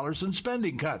 trillion in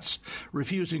spending cuts.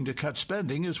 Refusing to cut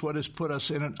spending is what has put us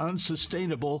in an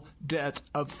unsustainable debt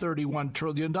of $31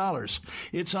 trillion.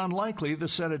 It's unlikely the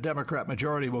Senate Democrat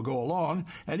majority will go along,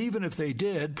 and even if they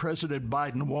did, President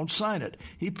Biden won't sign it. credit.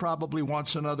 He probably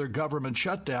wants another government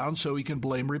shutdown so he can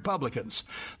blame Republicans.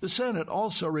 The Senate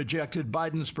also rejected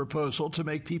Biden's proposal to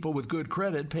make people with good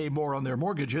credit pay more on their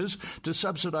mortgages, to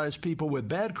subsidize people with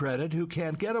bad credit who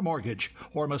can't get a mortgage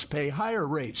or must pay higher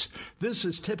rates. This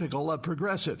is typical of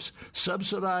progressives.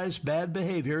 Subsidize bad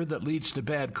behavior that leads to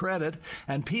bad credit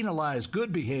and penalize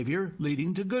good behavior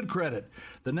leading to good credit.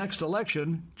 The next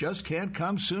election just can't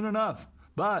come soon enough.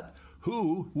 But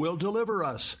who will deliver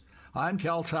us? I'm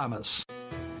Cal Thomas.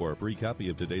 For a free copy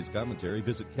of today's commentary,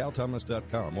 visit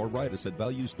calthomas.com or write us at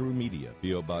Values Through Media,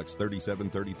 P.O. Box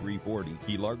 373340,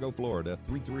 Key Largo, Florida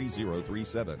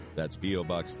 33037. That's P.O.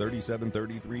 Box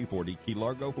 373340, Key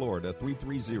Largo, Florida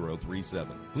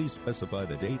 33037. Please specify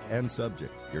the date and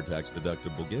subject. Your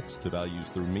tax-deductible gifts to Values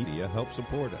Through Media help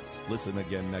support us. Listen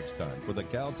again next time for the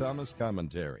Cal Thomas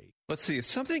Commentary. Let's see, if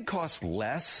something costs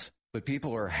less, but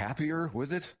people are happier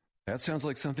with it, that sounds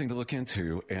like something to look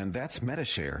into, and that's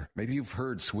Medi-Share. Maybe you've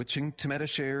heard switching to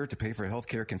Medi-Share to pay for health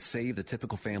care can save the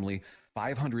typical family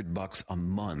 $500 a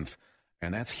month,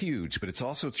 and that's huge. But it's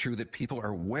also true that people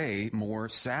are way more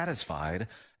satisfied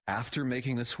after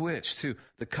making the switch, too.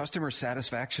 The customer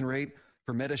satisfaction rate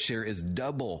for Medi-Share is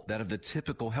double that of the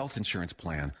typical health insurance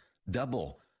plan.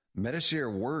 Double. Medi-Share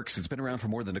works. It's been around for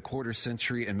more than a quarter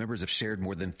century, and members have shared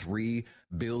more than $3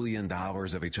 billion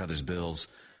of each other's bills.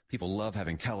 People love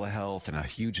having telehealth and a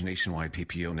huge nationwide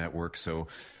PPO network. So,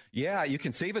 yeah, you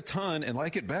can save a ton and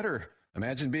like it better.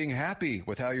 Imagine being happy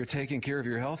with how you're taking care of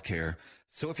your health care.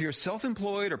 So if you're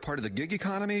self-employed or part of the gig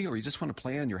economy, or you just want a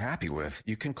plan you're happy with,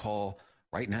 you can call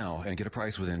right now and get a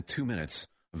price within 2 minutes.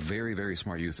 Very, very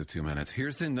smart use of 2 minutes.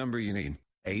 Here's the number you need.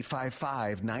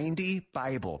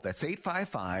 855-90-BIBLE. That's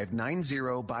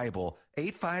 855-90-BIBLE.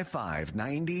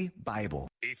 855-90-BIBLE.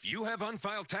 If you have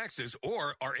unfiled taxes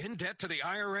or are in debt to the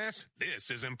IRS, this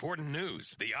is important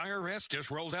news. The IRS just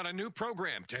rolled out a new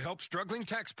program to help struggling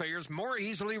taxpayers more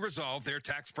easily resolve their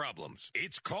tax problems.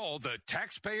 It's called the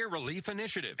Taxpayer Relief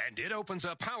Initiative, and it opens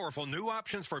up powerful new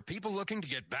options for people looking to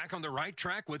get back on the right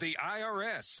track with the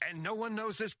IRS. And no one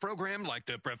knows this program like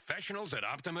the professionals at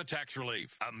Optima Tax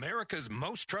Relief, America's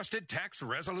most trusted tax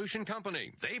resolution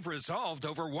company. They've resolved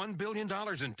over $1 billion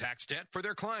in tax debt for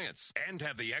their clients and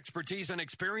have the expertise and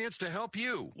experience to help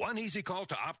you. One easy call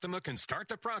to Optima can start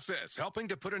the process, helping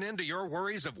to put an end to your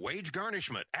worries of wage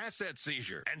garnishment, asset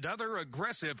seizure, and other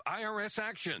aggressive IRS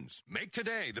actions. Make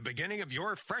today the beginning of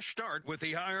your fresh start with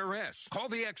the IRS. Call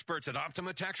the experts at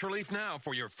Optima Tax Relief now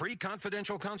for your free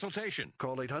confidential consultation.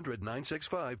 Call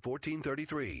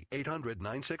 800-965-1433.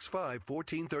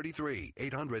 800-965-1433.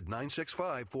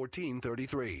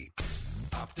 800-965-1433.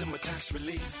 Optima Tax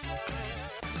Relief.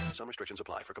 Some restrictions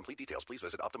apply. For complete details, please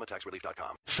visit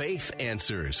OptimaTaxRelief.com. Faith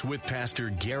Answers with Pastor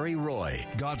Gary Roy.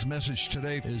 God's message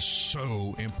today is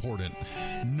so important.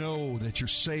 Know that you're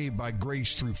saved by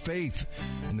grace through faith,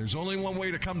 and there's only one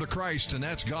way to come to Christ, and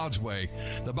that's God's way.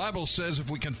 The Bible says if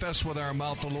we confess with our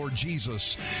mouth the Lord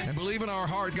Jesus and believe in our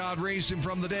heart God raised him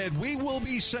from the dead, we will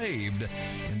be saved,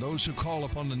 and those who call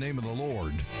upon the name of the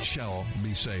Lord shall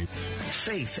be saved.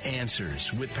 Faith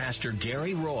Answers with Pastor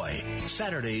Gary Roy.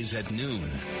 Saturdays at noon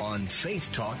on Faith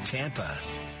Talk Tampa.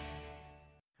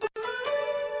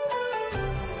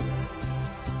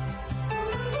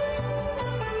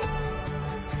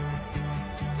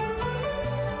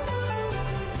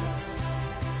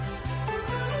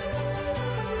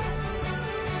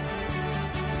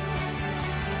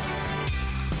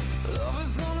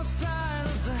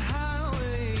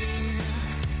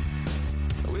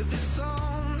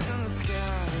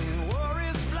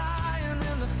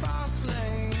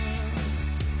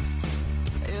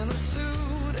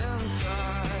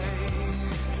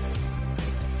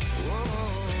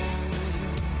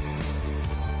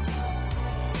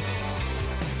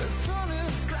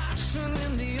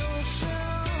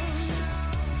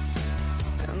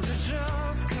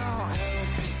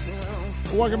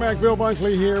 Welcome back. Bill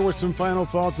Bunkley here with some final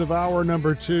thoughts of hour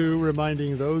number 2,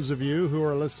 reminding those of you who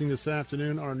are listening this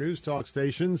afternoon on our news talk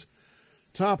stations.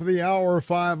 Top of the hour,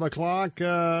 5 o'clock,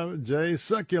 Jay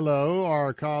Sekulow,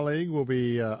 our colleague, will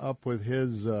be up with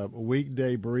his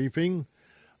weekday briefing.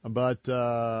 But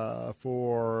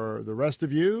for the rest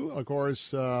of you, of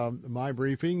course, my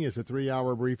briefing is a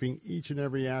 3-hour briefing each and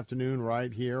every afternoon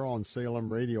right here on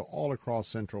Salem Radio all across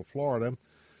Central Florida.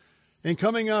 And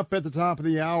coming up at the top of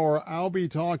the hour, I'll be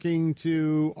talking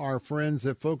to our friends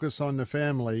at Focus on the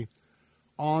Family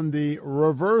on the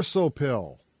reversal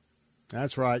pill.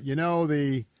 That's right. You know,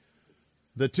 the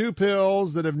 2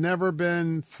 pills that have never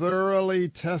been thoroughly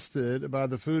tested by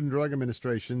the Food and Drug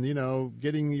Administration, you know,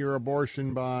 getting your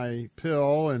abortion by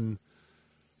pill and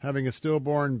having a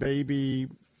stillborn baby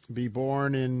be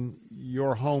born in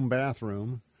your home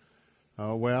bathroom,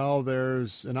 well,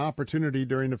 there's an opportunity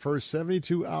during the first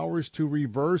 72 hours to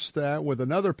reverse that with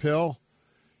another pill,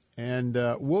 and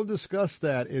we'll discuss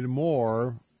that and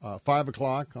more 5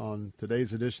 o'clock on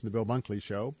today's edition of the Bill Bunkley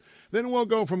Show. Then we'll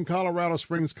go from Colorado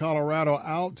Springs, Colorado,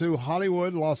 out to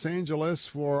Hollywood, Los Angeles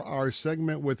for our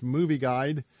segment with Movie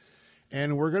Guide.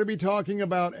 And we're going to be talking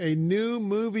about a new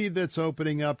movie that's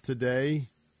opening up today.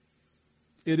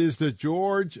 It is the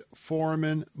George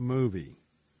Foreman movie.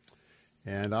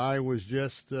 And I was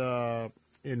just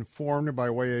informed by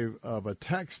way of a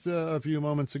text a few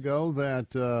moments ago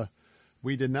that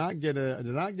we did not get a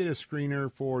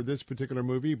screener for this particular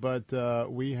movie, but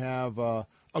we have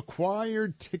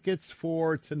acquired tickets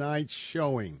for tonight's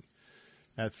showing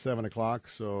at 7 o'clock.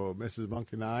 So Mrs.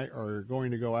 Bunkley and I are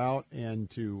going to go out and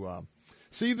to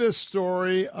see this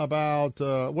story about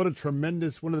what a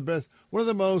tremendous, one of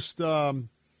the most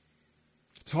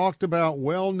talked about,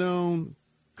 well-known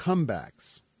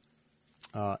comebacks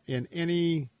in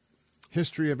any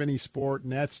history of any sport,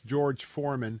 and that's George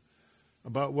Foreman.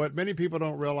 But what many people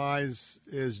don't realize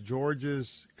is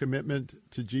George's commitment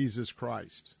to Jesus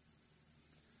Christ.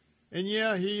 And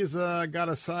yeah, he's got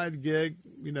a side gig,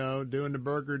 doing the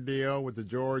burger deal with the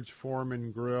George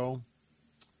Foreman Grill.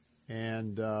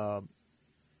 And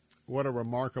what a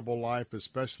remarkable life,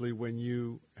 especially when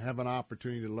you have an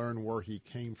opportunity to learn where he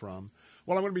came from.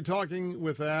 Well, I'm going to be talking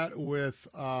with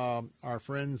our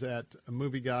friends at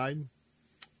Movie Guide,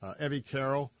 Evie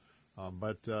Carroll,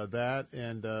 but that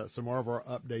and some more of our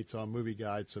updates on Movie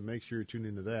Guide, so make sure you tune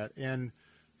into that. And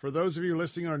for those of you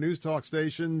listening on our news talk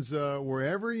stations,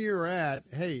 wherever you're at,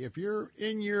 hey, if you're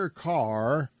in your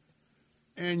car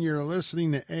and you're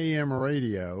listening to AM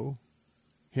radio,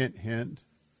 hint, hint,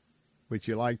 which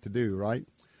you like to do, right?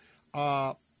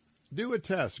 Do a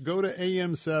test. Go to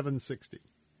AM 760.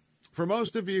 For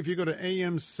most of you, if you go to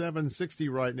AM 760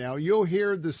 right now, you'll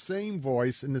hear the same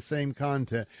voice and the same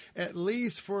content, at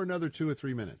least for another 2 or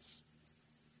 3 minutes.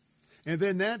 And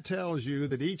then that tells you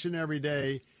that each and every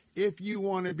day, if you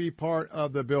want to be part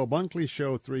of the Bill Bunkley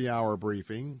Show 3-hour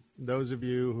briefing, those of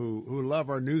you who love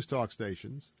our news talk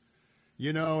stations,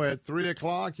 at 3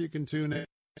 o'clock, you can tune in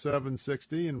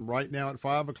 760, and right now at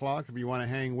 5 o'clock, if you want to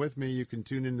hang with me, you can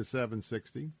tune in to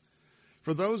 760.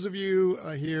 For those of you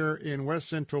here in West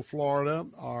Central Florida,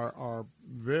 our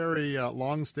very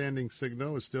long-standing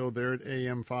signal is still there at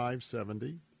AM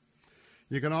 570.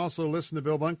 You can also listen to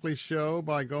Bill Bunkley's show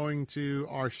by going to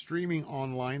our streaming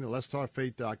online at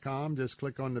letstalkfaith.com. Just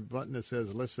click on the button that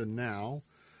says Listen Now.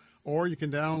 Or you can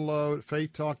download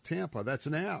Faith Talk Tampa. That's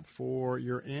an app for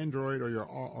your Android or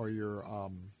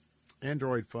your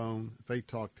Android phone, Faith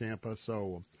Talk Tampa.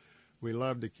 So we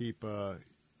love to keep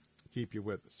you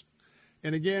with us.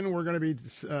 And again, we're going to be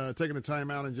taking a time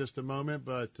out in just a moment,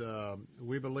 but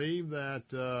we believe that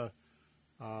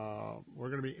we're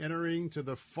going to be entering to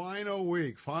the final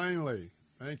week, finally,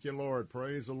 thank you, Lord,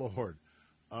 praise the Lord,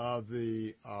 of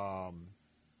the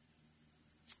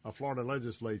Florida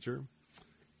legislature.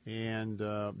 And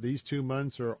these 2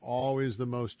 months are always the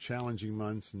most challenging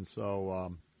months, and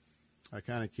so I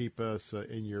kind of keep us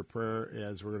in your prayer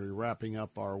as we're going to be wrapping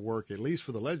up our work, at least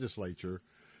for the legislature,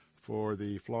 for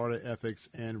the Florida Ethics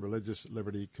and Religious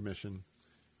Liberty Commission,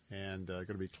 and going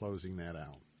to be closing that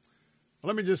out.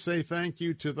 Let me just say thank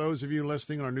you to those of you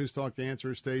listening on our News Talk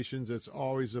Answer stations. It's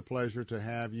always a pleasure to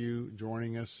have you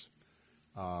joining us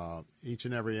each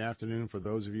and every afternoon. For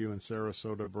those of you in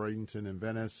Sarasota, Bradenton, and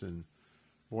Venice, and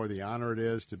boy, the honor it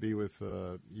is to be with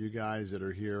you guys that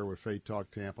are here with Faith Talk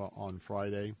Tampa on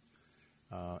Friday.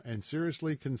 And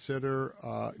seriously consider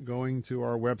going to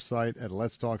our website at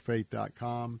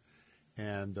letstalkfaith.com.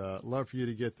 And love for you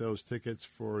to get those tickets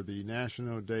for the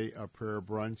National Day of Prayer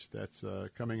Brunch. That's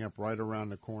coming up right around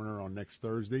the corner on next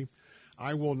Thursday.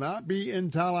 I will not be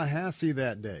in Tallahassee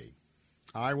that day.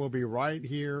 I will be right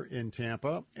here in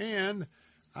Tampa, and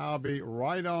I'll be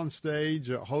right on stage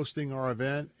hosting our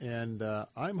event. And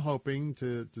I'm hoping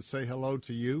to say hello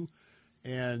to you.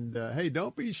 And, hey,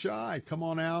 don't be shy. Come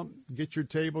on out, get your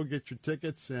table, get your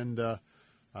tickets, and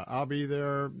I'll be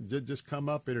there. Just come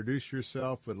up, introduce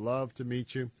yourself. Would love to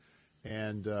meet you.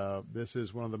 And this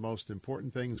is one of the most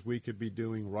important things we could be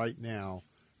doing right now,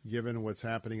 given what's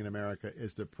happening in America,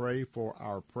 is to pray for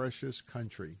our precious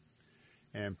country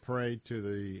and pray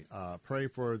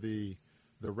for the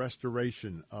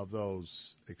restoration of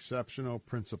those exceptional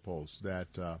principles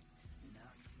that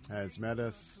has made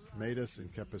us,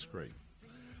 and kept us great.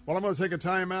 Well, I'm going to take a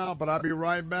time out, but I'll be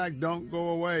right back. Don't go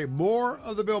away. More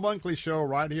of the Bill Bunkley Show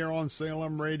right here on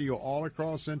Salem Radio all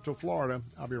across Central Florida.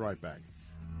 I'll be right back.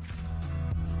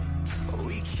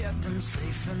 We we kept them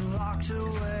safe and locked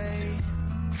away.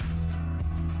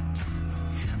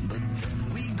 But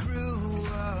then we grew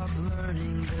up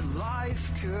learning that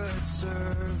life could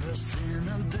serve us in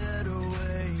a better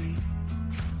way.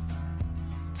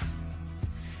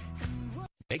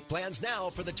 Make plans now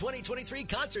for the 2023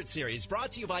 concert series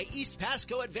brought to you by East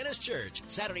Pasco Adventist Church.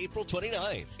 Saturday, April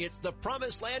 29th. It's the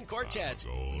Promised Land Quartet.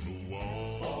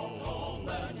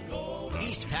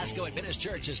 East Pasco Adventist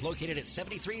Church is located at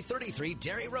 7333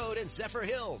 Derry Road in Zephyr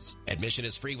Hills. Admission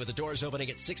is free with the doors opening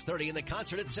at 6:30 and the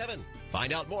concert at 7.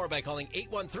 Find out more by calling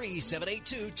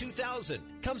 813-782-2000.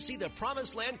 Come see the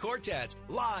Promised Land Quartet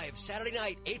live Saturday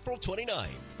night, April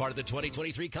 29th. Part of the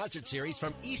 2023 concert series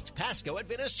from East Pasco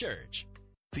Adventist Church.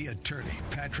 The Attorney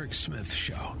Patrick Smith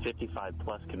Show.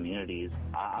 55-plus communities.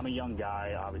 I'm a young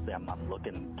guy. Obviously, I'm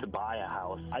looking to buy a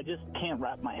house. I just can't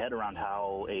wrap my head around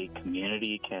how a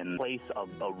community can place a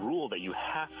rule that you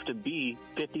have to be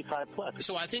 55-plus.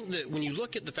 So I think that when you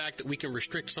look at the fact that we can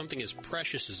restrict something as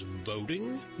precious as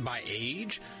voting by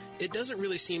age, it doesn't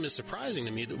really seem as surprising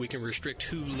to me that we can restrict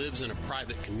who lives in a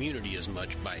private community as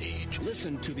much by age.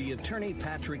 Listen to the Attorney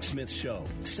Patrick Smith Show,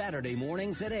 Saturday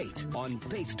mornings at 8 on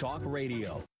Faith Talk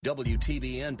Radio.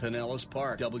 WTBN Pinellas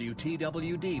Park,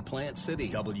 WTWD Plant City,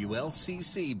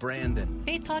 WLCC Brandon.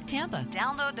 Faith Talk Tampa.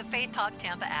 Download the Faith Talk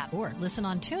Tampa app or listen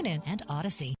on TuneIn and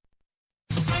Odyssey.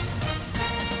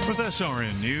 With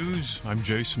SRN News, I'm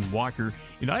Jason Walker.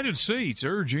 United States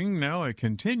urging now a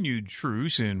continued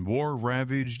truce in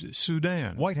war-ravaged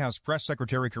Sudan. White House Press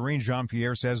Secretary Karine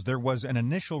Jean-Pierre says there was an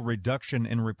initial reduction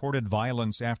in reported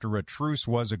violence after a truce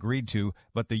was agreed to,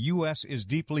 but the U.S. is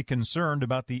deeply concerned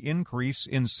about the increase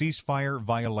in ceasefire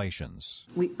violations.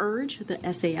 We urge the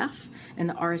SAF and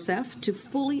the RSF to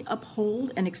fully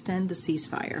uphold and extend the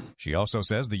ceasefire. She also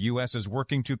says the U.S. is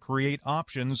working to create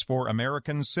options for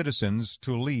American citizens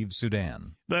to leave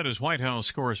Sudan. That is White House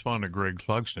correspondent Greg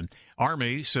Clugston.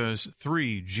 Army says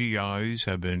 3 GIs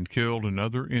have been killed and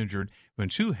other injured when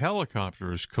 2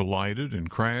 helicopters collided and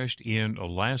crashed in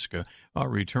Alaska while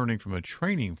returning from a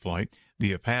training flight.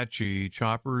 The Apache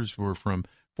choppers were from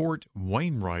Fort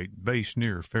Wainwright, based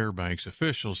near Fairbanks.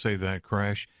 Officials say that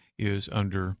crash is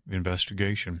under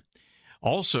investigation.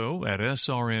 Also at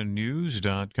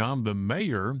srnnews.com, the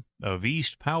mayor of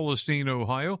East Palestine,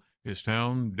 Ohio, his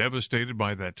town devastated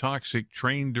by that toxic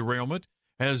train derailment,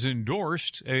 has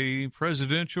endorsed a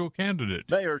presidential candidate.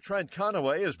 Mayor Trent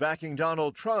Conaway is backing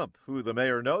Donald Trump, who the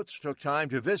mayor notes took time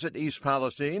to visit East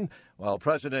Palestine, while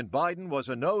President Biden was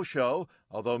a no-show,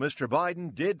 although Mr.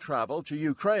 Biden did travel to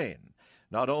Ukraine.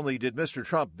 Not only did Mr.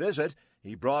 Trump visit,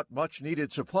 he brought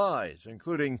much-needed supplies,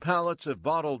 including pallets of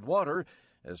bottled water,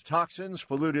 as toxins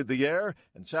polluted the air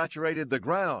and saturated the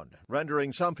ground,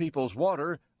 rendering some people's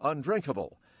water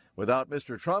undrinkable. Without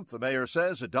Mr. Trump, the mayor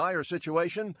says, a dire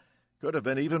situation could have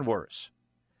been even worse.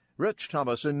 Rich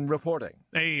Thomason reporting.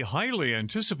 A highly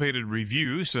anticipated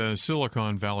review says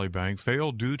Silicon Valley Bank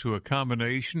failed due to a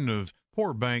combination of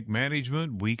poor bank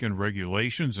management, weakened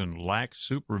regulations, and lax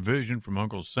supervision from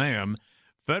Uncle Sam.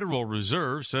 Federal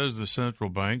Reserve says the central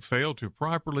bank failed to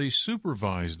properly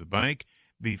supervise the bank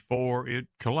before it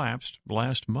collapsed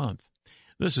last month.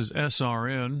 This is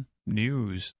SRN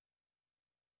News.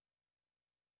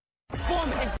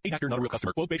 You're not a real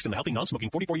customer. Quote based on the healthy, non-smoking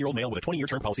 44-year-old male with a 20-year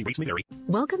term policy. Rates may vary.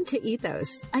 Welcome to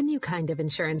Ethos, a new kind of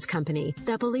insurance company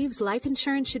that believes life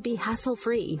insurance should be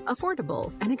hassle-free,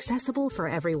 affordable, and accessible for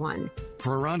everyone.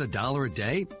 For around $1 a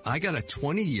day, I got a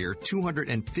 20-year,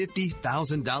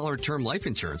 $250,000 term life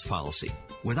insurance policy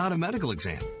without a medical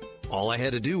exam. All I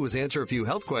had to do was answer a few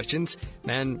health questions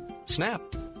and snap,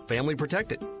 family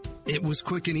protected. It was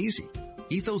quick and easy.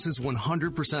 Ethos is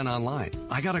 100% online.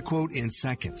 I got a quote in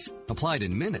seconds, applied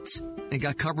in minutes, and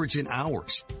got coverage in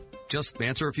hours. Just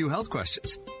answer a few health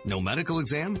questions. No medical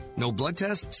exam, no blood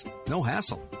tests, no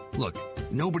hassle. Look,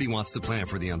 nobody wants to plan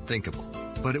for the unthinkable,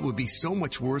 but it would be so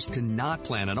much worse to not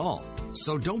plan at all.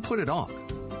 So don't put it off.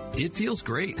 It feels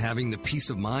great having the peace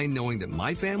of mind knowing that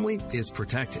my family is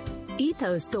protected.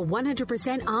 Ethos, the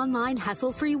 100% online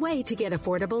hassle-free way to get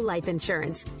affordable life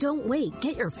insurance. Don't wait.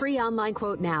 Get your free online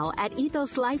quote now at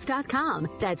ethoslife.com.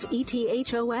 That's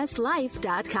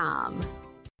ethoslife.com.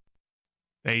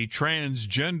 A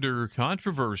transgender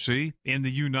controversy in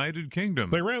the United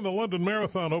Kingdom. They ran the London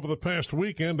Marathon over the past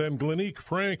weekend, and Glenique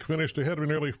Frank finished ahead of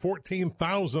nearly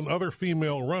 14,000 other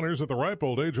female runners at the ripe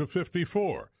old age of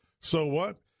 54. So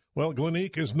what? Well,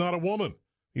 Glenique is not a woman.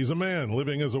 He's a man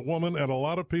living as a woman, and a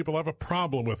lot of people have a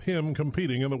problem with him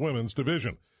competing in the women's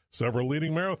division. Several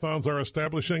leading marathons are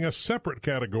establishing a separate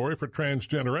category for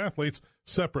transgender athletes,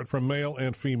 separate from male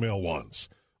and female ones.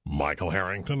 Michael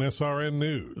Harrington, SRN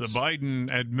News. The Biden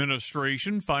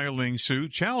administration filing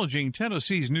suit challenging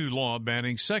Tennessee's new law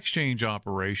banning sex change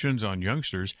operations on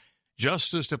youngsters.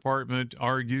 Justice Department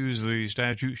argues the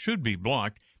statute should be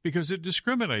blocked because it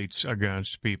discriminates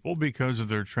against people because of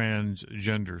their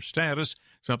transgender status,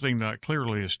 something not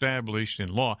clearly established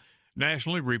in law.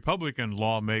 Nationally, Republican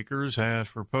lawmakers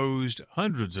have proposed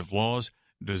hundreds of laws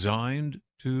designed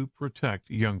to protect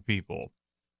young people.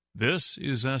 This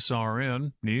is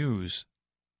SRN News.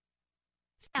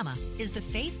 FAMA is the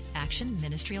Faith Action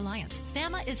Ministry Alliance.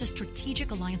 FAMA is a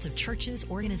strategic alliance of churches,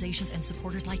 organizations, and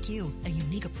supporters like you. A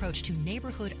unique approach to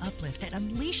neighborhood uplift that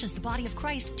unleashes the body of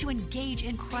Christ to engage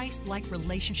in Christ-like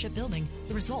relationship building.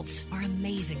 The results are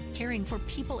amazing, caring for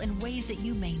people in ways that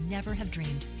you may never have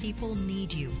dreamed. People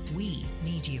need you. We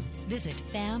need you. Visit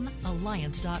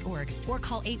famalliance.org or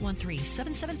call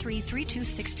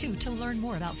 813-773-3262 to learn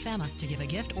more about FAMA, to give a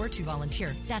gift, or to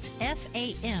volunteer. That's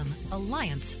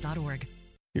famalliance.org.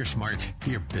 You're smart,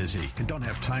 you're busy, and don't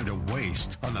have time to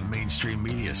waste on the mainstream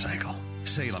media cycle.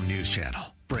 Salem News Channel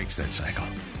breaks that cycle.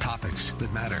 Topics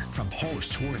that matter from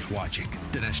hosts worth watching.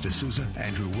 Dinesh D'Souza,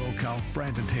 Andrew Wilkow,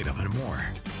 Brandon Tatum, and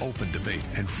more. Open debate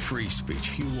and free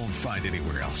speech you won't find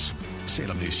anywhere else.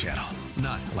 Salem News Channel.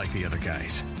 Not like the other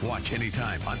guys. Watch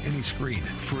anytime on any screen.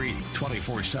 Free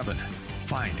 24/7.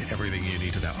 Find everything you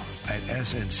need to know at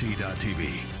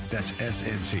snc.tv. That's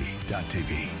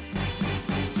snc.tv.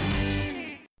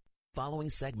 Following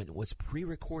segment was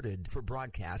pre-recorded for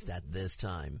broadcast at this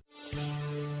time.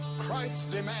 Christ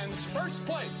demands first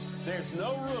place. There's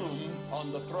no room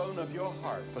on the throne of your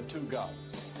heart for two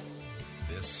gods.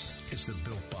 This is the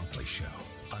Bill Bunkley Show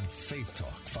on Faith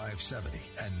Talk 570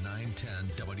 and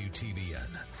 910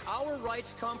 WTBN. Our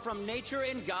rights come from nature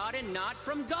and God and not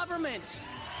from government.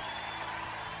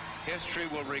 History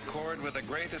will record with the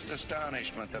greatest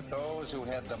astonishment that those who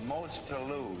had the most to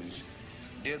lose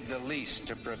did the least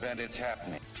to prevent its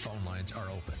happening. Phone lines are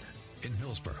open. In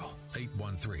Hillsborough,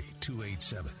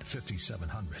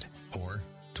 813-287-5700 or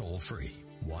toll free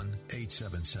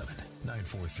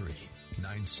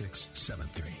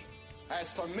 1-877-943-9673.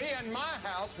 As for me and my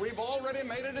house, we've already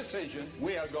made a decision.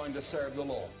 We are going to serve the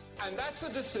Lord. And that's a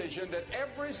decision that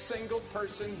every single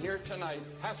person here tonight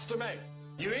has to make.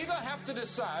 You either have to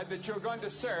decide that you're going to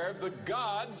serve the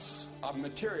gods of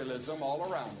materialism all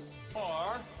around you,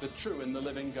 or the true and the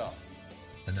living God.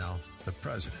 And now, the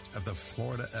president of the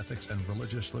Florida Ethics and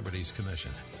Religious Liberties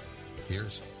Commission.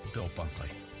 Here's Bill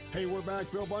Bunkley. Hey, we're back.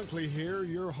 Bill Bunkley here,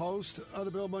 your host of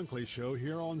the Bill Bunkley Show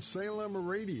here on Salem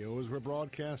Radio, as we're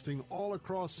broadcasting all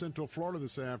across Central Florida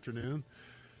this afternoon.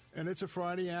 And it's a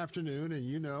Friday afternoon, and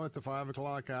you know, at the 5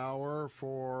 o'clock hour,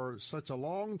 for such a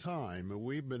long time,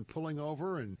 we've been pulling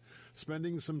over and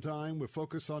spending some time with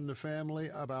Focus on the Family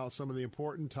about some of the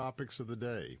important topics of the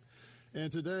day. And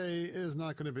today is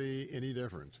not going to be any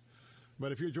different.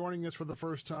 But if you're joining us for the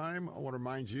first time, I want to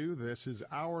remind you this is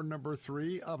hour number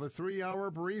 3 of a 3-hour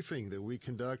briefing that we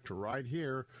conduct right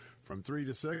here from 3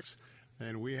 to 6.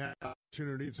 And we have the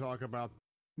opportunity to talk about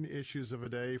issues of a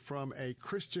day from a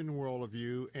Christian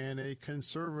worldview and a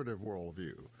conservative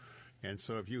worldview. And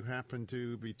so if you happen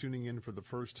to be tuning in for the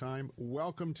first time,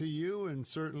 welcome to you, and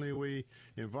certainly we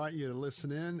invite you to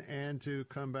listen in and to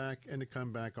come back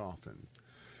often.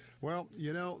 Well,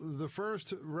 you know, the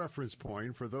first reference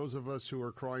point for those of us who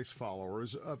are Christ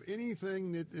followers of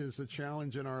anything that is a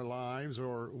challenge in our lives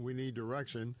or we need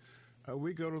direction,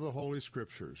 we go to the Holy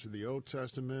Scriptures, the Old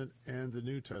Testament and the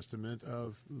New Testament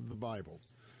of the Bible.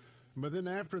 But then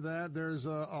after that, there's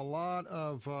a lot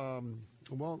of,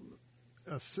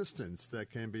 assistance that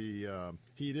can be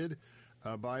heeded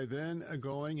by then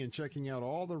going and checking out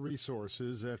all the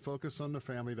resources at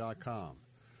FocusOnTheFamily.com.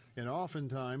 And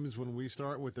oftentimes when we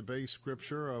start with the base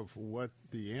scripture of what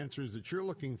the answers that you're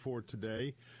looking for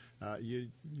today, you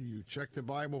check the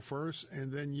Bible first,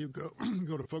 and then you go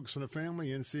to Focus on the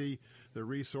Family and see the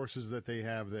resources that they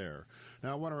have there.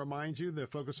 Now, I want to remind you that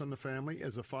Focus on the Family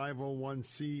is a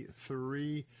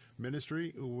 501c3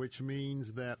 ministry, which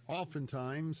means that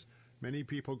oftentimes many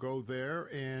people go there,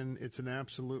 and it's an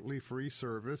absolutely free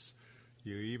service.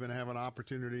 You even have an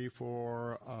opportunity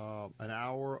for an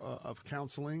hour of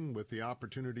counseling with the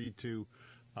opportunity to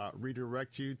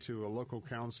redirect you to a local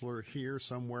counselor here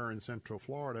somewhere in Central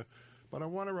Florida. But I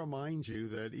want to remind you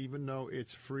that even though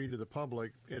it's free to the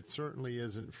public, it certainly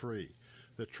isn't free.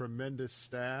 The tremendous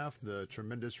staff, the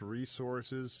tremendous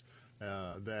resources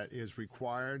that is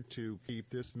required to keep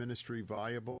this ministry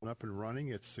viable and up and running,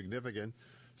 it's significant.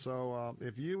 So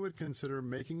if you would consider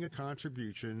making a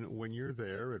contribution when you're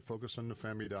there at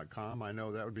FocusOnTheFamily.com, I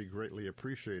know that would be greatly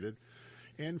appreciated.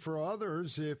 And for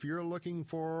others, if you're looking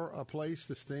for a place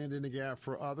to stand in the gap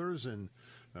for others, and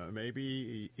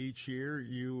maybe each year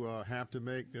you have to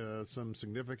make some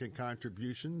significant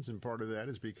contributions, and part of that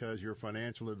is because your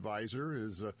financial advisor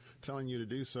is telling you to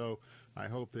do so, I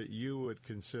hope that you would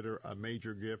consider a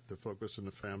major gift to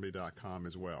FocusOnTheFamily.com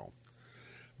as well.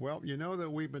 Well, you know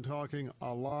that we've been talking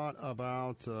a lot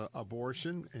about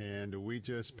abortion, and we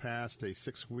just passed a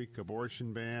 6-week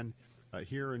abortion ban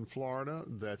here in Florida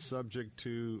that's subject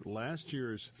to last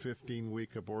year's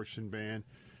 15-week abortion ban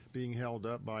being held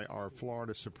up by our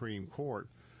Florida Supreme Court.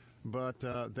 But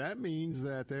that means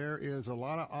that there is a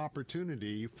lot of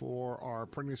opportunity for our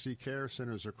pregnancy care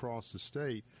centers across the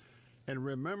state. And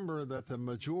remember that the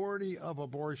majority of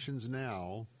abortions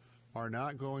now are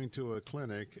not going to a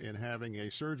clinic and having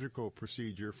a surgical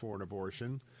procedure for an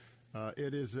abortion.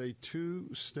 It is a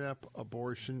 2-step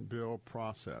abortion bill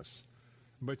process.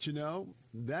 But, you know,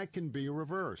 that can be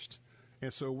reversed.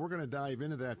 And so we're going to dive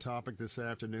into that topic this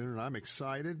afternoon, and I'm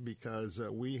excited because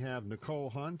we have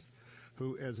Nicole Hunt,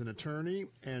 who is an attorney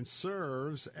and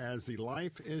serves as the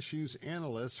life issues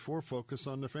analyst for Focus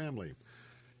on the Family.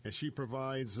 And she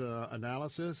provides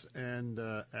analysis and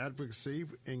advocacy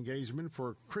engagement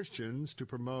for Christians to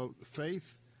promote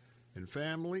faith and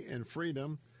family and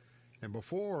freedom. And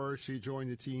before she joined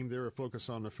the team there at Focus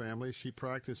on the Family, she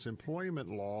practiced employment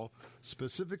law,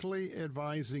 specifically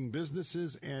advising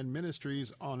businesses and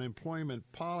ministries on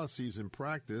employment policies and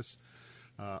practice.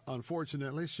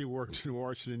 Unfortunately, she worked in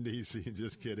Washington, D.C.,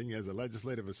 just kidding, as a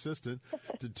legislative assistant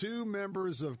to 2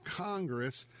 members of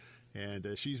Congress. And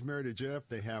she's married to Jeff.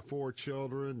 They have 4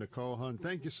 children. Nicole Hunt,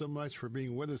 thank you so much for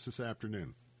being with us this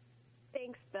afternoon.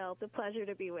 Thanks, Bill. It's a pleasure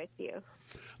to be with you.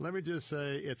 Let me just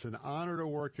say it's an honor to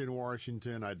work in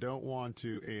Washington. I don't want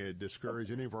to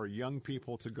discourage any of our young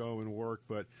people to go and work,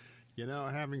 but, you know,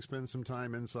 having spent some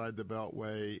time inside the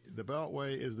Beltway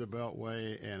is the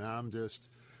Beltway, and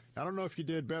I don't know if you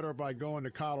did better by going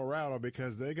to Colorado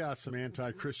because they got some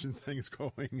anti-Christian things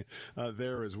going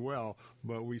there as well.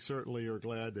 But we certainly are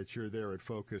glad that you're there at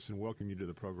Focus and welcome you to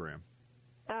the program.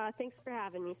 Thanks for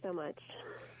having me so much.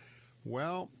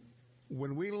 Well,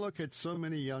 when we look at so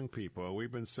many young people,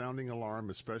 we've been sounding alarm,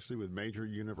 especially with major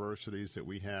universities that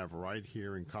we have right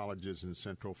here in colleges in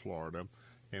Central Florida.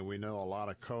 And we know a lot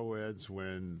of co-eds,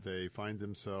 when they find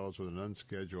themselves with an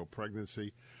unscheduled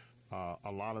pregnancy,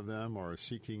 a lot of them are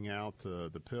seeking out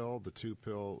the pill, the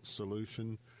 2-pill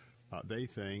solution, they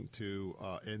think, to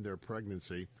end their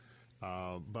pregnancy.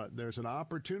 But there's an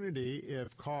opportunity,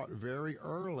 if caught very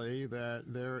early, that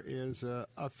there is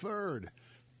a third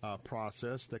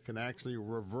process that can actually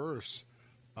reverse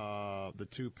the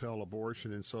 2-pill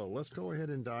abortion. And so let's go ahead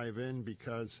and dive in,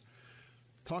 because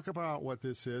talk about what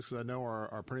this is, because I know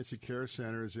our pregnancy care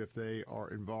centers, if they are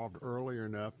involved earlier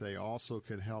enough, they also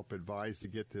can help advise to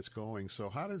get this going. So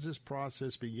how does this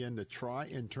process begin to try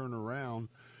and turn around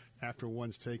after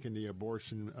one's taken the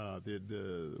abortion,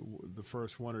 the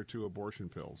first 1 or 2 abortion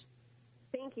pills?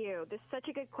 Thank you. This is such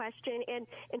a good question. And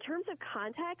in terms of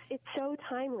context, it's so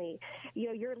timely. You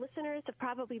know, your listeners have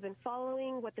probably been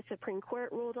following what the Supreme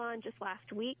Court ruled on just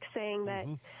last week, saying that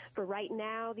for right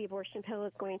now, the abortion pill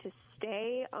is going to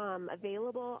stay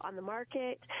available on the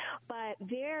market. But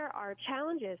there are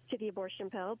challenges to the abortion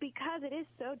pill because it is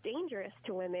so dangerous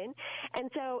to women. And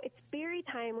so it's very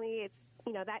timely.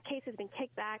 You know, that case has been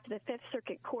kicked back to the Fifth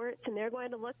Circuit courts, and they're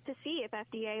going to look to see if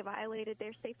FDA violated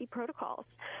their safety protocols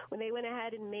when they went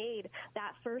ahead and made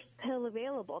that first pill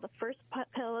available, the first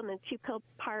pill in the 2-pill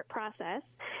part process.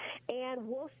 And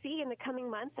we'll see in the coming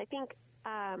months. I think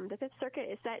the Fifth Circuit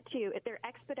is set to, they're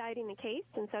expediting the case,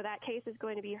 and so that case is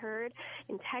going to be heard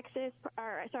in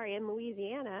in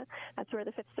Louisiana. That's where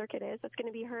the Fifth Circuit is. That's going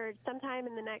to be heard sometime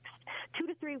in the next 2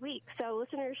 to 3 weeks. So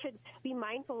listeners should be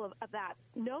mindful of that,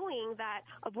 knowing that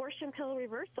abortion pill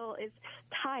reversal is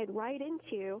tied right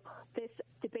into this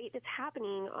debate that's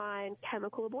happening on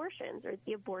chemical abortions, or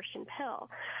the abortion pill.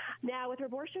 Now, with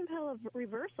abortion pill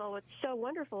reversal, what's so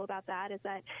wonderful about that is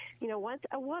that, you know, once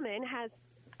a woman has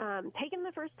taken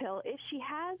the first pill, if she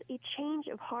has a change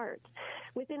of heart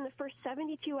within the first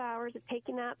 72 hours of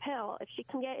taking that pill, if she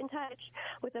can get in touch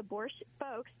with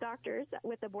doctors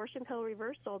with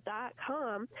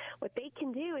abortionpillreversal.com, what they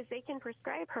can do is they can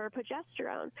prescribe her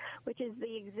progesterone, which is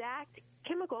the exact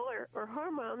chemical or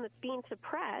hormone that's being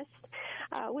suppressed,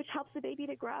 which helps the baby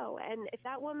to grow. And if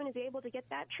that woman is able to get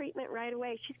that treatment right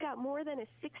away, she's got more than a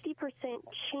 60%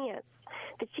 chance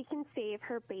that she can save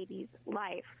her baby's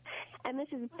life. And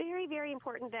this is very, very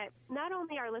important that not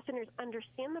only our listeners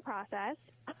understand the process,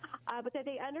 but that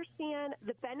they understand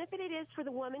the benefit it is for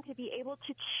the woman to be able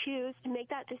to choose, to make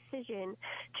that decision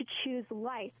to choose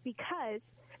life, because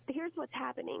here's what's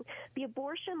happening. The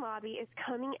abortion lobby is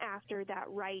coming after that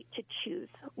right to choose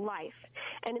life.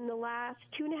 And in the last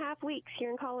 2.5 weeks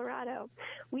here in Colorado,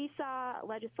 we saw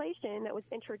legislation that was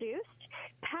introduced,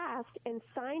 passed, and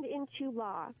signed into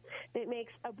law that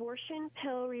makes abortion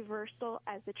pill reversal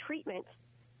as a treatment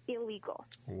illegal.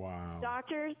 Wow.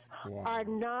 Doctors are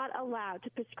not allowed to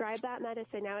prescribe that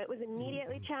medicine. Now, it was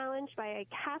immediately challenged by a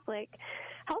Catholic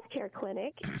healthcare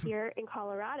clinic here in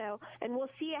Colorado, and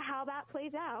we'll see how that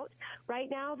plays out. Right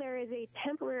now, there is a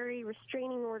temporary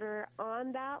restraining order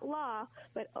on that law,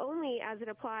 but only as it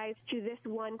applies to this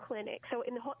one clinic. So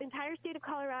in the whole entire state of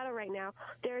Colorado right now,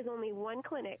 there is only one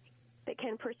clinic that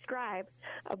can prescribe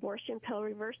abortion pill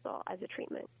reversal as a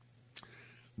treatment.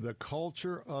 The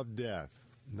culture of death,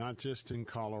 not just in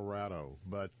Colorado,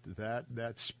 but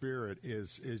that spirit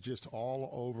is just all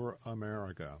over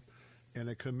America, and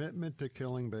a commitment to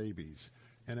killing babies,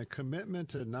 and a commitment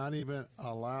to not even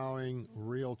allowing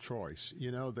real choice.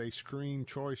 You know, they scream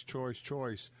choice,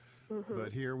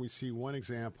 but here we see one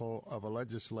example of a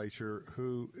legislature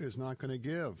who is not going to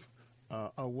give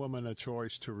a woman a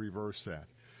choice to reverse that.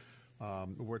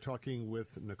 We're talking with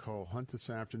Nicole Hunt this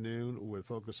afternoon with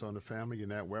Focus on the Family,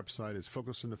 and that website is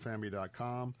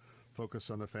focusonthefamily.com,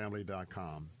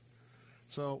 focusonthefamily.com.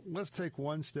 So let's take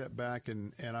one step back,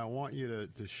 and I want you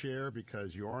to share,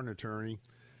 because you are an attorney.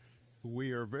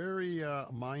 We are very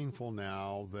mindful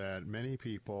now that many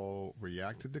people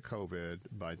reacted to COVID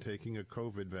by taking a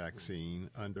COVID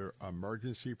vaccine under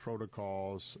emergency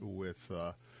protocols with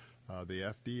the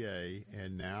FDA,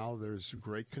 and now there's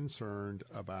great concern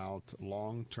about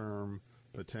long-term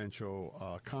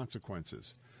potential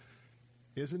consequences.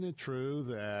 Isn't it true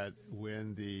that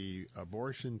when the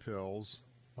abortion pills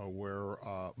were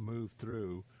moved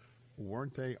through,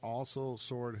 weren't they also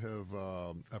sort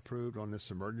of approved on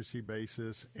this emergency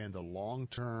basis, and the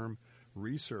long-term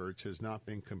research has not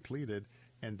been completed?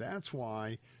 And that's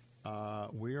why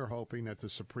we are hoping that the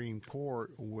Supreme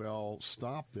Court will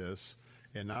stop this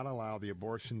and not allow the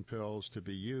abortion pills to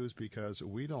be used, because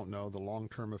we don't know the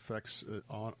long-term effects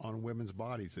on women's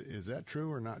bodies. Is that true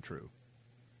or not true?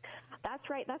 That's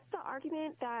right. That's the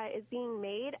argument that is being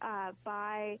made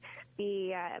by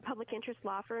the public interest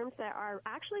law firms that are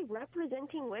actually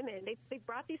representing women. They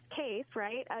brought this case,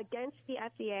 right, against the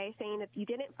FDA, saying that you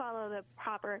didn't follow the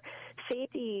proper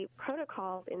safety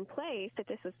protocols in place, that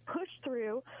this was pushed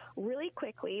through really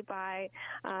quickly by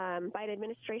an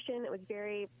administration that was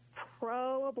very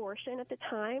pro-abortion at the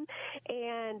time,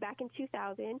 and back in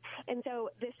 2000. And so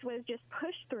this was just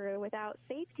pushed through without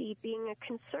safety being a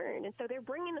concern. And so they're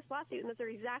bringing this lawsuit, and those are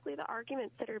exactly the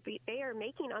arguments that they are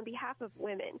making on behalf of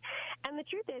women. And the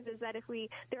truth is that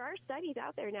there are studies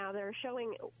out there now that are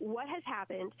showing what has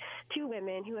happened to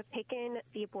women who have taken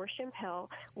the abortion pill,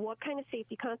 what kind of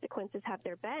safety consequences have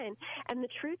there been. And the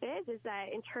truth is that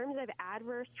in terms of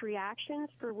adverse reactions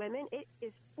for women, it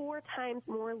is 4 times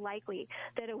more likely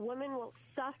that a woman will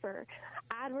suffer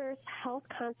adverse health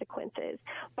consequences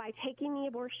by taking the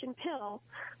abortion pill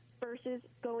versus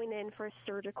going in for a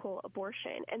surgical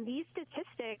abortion. And these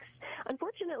statistics,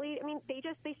 unfortunately,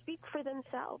 they speak for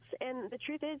themselves. And the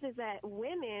truth is that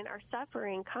women are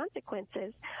suffering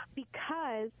consequences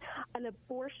because an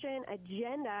abortion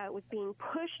agenda was being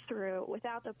pushed through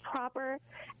without the proper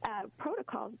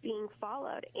protocols being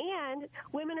followed. And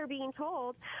women are being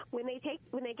told when they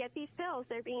get these pills,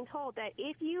 they're being told that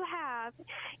if you have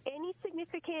any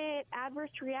significant adverse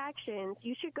reactions,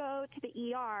 you should go to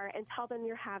the ER and tell them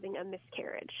you're having a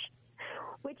miscarriage,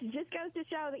 which just goes to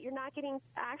show that you're not getting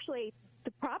actually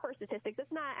the proper statistics.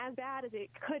 It's not as bad as it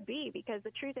could be, because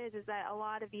the truth is that a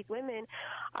lot of these women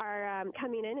are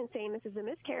coming in and saying this is a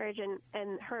miscarriage,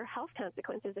 and her health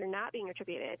consequences are not being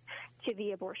attributed to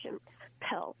the abortion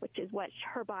pill, which is what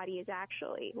her body is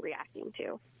actually reacting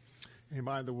to. And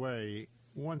by the way,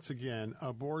 once again,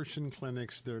 abortion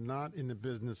clinics, they're not in the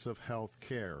business of health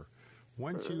care.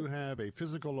 Once you have a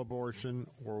physical abortion,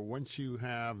 or once you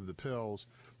have the pills,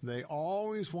 they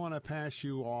always want to pass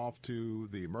you off to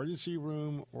the emergency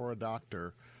room or a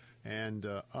doctor. And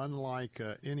unlike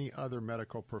any other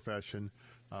medical profession,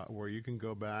 where you can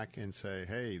go back and say,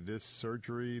 hey, this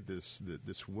surgery,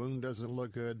 this wound doesn't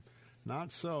look good,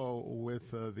 not so with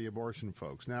the abortion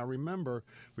folks. Now, remember,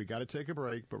 we got to take a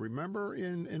break, but remember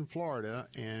in Florida,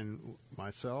 and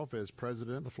myself as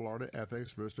president of the Florida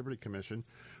Ethics vs. Liberty Commission,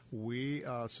 we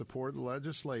support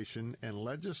legislation, and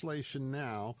legislation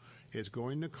now is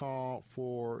going to call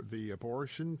for the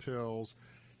abortion pills.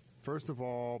 First of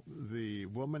all, the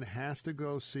woman has to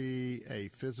go see a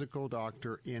physical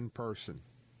doctor in person.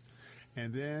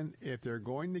 And then if they're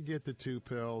going to get the 2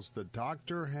 pills, the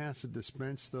doctor has to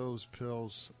dispense those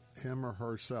pills, him or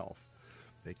herself.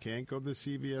 They can't go to the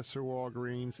CVS or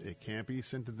Walgreens. It can't be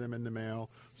sent to them in the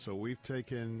mail. So we've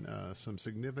taken some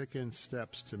significant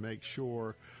steps to make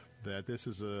sure that this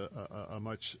is a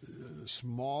much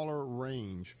smaller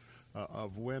range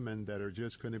of women that are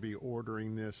just going to be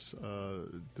ordering this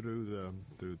through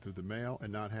the mail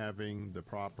and not having the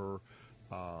proper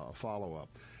follow-up.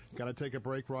 Got to take a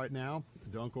break right now.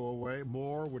 Don't go away.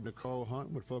 More with Nicole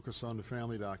Hunt with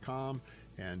FocusOnTheFamily.com,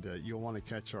 and you'll want to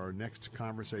catch our next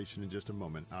conversation in just a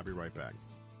moment. I'll be right back.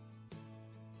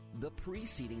 The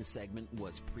preceding segment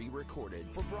was pre-recorded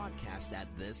for broadcast at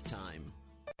this time.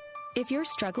 If you're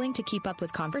struggling to keep up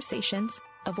with conversations,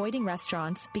 avoiding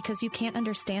restaurants because you can't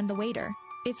understand the waiter,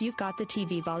 if you've got the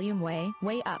TV volume way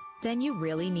up, then you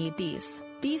really need these.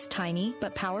 These tiny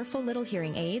but powerful little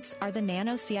hearing aids are the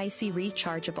Nano CIC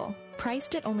Rechargeable,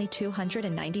 priced at only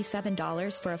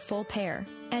 $297 for a full pair.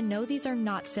 And no, these are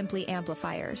not simply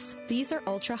amplifiers. These are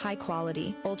ultra high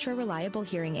quality, ultra reliable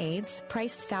hearing aids,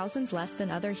 priced thousands less than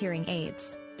other hearing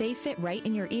aids. They fit right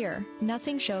in your ear.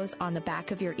 Nothing shows on the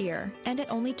back of your ear. And at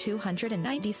only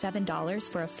 $297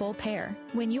 for a full pair.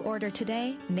 When you order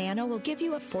today, Nano will give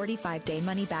you a 45-day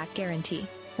money-back guarantee.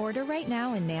 Order right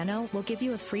now and Nano will give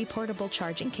you a free portable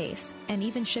charging case and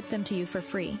even ship them to you for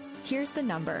free. Here's the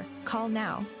number. Call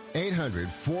now.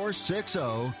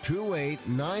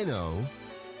 800-460-2890.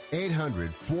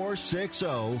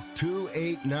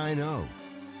 800-460-2890.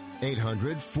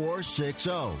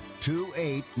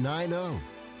 800-460-2890.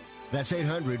 That's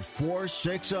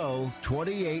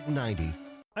 800-460-2890.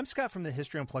 I'm Scott from the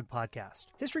History Unplugged podcast.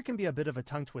 History can be a bit of a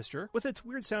tongue twister with its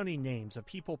weird-sounding names of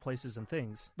people, places, and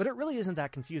things, but it really isn't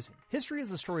that confusing. History is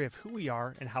the story of who we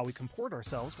are and how we comport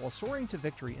ourselves while soaring to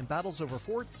victory in battles over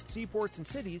forts, seaports, and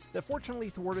cities that fortunately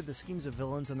thwarted the schemes of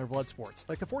villains and their blood sports,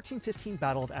 like the 1415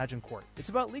 Battle of Agincourt. It's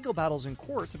about legal battles in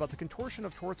courts, about the contortion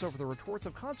of torts over the retorts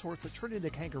of consorts that turned into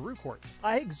kangaroo courts.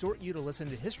 I exhort you to listen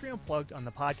to History Unplugged on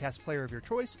the podcast player of your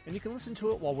choice, and you can listen to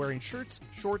it while wearing shirts,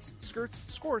 shorts, skirts,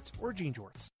 skirts, or jean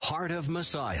jorts. Heart of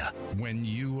Messiah. When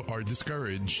you are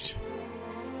discouraged,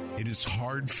 it is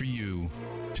hard for you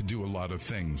to do a lot of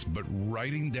things, but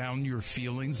writing down your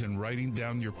feelings and writing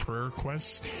down your prayer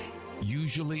requests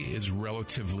usually is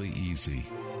relatively easy.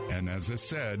 And as I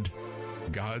said,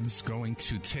 God's going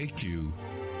to take you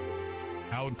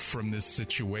out from this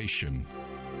situation,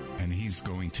 and He's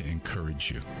going to encourage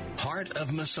you. Heart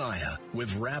of Messiah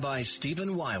with Rabbi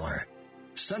Stephen Weiler.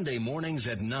 Sunday mornings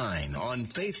at 9 on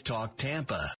Faith Talk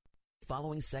Tampa. The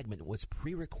following segment was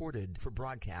pre-recorded for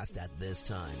broadcast at this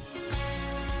time.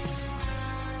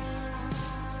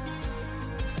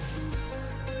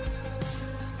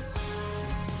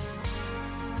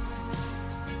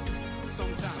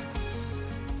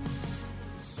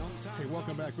 Hey,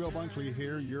 welcome back. Bill Bunkley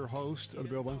here, your host of the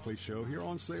Bill Bunkley Show here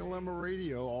on Salem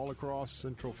Radio all across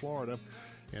Central Florida.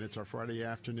 And it's our Friday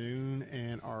afternoon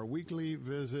and our weekly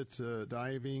visit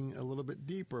diving a little bit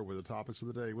deeper with the topics of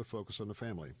the day with Focus on the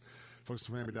Family.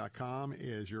 FocusOnTheFamily.com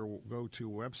is your go-to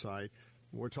website.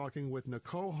 We're talking with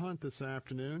Nicole Hunt this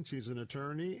afternoon. She's an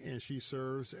attorney, and she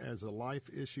serves as a life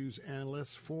issues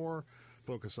analyst for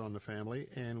Focus on the Family.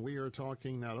 And we are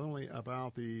talking not only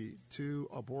about the two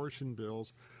abortion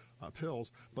pills,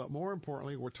 but more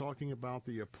importantly, we're talking about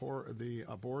the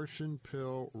abortion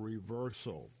pill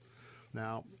reversal.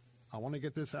 Now, I want to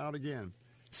get this out again.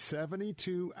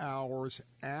 72 hours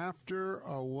after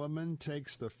a woman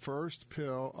takes the first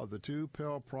pill of the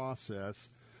two-pill process,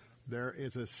 there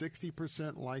is a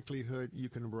 60% likelihood you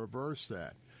can reverse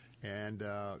that. And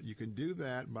you can do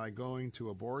that by going to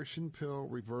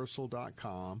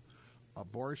abortionpillreversal.com,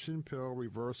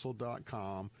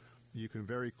 abortionpillreversal.com. You can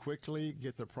very quickly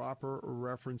get the proper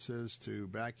references to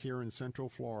back here in Central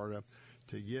Florida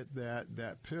to get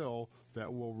that pill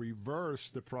that will reverse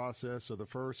the process of the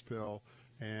first pill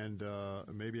and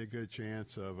maybe a good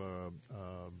chance of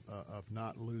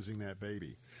not losing that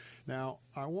baby. Now,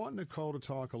 I want Nicole to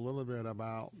talk a little bit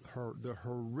about the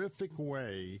horrific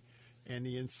way and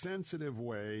the insensitive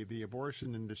way the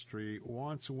abortion industry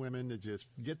wants women to just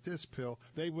get this pill.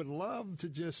 They would love to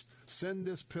just send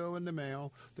this pill in the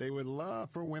mail. They would love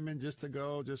for women just to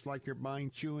go, just like you're buying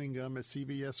chewing gum at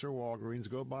CVS or Walgreens,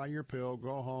 go buy your pill,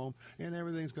 go home, and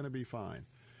everything's going to be fine.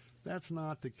 That's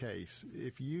not the case.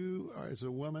 If you, as a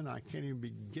woman, I can't even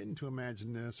begin to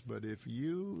imagine this, but if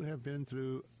you have been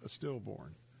through a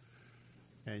stillborn,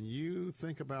 and you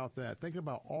think about that, think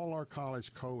about all our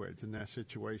college co-eds in that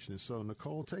situation. So,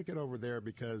 Nicole, take it over there,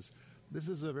 because this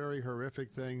is a very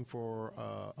horrific thing for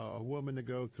a woman to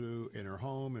go through in her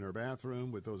home, in her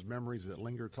bathroom, with those memories that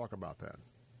linger. Talk about that.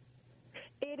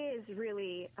 It is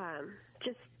really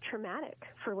just traumatic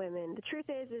for women. The truth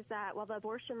is that while the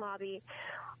abortion lobby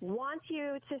wants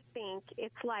you to think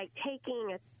it's like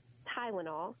taking a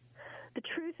Tylenol, the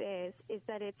truth is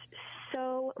that it's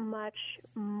so much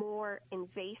more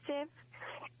invasive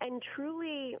and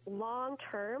truly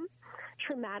long-term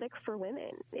traumatic for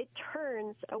women. It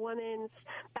turns a woman's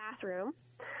bathroom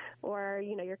or,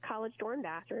 your college dorm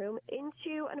bathroom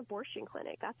into an abortion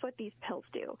clinic. That's what these pills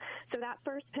do. So that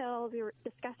first pill we were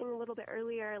discussing a little bit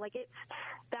earlier,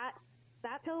 that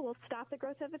pill will stop the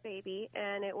growth of the baby,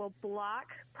 and it will block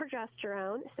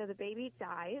progesterone, so the baby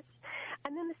dies.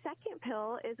 And then the second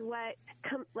pill is what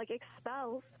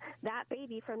expels that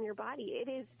baby from your body. It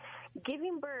is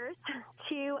giving birth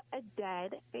to a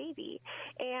dead baby.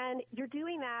 And you're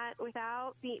doing that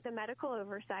without the medical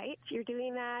oversight. You're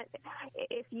doing that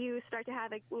if you start to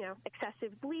have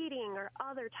excessive bleeding or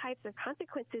other types of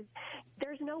consequences.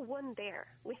 There's no one there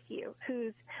with you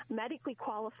who's medically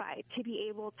qualified to be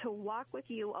able to walk with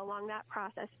you along that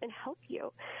process and help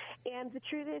you. And the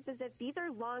truth is that these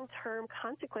are long-term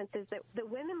consequences that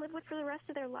women live with for the rest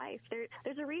of their life.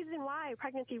 There's a reason why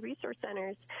pregnancy resource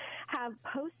centers have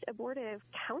post-abortive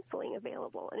counseling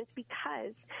available, and it's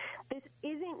because this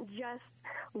isn't just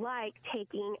like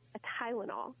taking a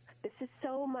Tylenol. This is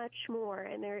so much more,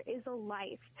 and there is a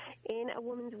life in a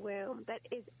woman's womb that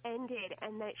is ended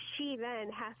and that she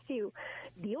then has to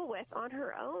deal with on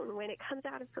her own when it comes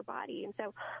out of her body. And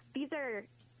so these are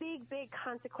big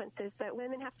consequences that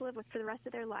women have to live with for the rest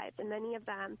of their lives, and many of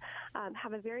them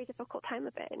have a very difficult time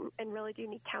of it and really do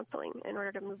need counseling in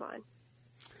order to move on.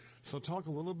 So talk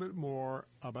a little bit more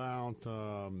about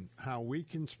how we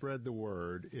can spread the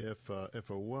word if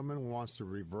a woman wants to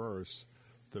reverse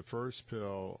the first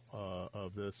pill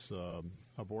of this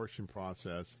abortion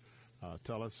process.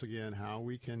 Tell us again how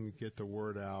we can get the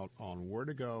word out on where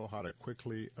to go, how to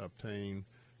quickly obtain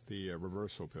the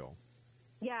reversal pill.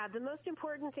 Yeah, the most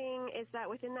important thing is that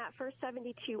within that first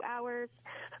 72 hours,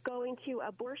 going to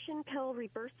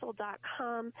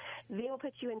abortionpillreversal.com, they will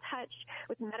put you in touch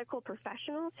with medical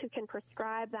professionals who can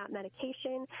prescribe that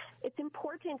medication. It's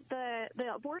important. The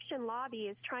abortion lobby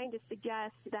is trying to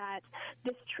suggest that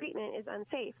this treatment is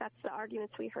unsafe. That's the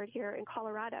arguments we heard here in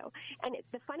Colorado. And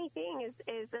the funny thing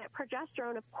is that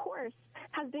progesterone, of course,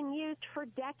 has been used for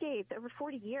decades, over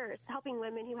 40 years, helping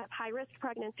women who have high-risk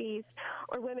pregnancies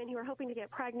or women who are hoping to get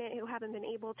pregnant who haven't been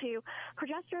able to.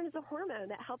 Progesterone is a hormone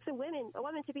that helps a woman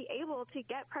to be able to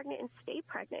get pregnant and stay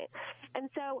pregnant. And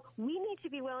so we need to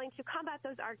be willing to combat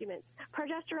those arguments.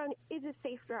 Progesterone is a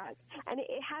safe drug, and it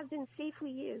has been safely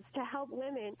used to help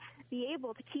women be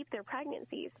able to keep their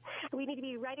pregnancies. We need to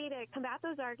be ready to combat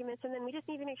those arguments, and then we just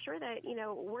need to make sure that,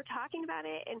 we're talking about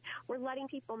it and we're letting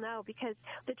people know, because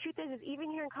the truth is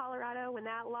even here in Colorado, when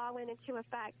that law went into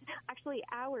effect, actually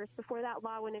hours before that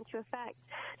law went into effect,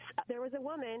 there was a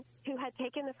woman who had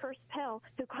taken the first pill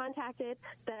who contacted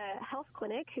the health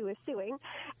clinic who was suing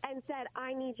and said,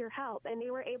 I need your help. And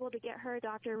they were able to get her a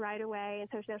doctor right away. And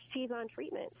so she's on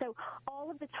treatment. So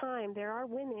all of the time, there are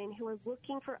women who are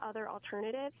looking for other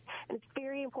alternatives. And it's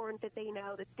very important that they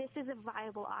know that this is a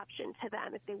viable option to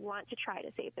them if they want to try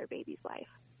to save their baby's life.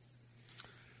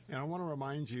 And I want to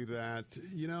remind you that,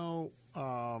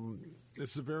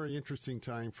 this is a very interesting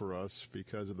time for us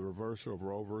because of the reversal of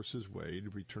Roe versus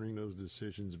Wade, returning those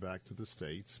decisions back to the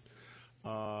states.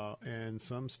 And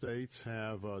some states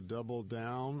have doubled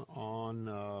down on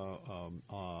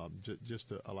just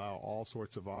to allow all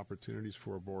sorts of opportunities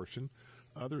for abortion.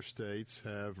 Other states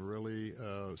have really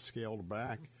scaled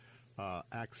back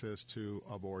access to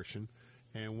abortion.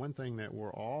 And one thing that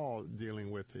we're all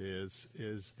dealing with is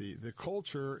the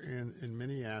culture in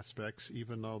many aspects,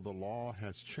 even though the law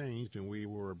has changed and we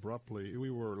were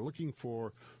looking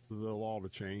for the law to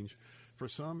change. For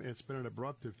some, it's been an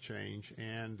abrupt change.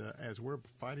 And as we're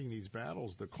fighting these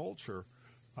battles, the culture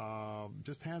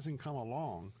just hasn't come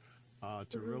along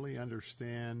to really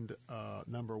understand,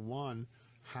 number one,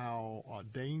 how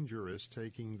dangerous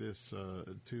taking this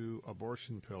 2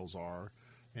 abortion pills are.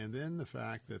 And then the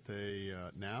fact that they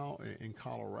now in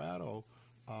Colorado,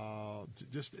 to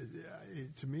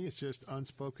me, it's just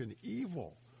unspoken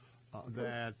evil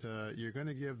that you're going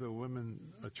to give the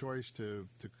woman a choice to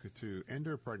end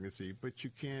her pregnancy, but you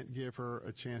can't give her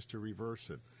a chance to reverse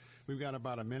it. We've got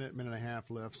about a minute and a half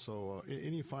left, so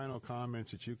any final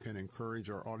comments that you can encourage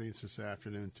our audience this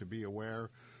afternoon to be aware,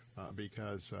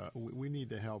 because we need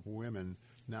to help women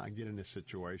not get in this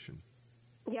situation.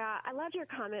 Yeah, I loved your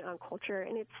comment on culture,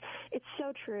 and it's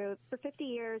so true. For 50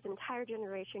 years, an entire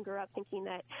generation grew up thinking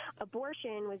that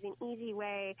abortion was an easy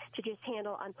way to just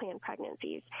handle unplanned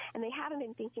pregnancies, and they haven't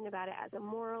been thinking about it as a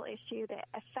moral issue that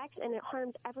affects and it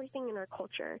harms everything in our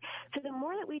culture. So the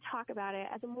more that we talk about it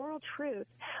as a moral truth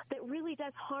that really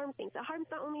does harm things, it harms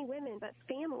not only women, but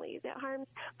families. It harms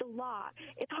the law.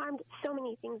 It's harmed so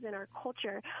many things in our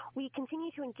culture. We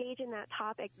continue to engage in that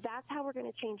topic. That's how we're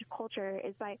going to change culture,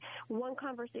 is by one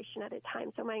conversation at a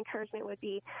time. So my encouragement would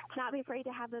be to not be afraid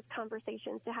to have those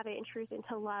conversations, to have it in truth and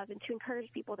to love, and to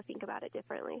encourage people to think about it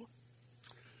differently.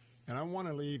 And I want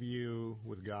to leave you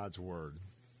with God's Word.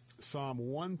 Psalm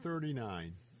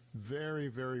 139, very,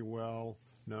 very well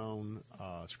known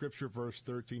scripture verse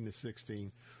 13 to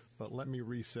 16, but let me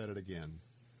reset it again.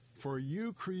 For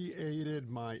you created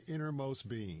my innermost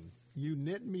being. You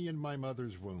knit me in my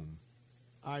mother's womb.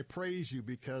 I praise you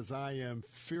because I am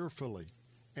fearfully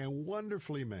and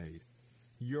wonderfully made.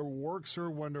 Your works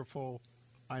are wonderful.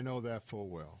 I know that full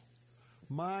well.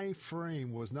 My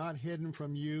frame was not hidden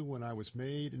from you when I was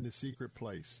made in the secret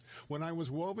place, when I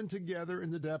was woven together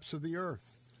in the depths of the earth.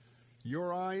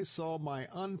 Your eyes saw my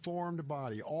unformed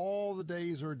body. All the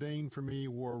days ordained for me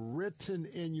were written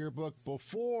in your book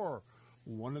before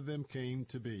one of them came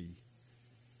to be.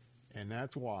 And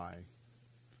that's why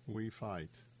we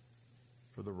fight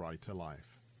for the right to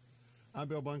life. I'm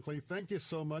Bill Bunkley. Thank you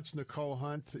so much, Nicole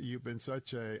Hunt. You've been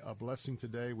such a blessing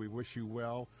today. We wish you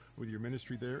well with your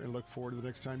ministry there and look forward to the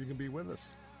next time you can be with us.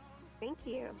 Thank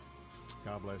you.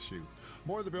 God bless you.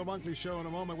 More of the Bill Bunkley Show in a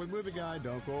moment with Movie Guy.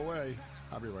 Don't go away.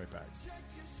 I'll be right back.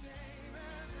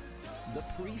 The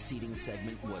preceding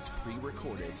segment was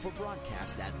pre-recorded for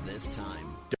broadcast at this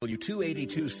time.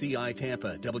 W282CI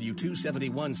Tampa,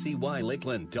 W271CY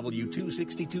Lakeland,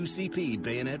 W262CP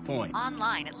Bayonet Point.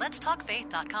 Online at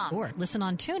letstalkfaith.com or listen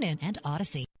on TuneIn and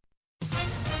Odyssey.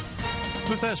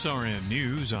 With SRN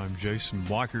News, I'm Jason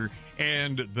Walker,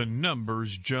 and the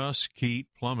numbers just keep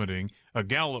plummeting. A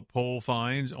Gallup poll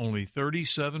finds only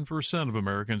 37% of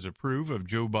Americans approve of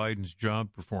Joe Biden's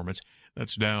job performance.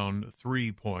 That's down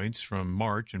 3 points from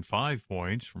March and 5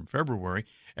 points from February.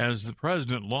 As the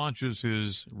president launches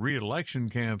his re-election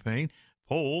campaign,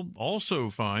 poll also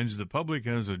finds the public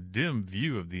has a dim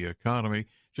view of the economy.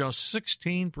 Just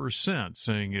 16%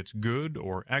 saying it's good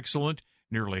or excellent.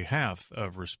 Nearly half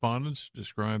of respondents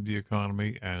describe the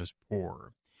economy as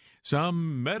poor.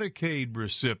 Some Medicaid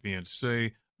recipients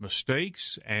say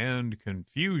mistakes and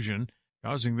confusion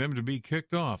causing them to be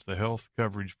kicked off the health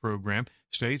coverage program.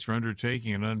 States are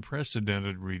undertaking an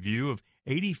unprecedented review of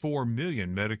 84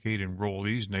 million Medicaid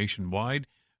enrollees nationwide.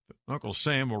 Uncle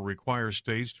Sam will require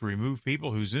states to remove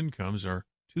people whose incomes are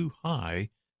too high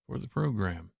for the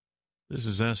program. This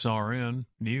is SRN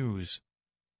News.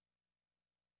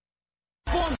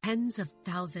 Tens of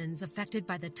thousands affected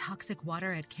by the toxic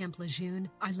water at Camp Lejeune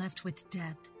are left with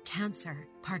death, cancer,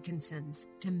 Parkinson's,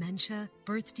 dementia,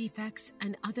 birth defects,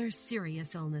 and other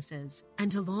serious illnesses.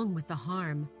 And along with the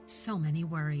harm, so many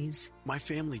worries. My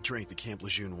family drank the Camp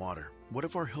Lejeune water. What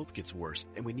if our health gets worse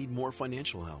and we need more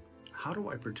financial help? How do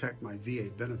I protect my VA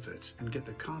benefits and get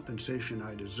the compensation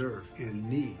I deserve and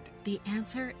need? The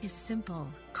answer is simple.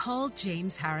 Call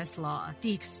James Harris Law,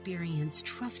 the experienced,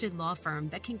 trusted law firm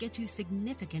that can get you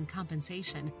significant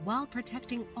compensation while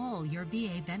protecting all your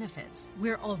VA benefits.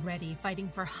 We're already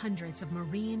fighting for hundreds of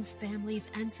Marines, families,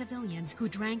 and civilians who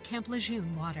drank Camp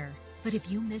Lejeune water. But if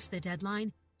you miss the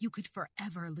deadline, you could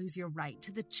forever lose your right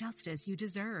to the justice you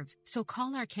deserve. So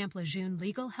call our Camp Lejeune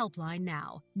legal helpline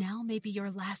now. Now may be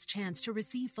your last chance to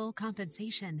receive full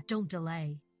compensation. Don't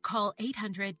delay. Call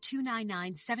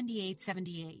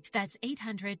 800-299-7878. That's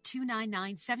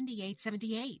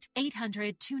 800-299-7878.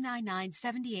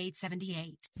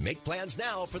 800-299-7878. Make plans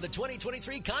now for the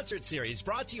 2023 concert series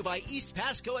brought to you by East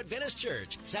Pasco Adventist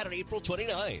Church. Saturday, April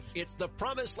 29th. It's the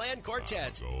Promised Land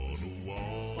Quartet.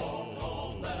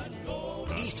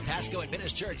 East Pasco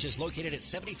Adventist Church is located at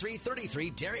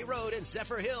 7333 Derry Road in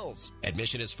Zephyr Hills.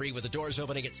 Admission is free with the doors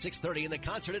opening at 6:30 and the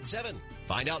concert at 7.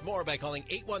 Find out more by calling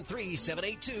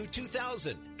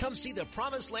 813-782-2000. Come see the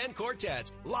Promised Land Quartet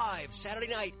live Saturday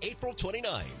night, April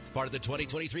 29th. Part of the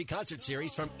 2023 concert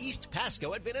series from East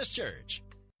Pasco Adventist Church.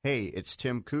 Hey, it's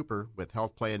Tim Cooper with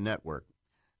Health Plan Network.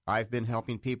 I've been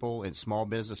helping people and small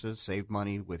businesses save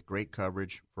money with great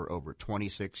coverage for over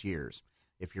 26 years.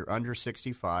 If you're under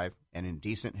 65 and in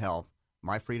decent health,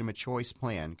 my Freedom of Choice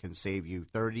plan can save you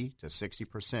 30 to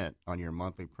 60% on your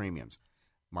monthly premiums.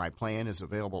 My plan is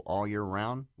available all year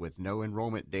round with no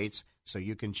enrollment dates, so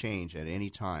you can change at any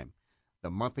time.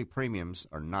 The monthly premiums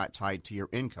are not tied to your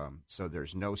income, so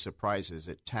there's no surprises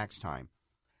at tax time.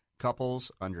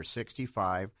 Couples under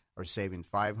 65 or saving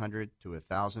 $500 to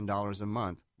 $1,000 a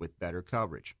month with better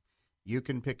coverage. You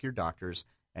can pick your doctors,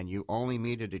 and you only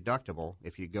meet a deductible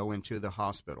if you go into the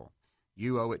hospital.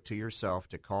 You owe it to yourself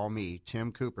to call me,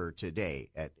 Tim Cooper, today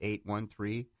at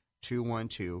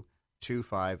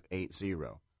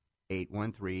 813-212-2580,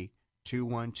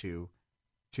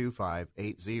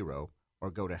 813-212-2580, or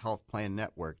go to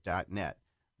healthplannetwork.net.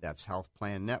 That's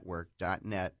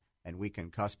healthplannetwork.net, and we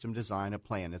can custom design a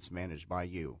plan that's managed by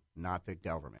you, not the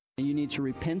government. You need to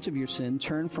repent of your sin,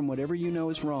 turn from whatever you know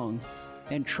is wrong,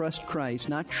 and trust Christ,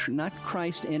 not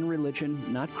Christ and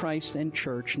religion, not Christ and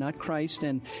church, not Christ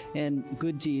and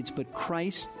good deeds, but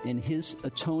Christ and His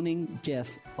atoning death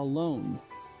alone.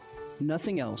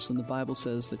 Nothing else. And the Bible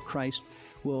says that Christ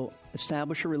will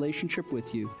establish a relationship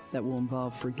with you that will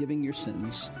involve forgiving your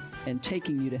sins and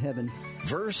taking you to heaven.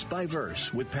 Verse by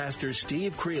Verse with Pastor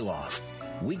Steve Kreloff.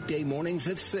 Weekday mornings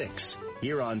at 6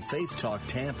 here on Faith Talk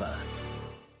Tampa.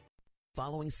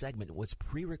 Following segment was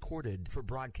pre-recorded for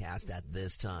broadcast at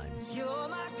this time. You're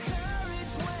my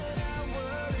courage when I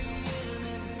worry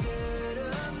in the dead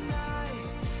of night.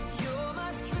 You're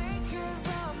my strength 'cause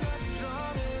I'm not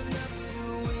strong enough to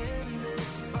win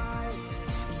this fight.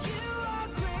 You are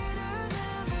greater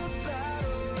than the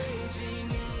battle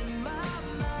raging in my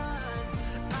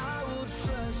mind. I will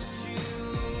trust you.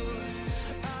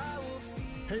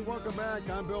 Hey, welcome back.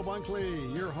 I'm Bill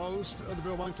Bunkley, your host of the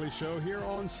Bill Bunkley Show here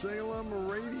on Salem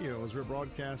Radio, as we're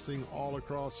broadcasting all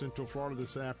across Central Florida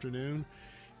this afternoon.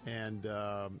 And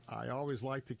I always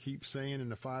like to keep saying in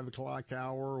the 5 o'clock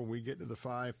hour, when we get to the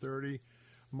 5:30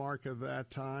 mark of that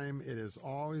time, it is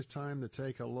always time to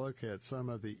take a look at some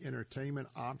of the entertainment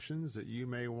options that you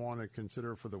may want to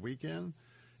consider for the weekend,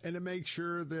 and to make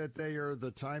sure that they are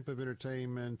the type of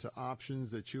entertainment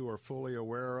options that you are fully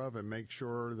aware of, and make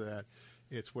sure that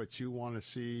it's what you want to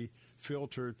see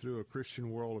filtered through a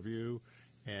Christian worldview,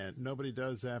 and nobody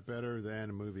does that better than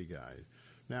a movie guide.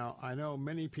 Now, I know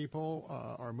many people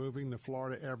are moving to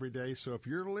Florida every day, so if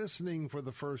you're listening for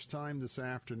the first time this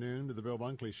afternoon to the Bill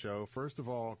Bunkley Show, first of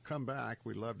all, come back.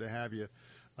 We'd love to have you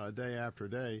day after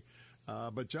day.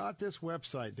 But jot this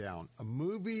website down, a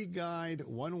movie guide,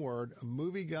 one word,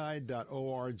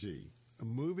 movieguide.org,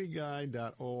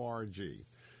 movieguide.org.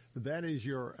 That is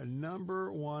your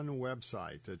number one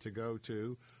website to go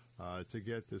to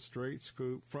get the straight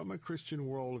scoop from a Christian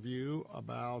worldview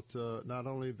about not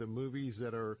only the movies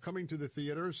that are coming to the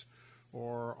theaters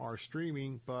or are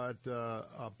streaming, but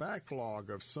a backlog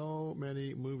of so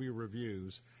many movie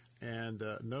reviews. And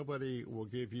nobody will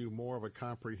give you more of a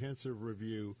comprehensive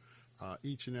review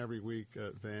each and every week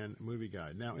than Movie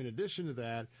Guide. Now, in addition to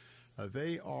that,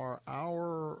 they are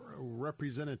our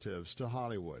representatives to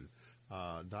Hollywood.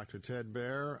 Dr. Ted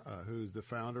Baehr, who's the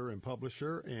founder and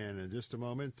publisher, and in just a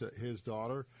moment, his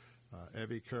daughter,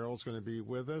 Evie Carroll, is going to be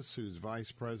with us, who's vice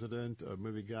president of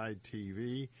Movie Guide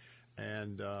TV,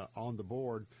 and on the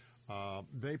board.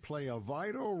 They play a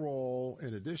vital role,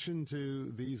 in addition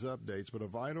to these updates, but a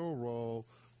vital role,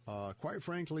 quite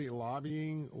frankly,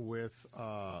 lobbying with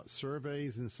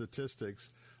surveys and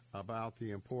statistics about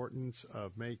the importance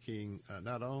of making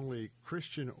not only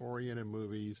Christian-oriented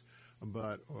movies,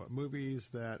 but movies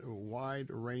that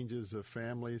wide ranges of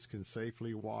families can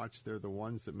safely watch. They're the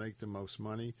ones that make the most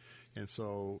money. And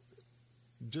so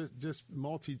just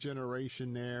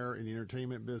multi-generation there in the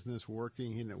entertainment business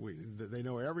working. They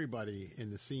know everybody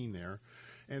in the scene there.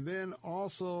 And then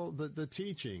also the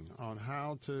teaching on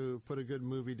how to put a good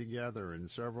movie together.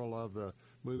 And several of the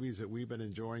movies that we've been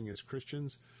enjoying as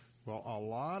Christians, well, a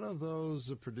lot of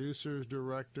those producers,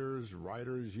 directors,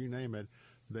 writers, you name it,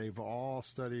 they've all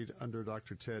studied under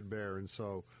Dr. Ted Baehr. And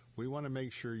so we want to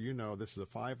make sure you know this is a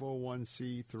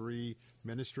 501c3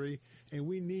 ministry, and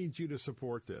we need you to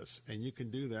support this. And you can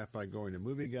do that by going to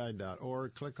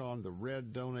movieguide.org, click on the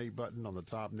red donate button on the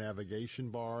top navigation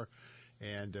bar,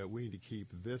 and we need to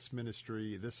keep this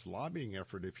ministry, this lobbying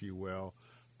effort, if you will,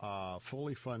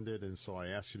 fully funded, and so I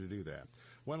ask you to do that.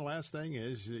 One last thing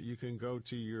is that you can go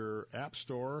to your app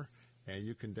store and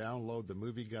you can download the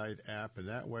Movie Guide app, and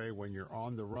that way when you're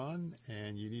on the run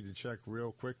and you need to check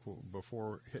real quick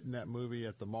before hitting that movie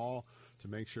at the mall to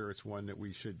make sure it's one that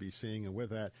we should be seeing. And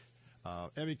with that,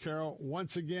 Evie Carroll,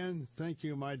 once again, thank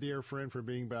you, my dear friend, for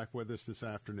being back with us this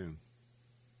afternoon.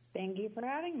 Thank you for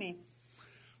having me.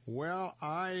 Well,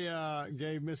 I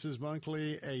gave Mrs.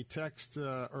 Bunkley a text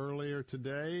earlier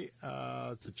today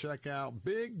to check out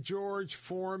Big George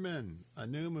Foreman, a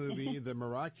new movie, The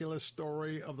Miraculous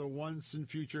Story of the Once and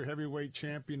Future Heavyweight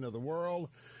Champion of the World.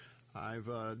 I've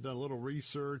done a little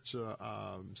research,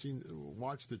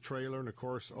 watched the trailer, and, of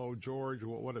course, oh, George,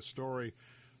 what a story.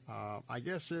 I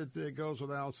guess it goes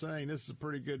without saying this is a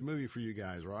pretty good movie for you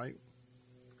guys, right?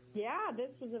 Yeah,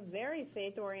 this was a very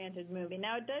faith-oriented movie.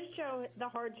 Now, it does show the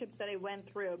hardships that he went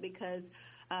through because,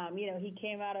 he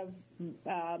came out of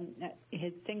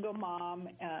his single mom.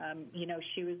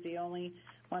 She was the only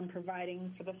one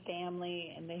providing for the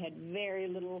family, and they had very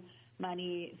little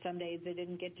money. Some days they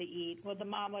didn't get to eat. Well, the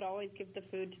mom would always give the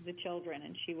food to the children,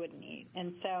 and she wouldn't eat.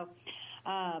 And so,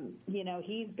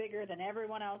 he's bigger than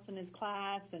everyone else in his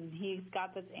class, and he's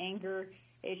got this anger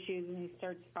issues, and he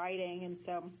starts fighting. And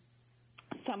so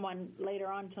someone later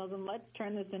on tells him, let's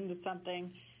turn this into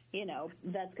something,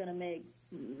 that's going to make,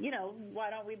 why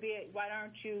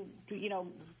don't you,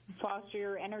 foster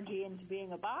your energy into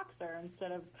being a boxer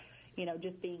instead of,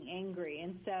 just being angry.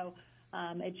 And so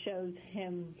it shows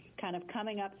him kind of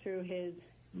coming up through his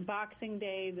boxing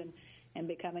days and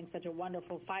becoming such a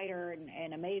wonderful fighter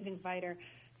and amazing fighter,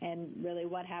 and really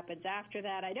what happens after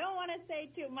that. I don't want to say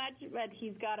too much, but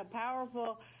he's got a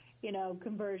powerful,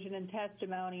 conversion and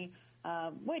testimony,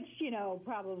 which,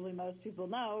 probably most people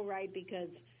know, right, because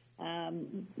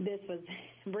this was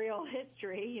real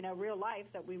history, real life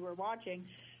that we were watching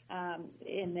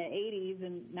in the 80s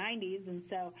and 90s, and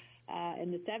so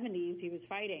in the 70s he was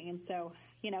fighting. And so,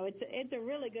 it's a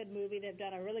really good movie. They've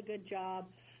done a really good job.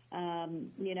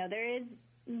 There is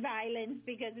violence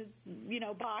because it's,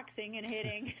 boxing and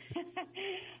hitting.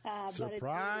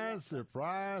 Surprise,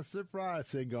 surprise, surprise,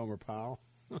 said Gomer Powell.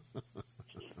 So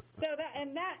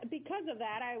because of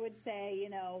that, I would say,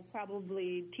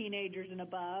 probably teenagers and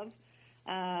above.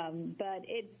 But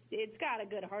it's got a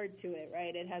good heart to it,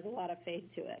 right? It has a lot of faith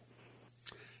to it.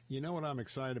 You know what I'm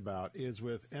excited about is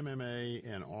with MMA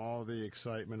and all the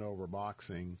excitement over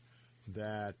boxing,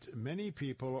 that many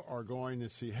people are going to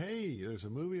see, hey, there's a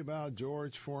movie about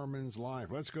George Foreman's life.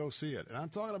 Let's go see it. And I'm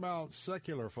talking about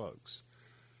secular folks.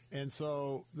 And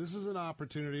so this is an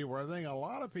opportunity where I think a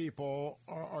lot of people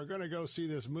are going to go see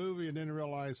this movie and then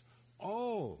realize,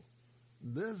 oh,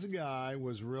 this guy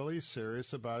was really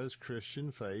serious about his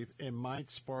Christian faith and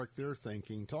might spark their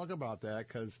thinking. Talk about that,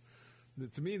 because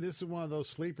to me, this is one of those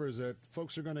sleepers that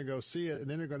folks are going to go see it and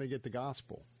then they're going to get the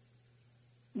gospel.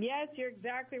 Yes, you're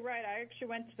exactly right. I actually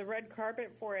went to the red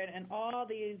carpet for it, and all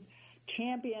these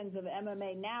champions of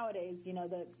MMA nowadays,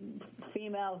 the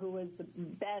female who was the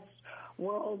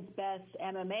world's best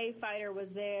MMA fighter was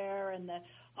there, and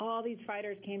all these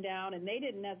fighters came down, and they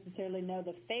didn't necessarily know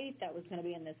the faith that was going to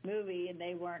be in this movie, and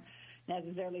they weren't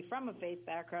necessarily from a faith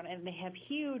background, and they have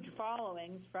huge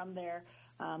followings from their,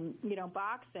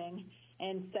 boxing.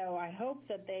 And so I hope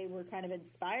that they were kind of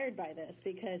inspired by this,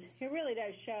 because it really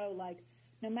does show, like,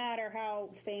 no matter how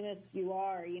famous you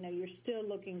are, you're still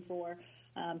looking for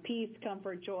peace,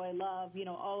 comfort, joy, love,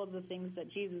 all of the things that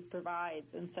Jesus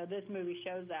provides. And so this movie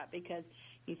shows that, because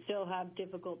you still have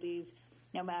difficulties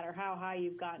no matter how high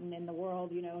you've gotten in the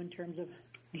world, in terms of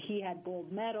he had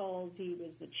gold medals, he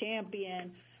was the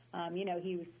champion,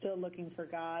 he was still looking for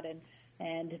God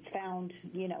and found,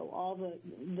 all the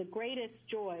greatest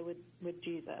joy with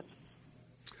Jesus.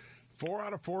 4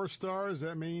 out of 4 stars.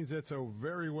 That means it's a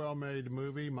very well-made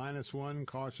movie. -1,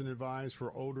 caution advised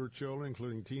for older children,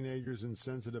 including teenagers and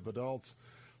sensitive adults.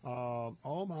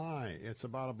 Oh my! It's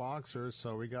about a boxer,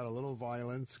 so we got a little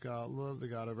violence. Got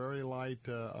a very light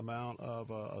amount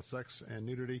of sex and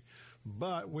nudity,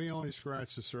 but we only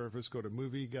scratch the surface. Go to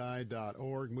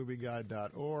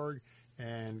movieguide.org,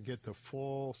 and get the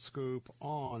full scoop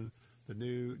on the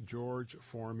new George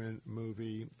Foreman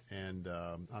movie, and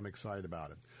I'm excited about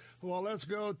it. Well, let's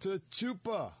go to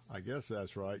Chupa. I guess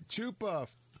that's right. Chupa.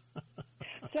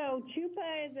 So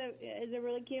Chupa is a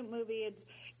really cute movie. It's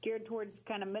geared towards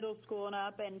kind of middle school and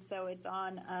up, and so it's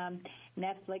on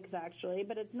Netflix, actually.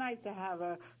 But it's nice to have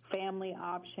a family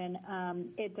option.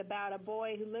 It's about a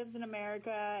boy who lives in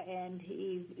America, and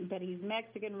he's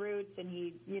Mexican roots, and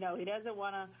he doesn't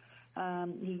want to.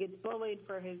 He gets bullied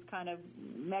for his kind of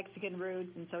Mexican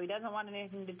roots, and so he doesn't want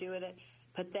anything to do with it.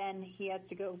 But then he has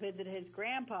to go visit his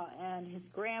grandpa in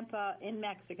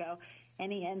Mexico, and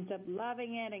he ends up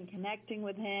loving it and connecting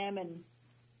with him. And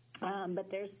but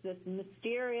there's this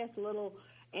mysterious little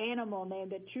animal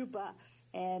named a Chupa,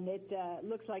 and it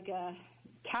looks like a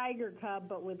tiger cub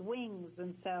but with wings,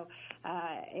 and so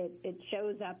it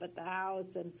shows up at the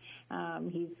house, and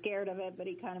he's scared of it, but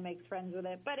he kind of makes friends with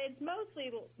it. But it's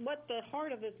mostly what the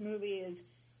heart of this movie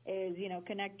is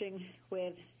connecting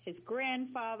with his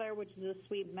grandfather, which is a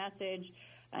sweet message,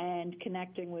 and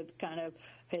connecting with kind of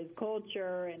his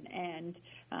culture and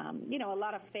a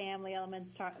lot of family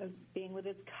elements, being with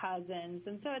his cousins.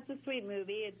 And so it's a sweet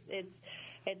movie.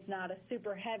 It's not a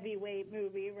super heavyweight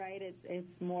movie, right?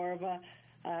 It's more of a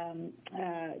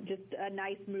just a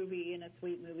nice movie and a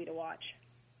sweet movie to watch.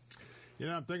 You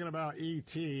know, I'm thinking about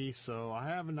E.T., so I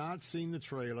have not seen the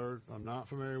trailer. I'm not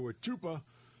familiar with Chupa,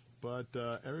 but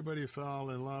everybody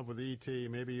fell in love with E.T.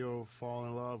 Maybe you'll fall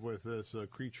in love with this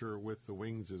creature with the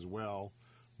wings as well.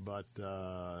 But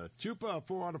Chupa,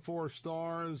 4 out of 4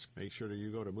 stars. Make sure that you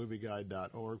go to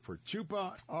movieguide.org for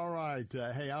Chupa. All right.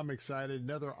 Hey, I'm excited.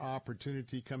 Another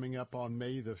opportunity coming up on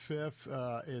May the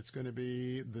 5th. It's going to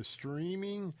be the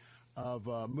streaming of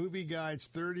Movie Guide's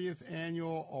 30th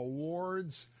Annual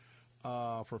Awards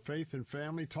for Faith and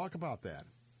Family. Talk about that.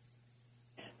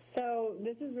 So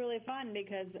this is really fun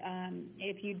because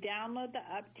if you download the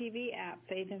Up TV app,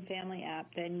 Faith and Family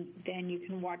app, then you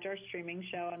can watch our streaming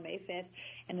show on May 5th,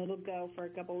 and it'll go for a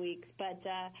couple weeks. But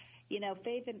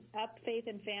Faith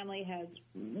and Family has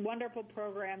wonderful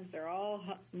programs. They're all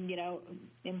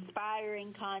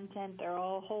inspiring content. They're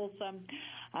all wholesome,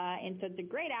 and so it's a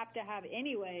great app to have,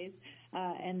 anyways.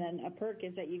 And then a perk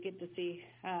is that you get to see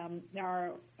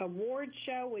our awards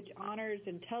show, which honors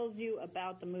and tells you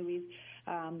about the movies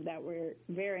that were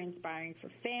very inspiring for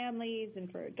families and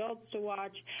for adults to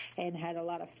watch, and had a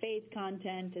lot of faith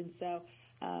content. And so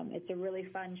it's a really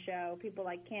fun show. People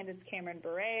like Candace Cameron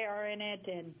Bure are in it,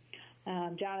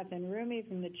 and Jonathan Rumi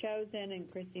from The Chosen,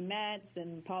 and Chrissy Metz,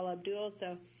 and Paul Abdul.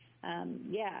 So,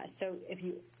 so if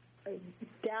you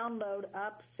download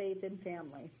Up Faith and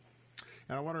Family.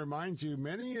 And I want to remind you,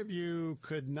 many of you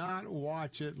could not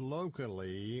watch it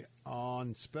locally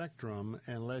on Spectrum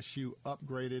unless you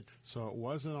upgraded, so it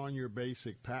wasn't on your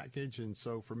basic package. And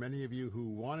so for many of you who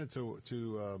wanted to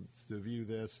view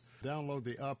this, download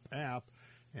the Up app,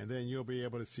 and then you'll be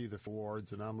able to see the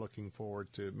awards. And I'm looking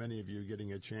forward to many of you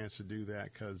getting a chance to do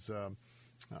that, because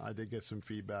I did get some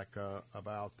feedback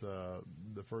about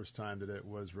the first time that it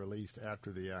was released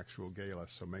after the actual gala,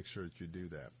 so make sure that you do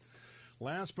that.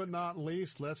 Last but not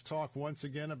least, let's talk once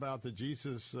again about the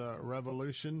Jesus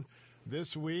Revolution.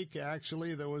 This week,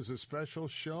 actually, there was a special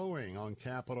showing on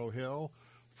Capitol Hill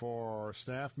for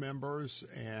staff members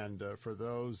and for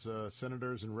those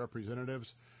senators and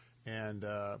representatives. And,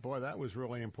 boy, that was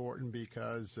really important,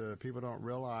 because people don't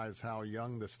realize how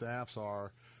young the staffs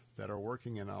are that are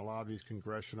working in a lot of these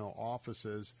congressional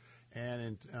offices.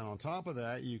 And on top of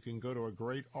that, you can go to a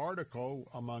great article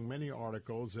among many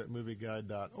articles at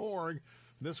movieguide.org.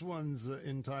 This one's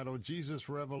entitled Jesus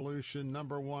Revolution,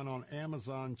 #1 on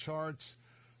Amazon charts.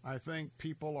 I think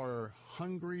people are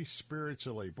hungry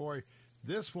spiritually. Boy,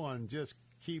 this one just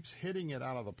keeps hitting it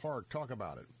out of the park. Talk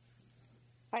about it.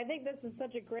 I think this is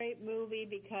such a great movie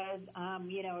because,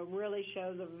 it really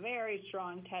shows a very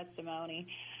strong testimony.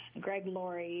 Greg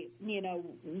Laurie,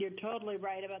 you're totally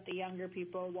right about the younger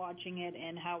people watching it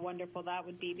and how wonderful that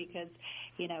would be, because,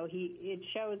 it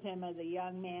shows him as a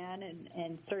young man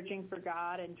and searching for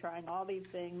God and trying all these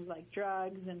things like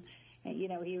drugs. And he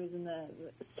was in the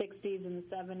 60s and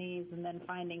the 70s, and then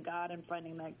finding God and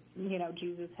finding that,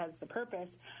 Jesus has the purpose.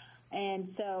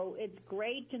 And so it's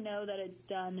great to know that it's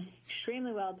done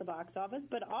extremely well at the box office,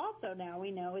 but also now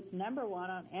we know it's #1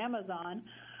 on Amazon.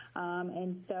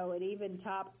 And so it even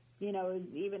topped,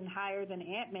 even higher than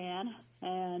Ant-Man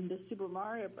and the Super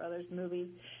Mario Brothers movies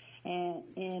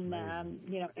in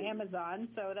Amazon.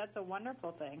 So that's a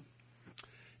wonderful thing.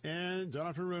 And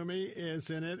Jonathan Rumi is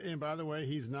in it. And by the way,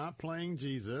 he's not playing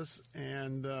Jesus.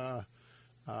 And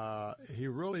he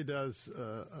really does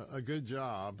a good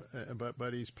job.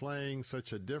 But he's playing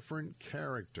such a different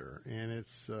character. And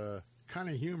it's kind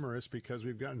of humorous because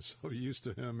we've gotten so used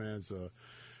to him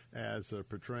as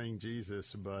portraying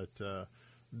Jesus. But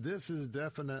this is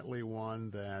definitely one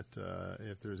that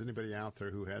if there's anybody out there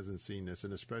who hasn't seen this,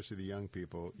 and especially the young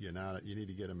people, you need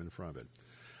to get them in front of it.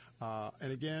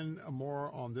 And again, more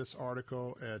on this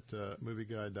article at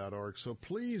movieguide.org. So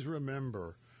please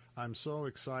remember, I'm so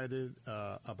excited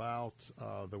about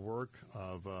the work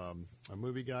of a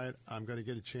Movie Guide. I'm going to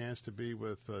get a chance to be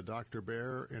with Dr.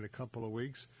 Bear in a couple of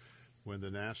weeks, when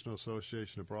the National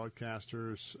Association of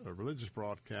Broadcasters, Religious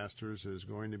Broadcasters, is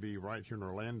going to be right here in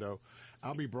Orlando.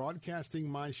 I'll be broadcasting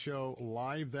my show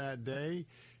live that day,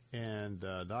 and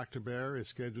Dr. Bear is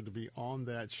scheduled to be on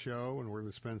that show, and we're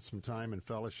going to spend some time in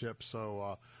fellowship,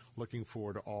 so looking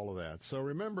forward to all of that. So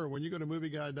remember, when you go to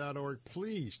movieguide.org,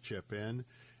 please chip in,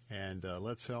 and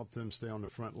let's help them stay on the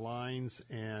front lines.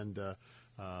 And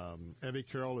Evie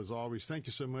Carroll, as always, thank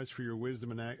you so much for your wisdom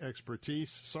and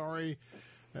expertise. Sorry,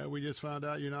 we just found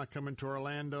out you're not coming to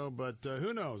Orlando, but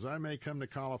who knows? I may come to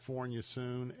California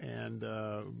soon, and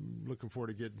looking forward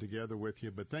to getting together with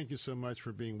you. But thank you so much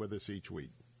for being with us each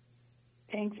week.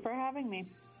 Thanks for having me.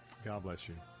 God bless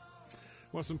you.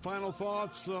 Well, some final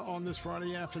thoughts on this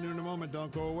Friday afternoon. In a moment,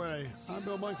 don't go away. I'm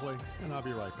Bill Bunkley, and I'll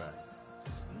be right back.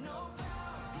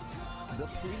 The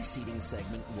preceding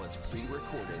segment was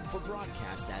pre-recorded for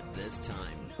broadcast at this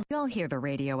time. You'll hear the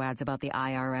radio ads about the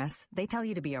IRS. They tell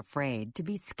you to be afraid, to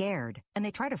be scared, and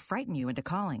they try to frighten you into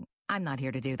calling. I'm not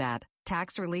here to do that.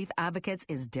 Tax Relief Advocates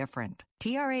is different.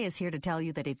 TRA is here to tell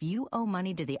you that if you owe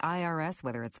money to the IRS,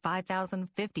 whether it's $5,000,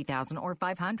 $50,000, or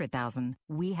 $500,000,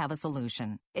 we have a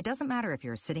solution. It doesn't matter if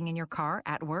you're sitting in your car,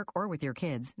 at work, or with your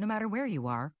kids. No matter where you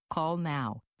are, call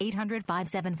now.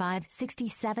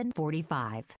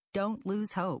 800-575-6745. Don't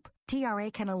lose hope. TRA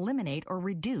can eliminate or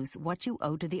reduce what you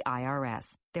owe to the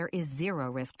IRS. There is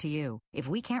zero risk to you. If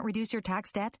we can't reduce your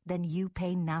tax debt, then you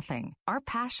pay nothing. Our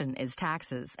passion is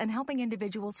taxes and helping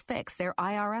individuals fix their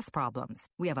IRS problems.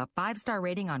 We have a 5-star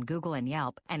rating on Google and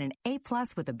Yelp and an A+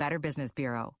 with the Better Business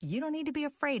Bureau. You don't need to be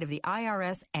afraid of the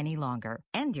IRS any longer.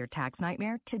 End your tax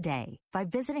nightmare today by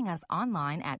visiting us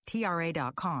online at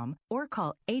TRA.com or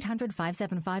call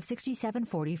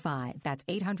 800-575-6745. That's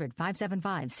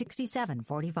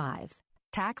 800-575-6745.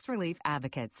 Tax Relief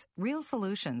Advocates. Real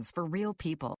solutions for real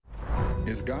people.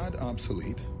 Is God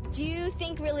obsolete? Do you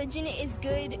think religion is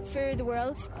good for the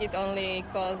world? It only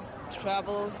causes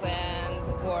troubles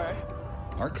and war.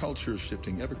 Our culture is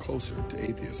shifting ever closer to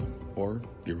atheism or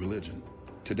irreligion.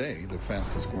 Today, the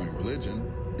fastest growing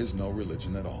religion is no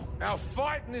religion at all. Our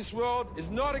fight in this world is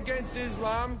not against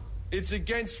Islam, it's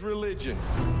against religion.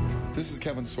 This is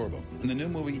Kevin Sorbo. In the new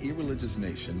movie Irreligious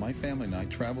Nation, my family and I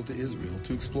traveled to Israel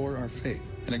to explore our faith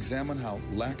and examine how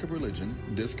lack of religion,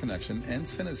 disconnection, and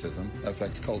cynicism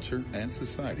affects culture and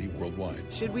society worldwide.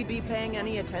 Should we be paying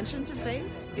any attention to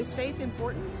faith? Is faith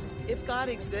important? If God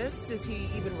exists, is he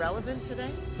even relevant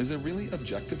today? Is it really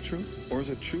objective truth? Or is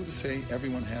it true to say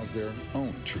everyone has their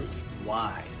own truth?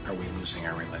 Why are we losing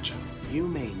our religion? You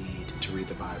may need to read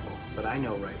the Bible, but I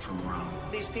know right from wrong.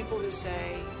 These people who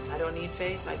say, I don't need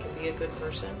faith, I can be a good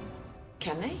person,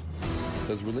 can they?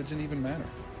 Does religion even matter?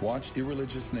 Watch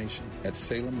Irreligious Nation at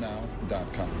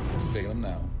salemnow.com.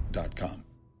 salemnow.com.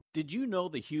 Did you know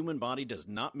the human body does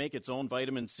not make its own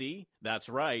vitamin C? That's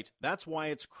right. That's why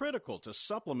it's critical to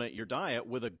supplement your diet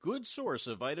with a good source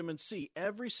of vitamin C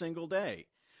every single day.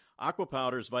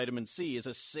 Aquapowder's vitamin C is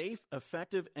a safe,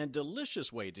 effective, and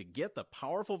delicious way to get the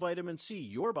powerful vitamin C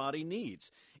your body needs.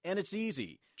 And it's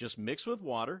easy. Just mix with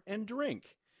water and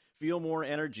drink. Feel more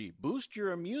energy, boost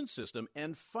your immune system,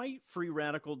 and fight free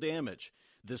radical damage.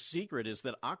 The secret is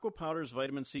that Aquapowder's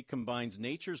vitamin C combines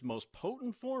nature's most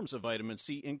potent forms of vitamin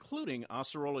C, including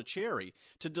Acerola cherry,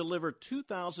 to deliver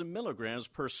 2,000 milligrams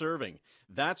per serving.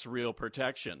 That's real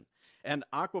protection. And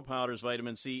Aquapowder's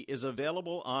vitamin C is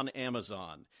available on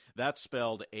Amazon. That's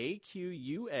spelled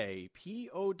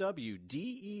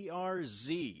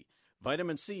AQUAPOWDERZ.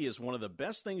 Vitamin C is one of the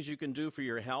best things you can do for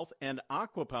your health, and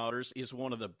Aquapowders is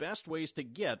one of the best ways to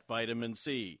get vitamin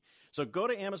C. So go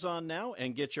to Amazon now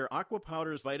and get your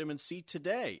Aquapowders vitamin C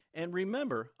today. And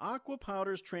remember,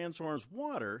 Aquapowders transforms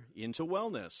water into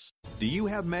wellness. Do you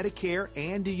have Medicare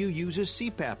and do you use a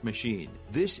CPAP machine?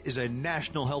 This is a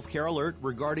national healthcare alert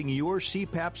regarding your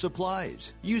CPAP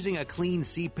supplies. Using a clean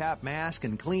CPAP mask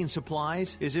and clean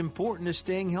supplies is important to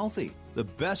staying healthy. The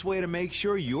best way to make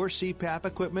sure your CPAP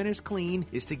equipment is clean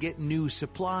is to get new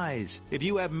supplies. If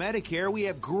you have Medicare, we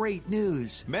have great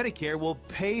news. Medicare will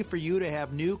pay for you to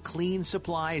have new clean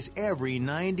supplies every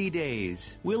 90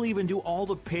 days. We'll even do all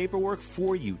the paperwork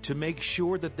for you to make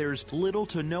sure that there's little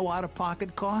to no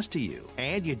out-of-pocket cost to you.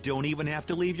 And you don't even have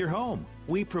to leave your home.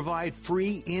 We provide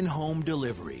free in-home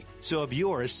delivery. So if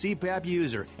you're a CPAP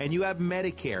user and you have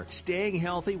Medicare, staying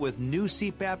healthy with new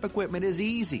CPAP equipment is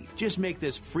easy. Just make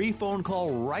this free phone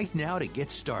call right now to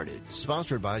get started.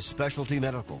 Sponsored by Specialty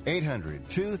Medical.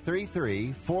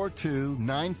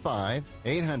 800-233-4295.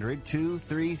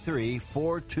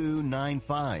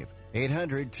 800-233-4295.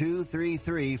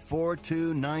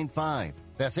 800-233-4295.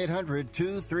 That's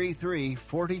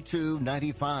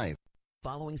 800-233-4295.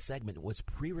 Following segment was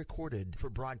pre-recorded for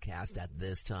broadcast at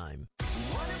this time.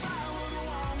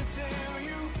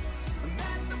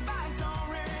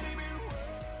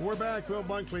 We're back. Bill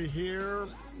Bunkley here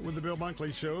with the Bill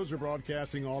Bunkley Shows. We're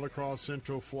broadcasting all across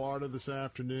Central Florida this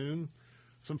afternoon.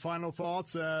 Some final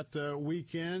thoughts at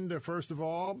weekend. First of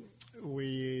all,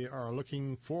 we are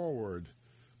looking forward.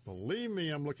 Believe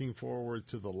me, I'm looking forward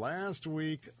to the last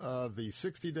week of the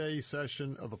 60-day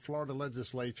session of the Florida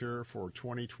Legislature for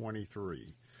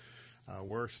 2023.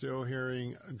 We're still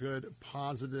hearing good,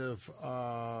 positive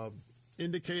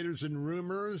indicators and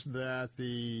rumors that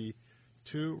the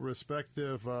two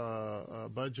respective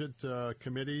budget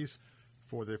committees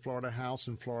for the Florida House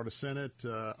and Florida Senate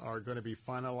are going to be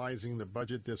finalizing the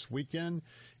budget this weekend.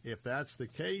 If that's the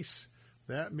case,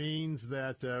 that means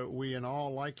that we in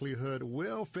all likelihood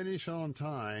will finish on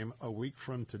time a week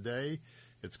from today.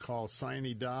 It's called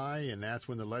sine die, and that's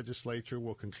when the legislature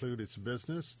will conclude its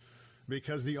business.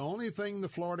 Because the only thing the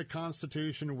Florida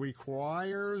Constitution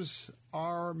requires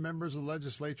our members of the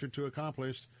legislature to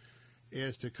accomplish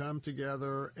is to come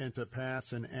together and to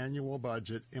pass an annual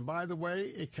budget. And by the way,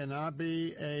 it cannot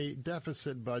be a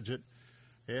deficit budget.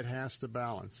 It has to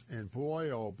balance. And boy,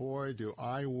 oh boy, do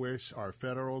I wish our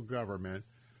federal government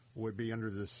would be under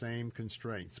the same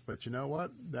constraints. But you know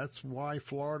what? That's why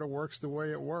Florida works the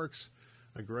way it works.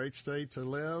 A great state to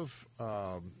live.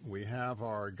 We have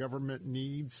our government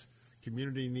needs,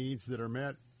 community needs that are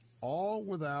met, all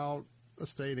without a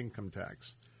state income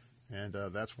tax. And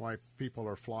that's why people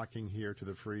are flocking here to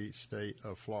the free state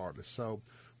of Florida. So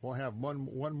we'll have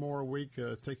one more week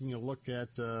taking a look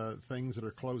at things that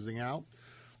are closing out.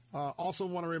 Also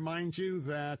want to remind you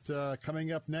that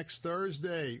coming up next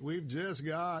Thursday, we've just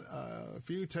got a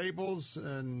few tables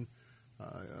and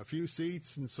a few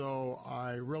seats. And so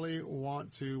I really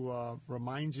want to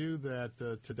remind you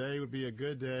that today would be a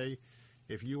good day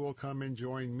if you will come and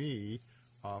join me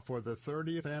for the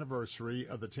 30th anniversary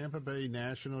of the Tampa Bay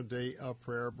National Day of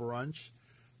Prayer Brunch.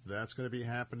 That's going to be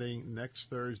happening next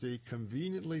Thursday,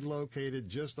 conveniently located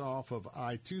just off of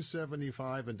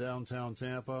I-275 in downtown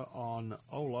Tampa on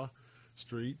Ola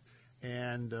Street.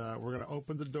 And we're going to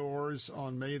open the doors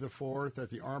on May the 4th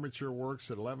at the Armature Works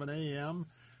at 11 a.m.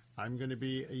 I'm going to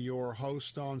be your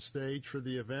host on stage for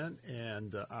the event,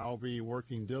 and I'll be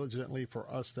working diligently for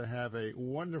us to have a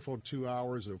wonderful 2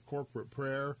 hours of corporate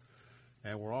prayer.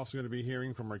 And we're also going to be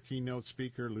hearing from our keynote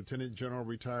speaker, Lieutenant General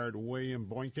Retired William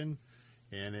Boykin.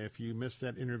 And if you missed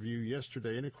that interview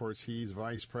yesterday, and of course he's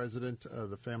Vice President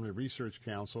of the Family Research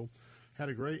Council, had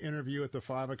a great interview at the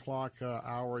 5 o'clock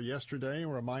hour yesterday,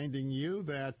 reminding you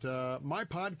that my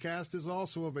podcast is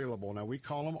also available. Now, we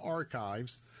call them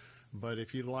archives, but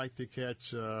if you'd like to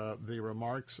catch the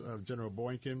remarks of General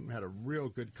Boykin, had a real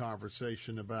good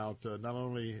conversation about not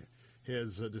only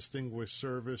his distinguished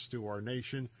service to our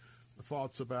nation,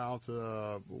 thoughts about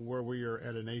where we are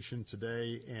at a nation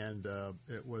today, and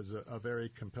it was a very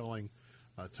compelling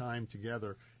time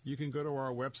together. You can go to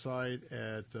our website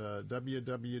at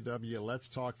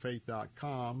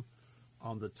www.letstalkfaith.com.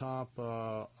 On the top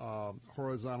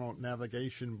horizontal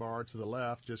navigation bar to the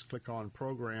left, just click on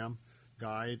Program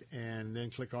Guide and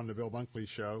then click on The Bill Bunkley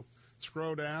Show.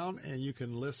 Scroll down and you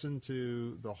can listen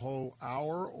to the whole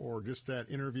hour or just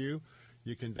that interview.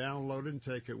 You can download it and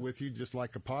take it with you just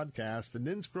like a podcast. And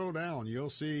then scroll down. You'll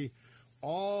see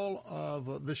all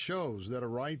of the shows that are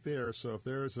right there. So if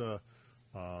there's an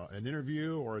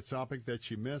interview or a topic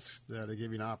that you missed, that'll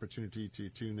give you an opportunity to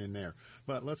tune in there.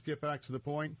 But let's get back to the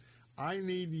point. I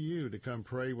need you to come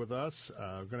pray with us.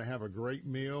 We're going to have a great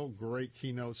meal, great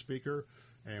keynote speaker,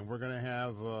 and we're going to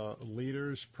have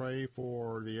leaders pray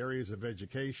for the areas of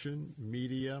education,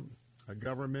 media,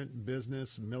 government,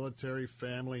 business, military,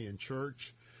 family, and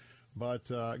church. But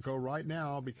go right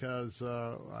now because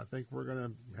I think we're going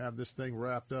to have this thing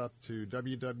wrapped up to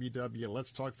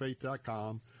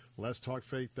www.letstalkfaith.com.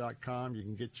 letstalkfaith.com. You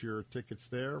can get your tickets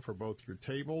there for both your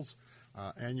tables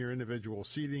and your individual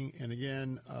seating. And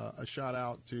again, a shout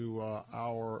out to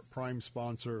our prime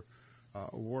sponsor,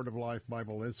 Word of Life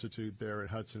Bible Institute there at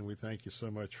Hudson. We thank you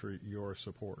so much for your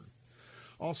support.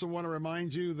 Also want to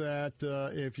remind you that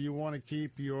if you want to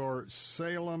keep your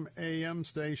Salem AM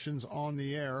stations on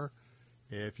the air,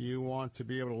 if you want to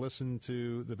be able to listen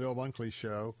to the Bill Bunkley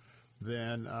Show,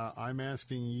 then I'm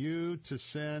asking you to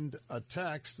send a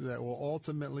text that will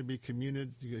ultimately be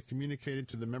communicated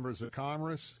to the members of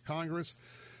Congress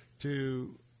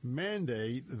to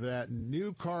mandate that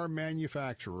new car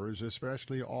manufacturers,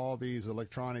 especially all these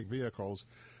electronic vehicles,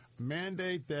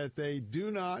 mandate that they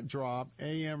do not drop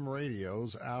AM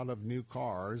radios out of new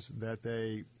cars, that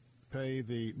they pay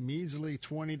the measly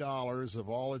 $20 of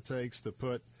all it takes to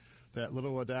put that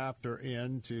little adapter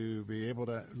in to be able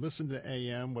to listen to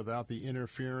AM without the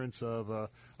interference of,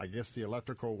 I guess, the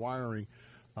electrical wiring.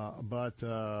 But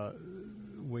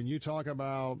when you talk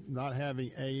about not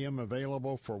having AM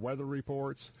available for weather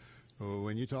reports,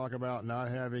 when you talk about not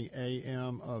having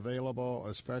AM available,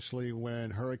 especially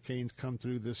when hurricanes come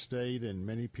through this state and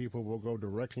many people will go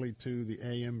directly to the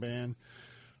AM band,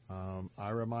 I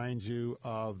remind you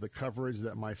of the coverage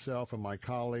that myself and my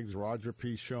colleagues, Roger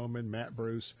P. Showman, Matt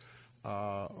Bruce,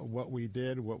 what we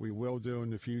did, what we will do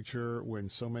in the future when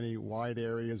so many wide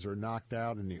areas are knocked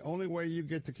out. And the only way you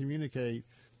get to communicate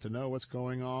to know what's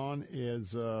going on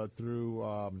is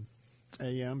through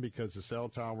AM because the cell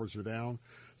towers are down.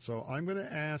 So I'm going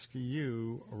to ask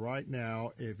you right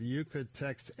now if you could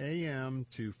text AM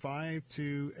to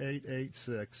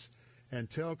 52886 and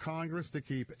tell Congress to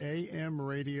keep AM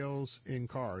radios in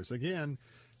cars. Again,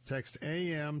 text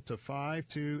AM to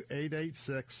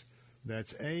 52886.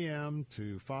 That's AM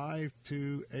to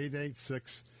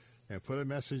 52886 and put a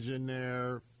message in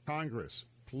there. Congress,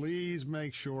 please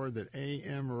make sure that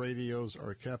AM radios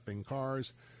are kept in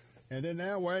cars. And then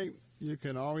that way, you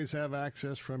can always have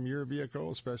access from your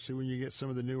vehicle, especially when you get some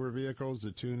of the newer vehicles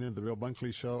to tune into the Bill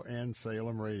Bunkley Show and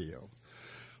Salem Radio.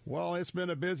 Well, it's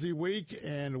been a busy week,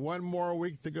 and one more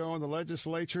week to go in the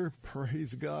legislature.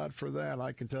 Praise God for that,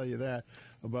 I can tell you that.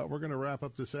 But we're going to wrap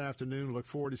up this afternoon. Look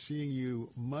forward to seeing you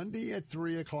Monday at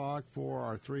 3 o'clock for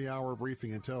our 3-hour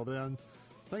briefing. Until then,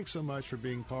 thanks so much for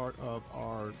being part of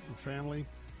our family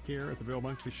here at the Bill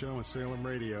Bunkley Show and Salem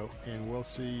Radio, and we'll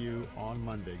see you on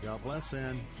Monday. God bless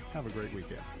and have a great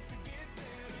weekend.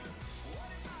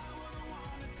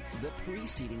 The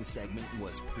preceding segment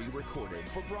was pre-recorded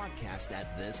for broadcast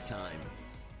at this time.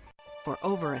 For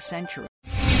over a century.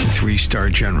 3-star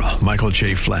General Michael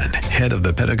J. Flynn, head of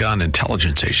the Pentagon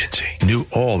Intelligence Agency, knew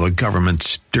all the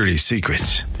government's dirty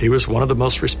secrets. He was one of the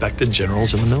most respected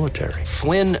generals in the military.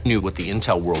 Flynn knew what the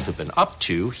intel world had been up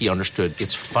to. He understood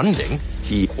its funding.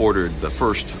 He ordered the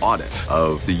first audit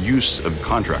of the use of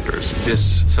contractors.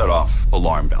 This set off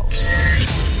alarm bells.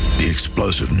 The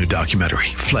explosive new documentary,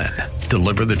 Flynn,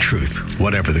 Deliver the Truth,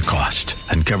 Whatever the Cost,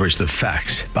 uncovers the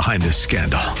facts behind this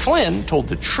scandal. Flynn told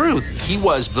the truth. He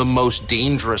was the most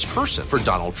dangerous person for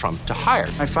Donald Trump to hire.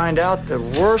 I find out the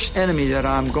worst enemy that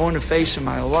I'm going to face in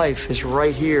my life is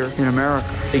right here in America.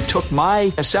 They took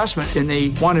my assessment and they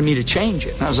wanted me to change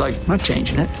it. And I was like, I'm not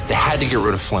changing it. They had to get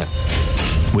rid of Flynn.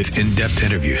 With in-depth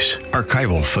interviews,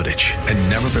 archival footage, and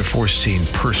never-before-seen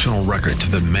personal records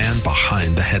of the man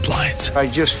behind the headlines. I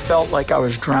just felt like I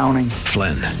was drowning.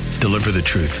 Flynn, Deliver the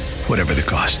Truth, Whatever the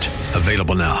Cost.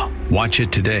 Available now. Watch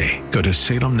it today. Go to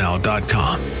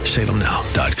salemnow.com.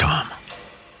 salemnow.com.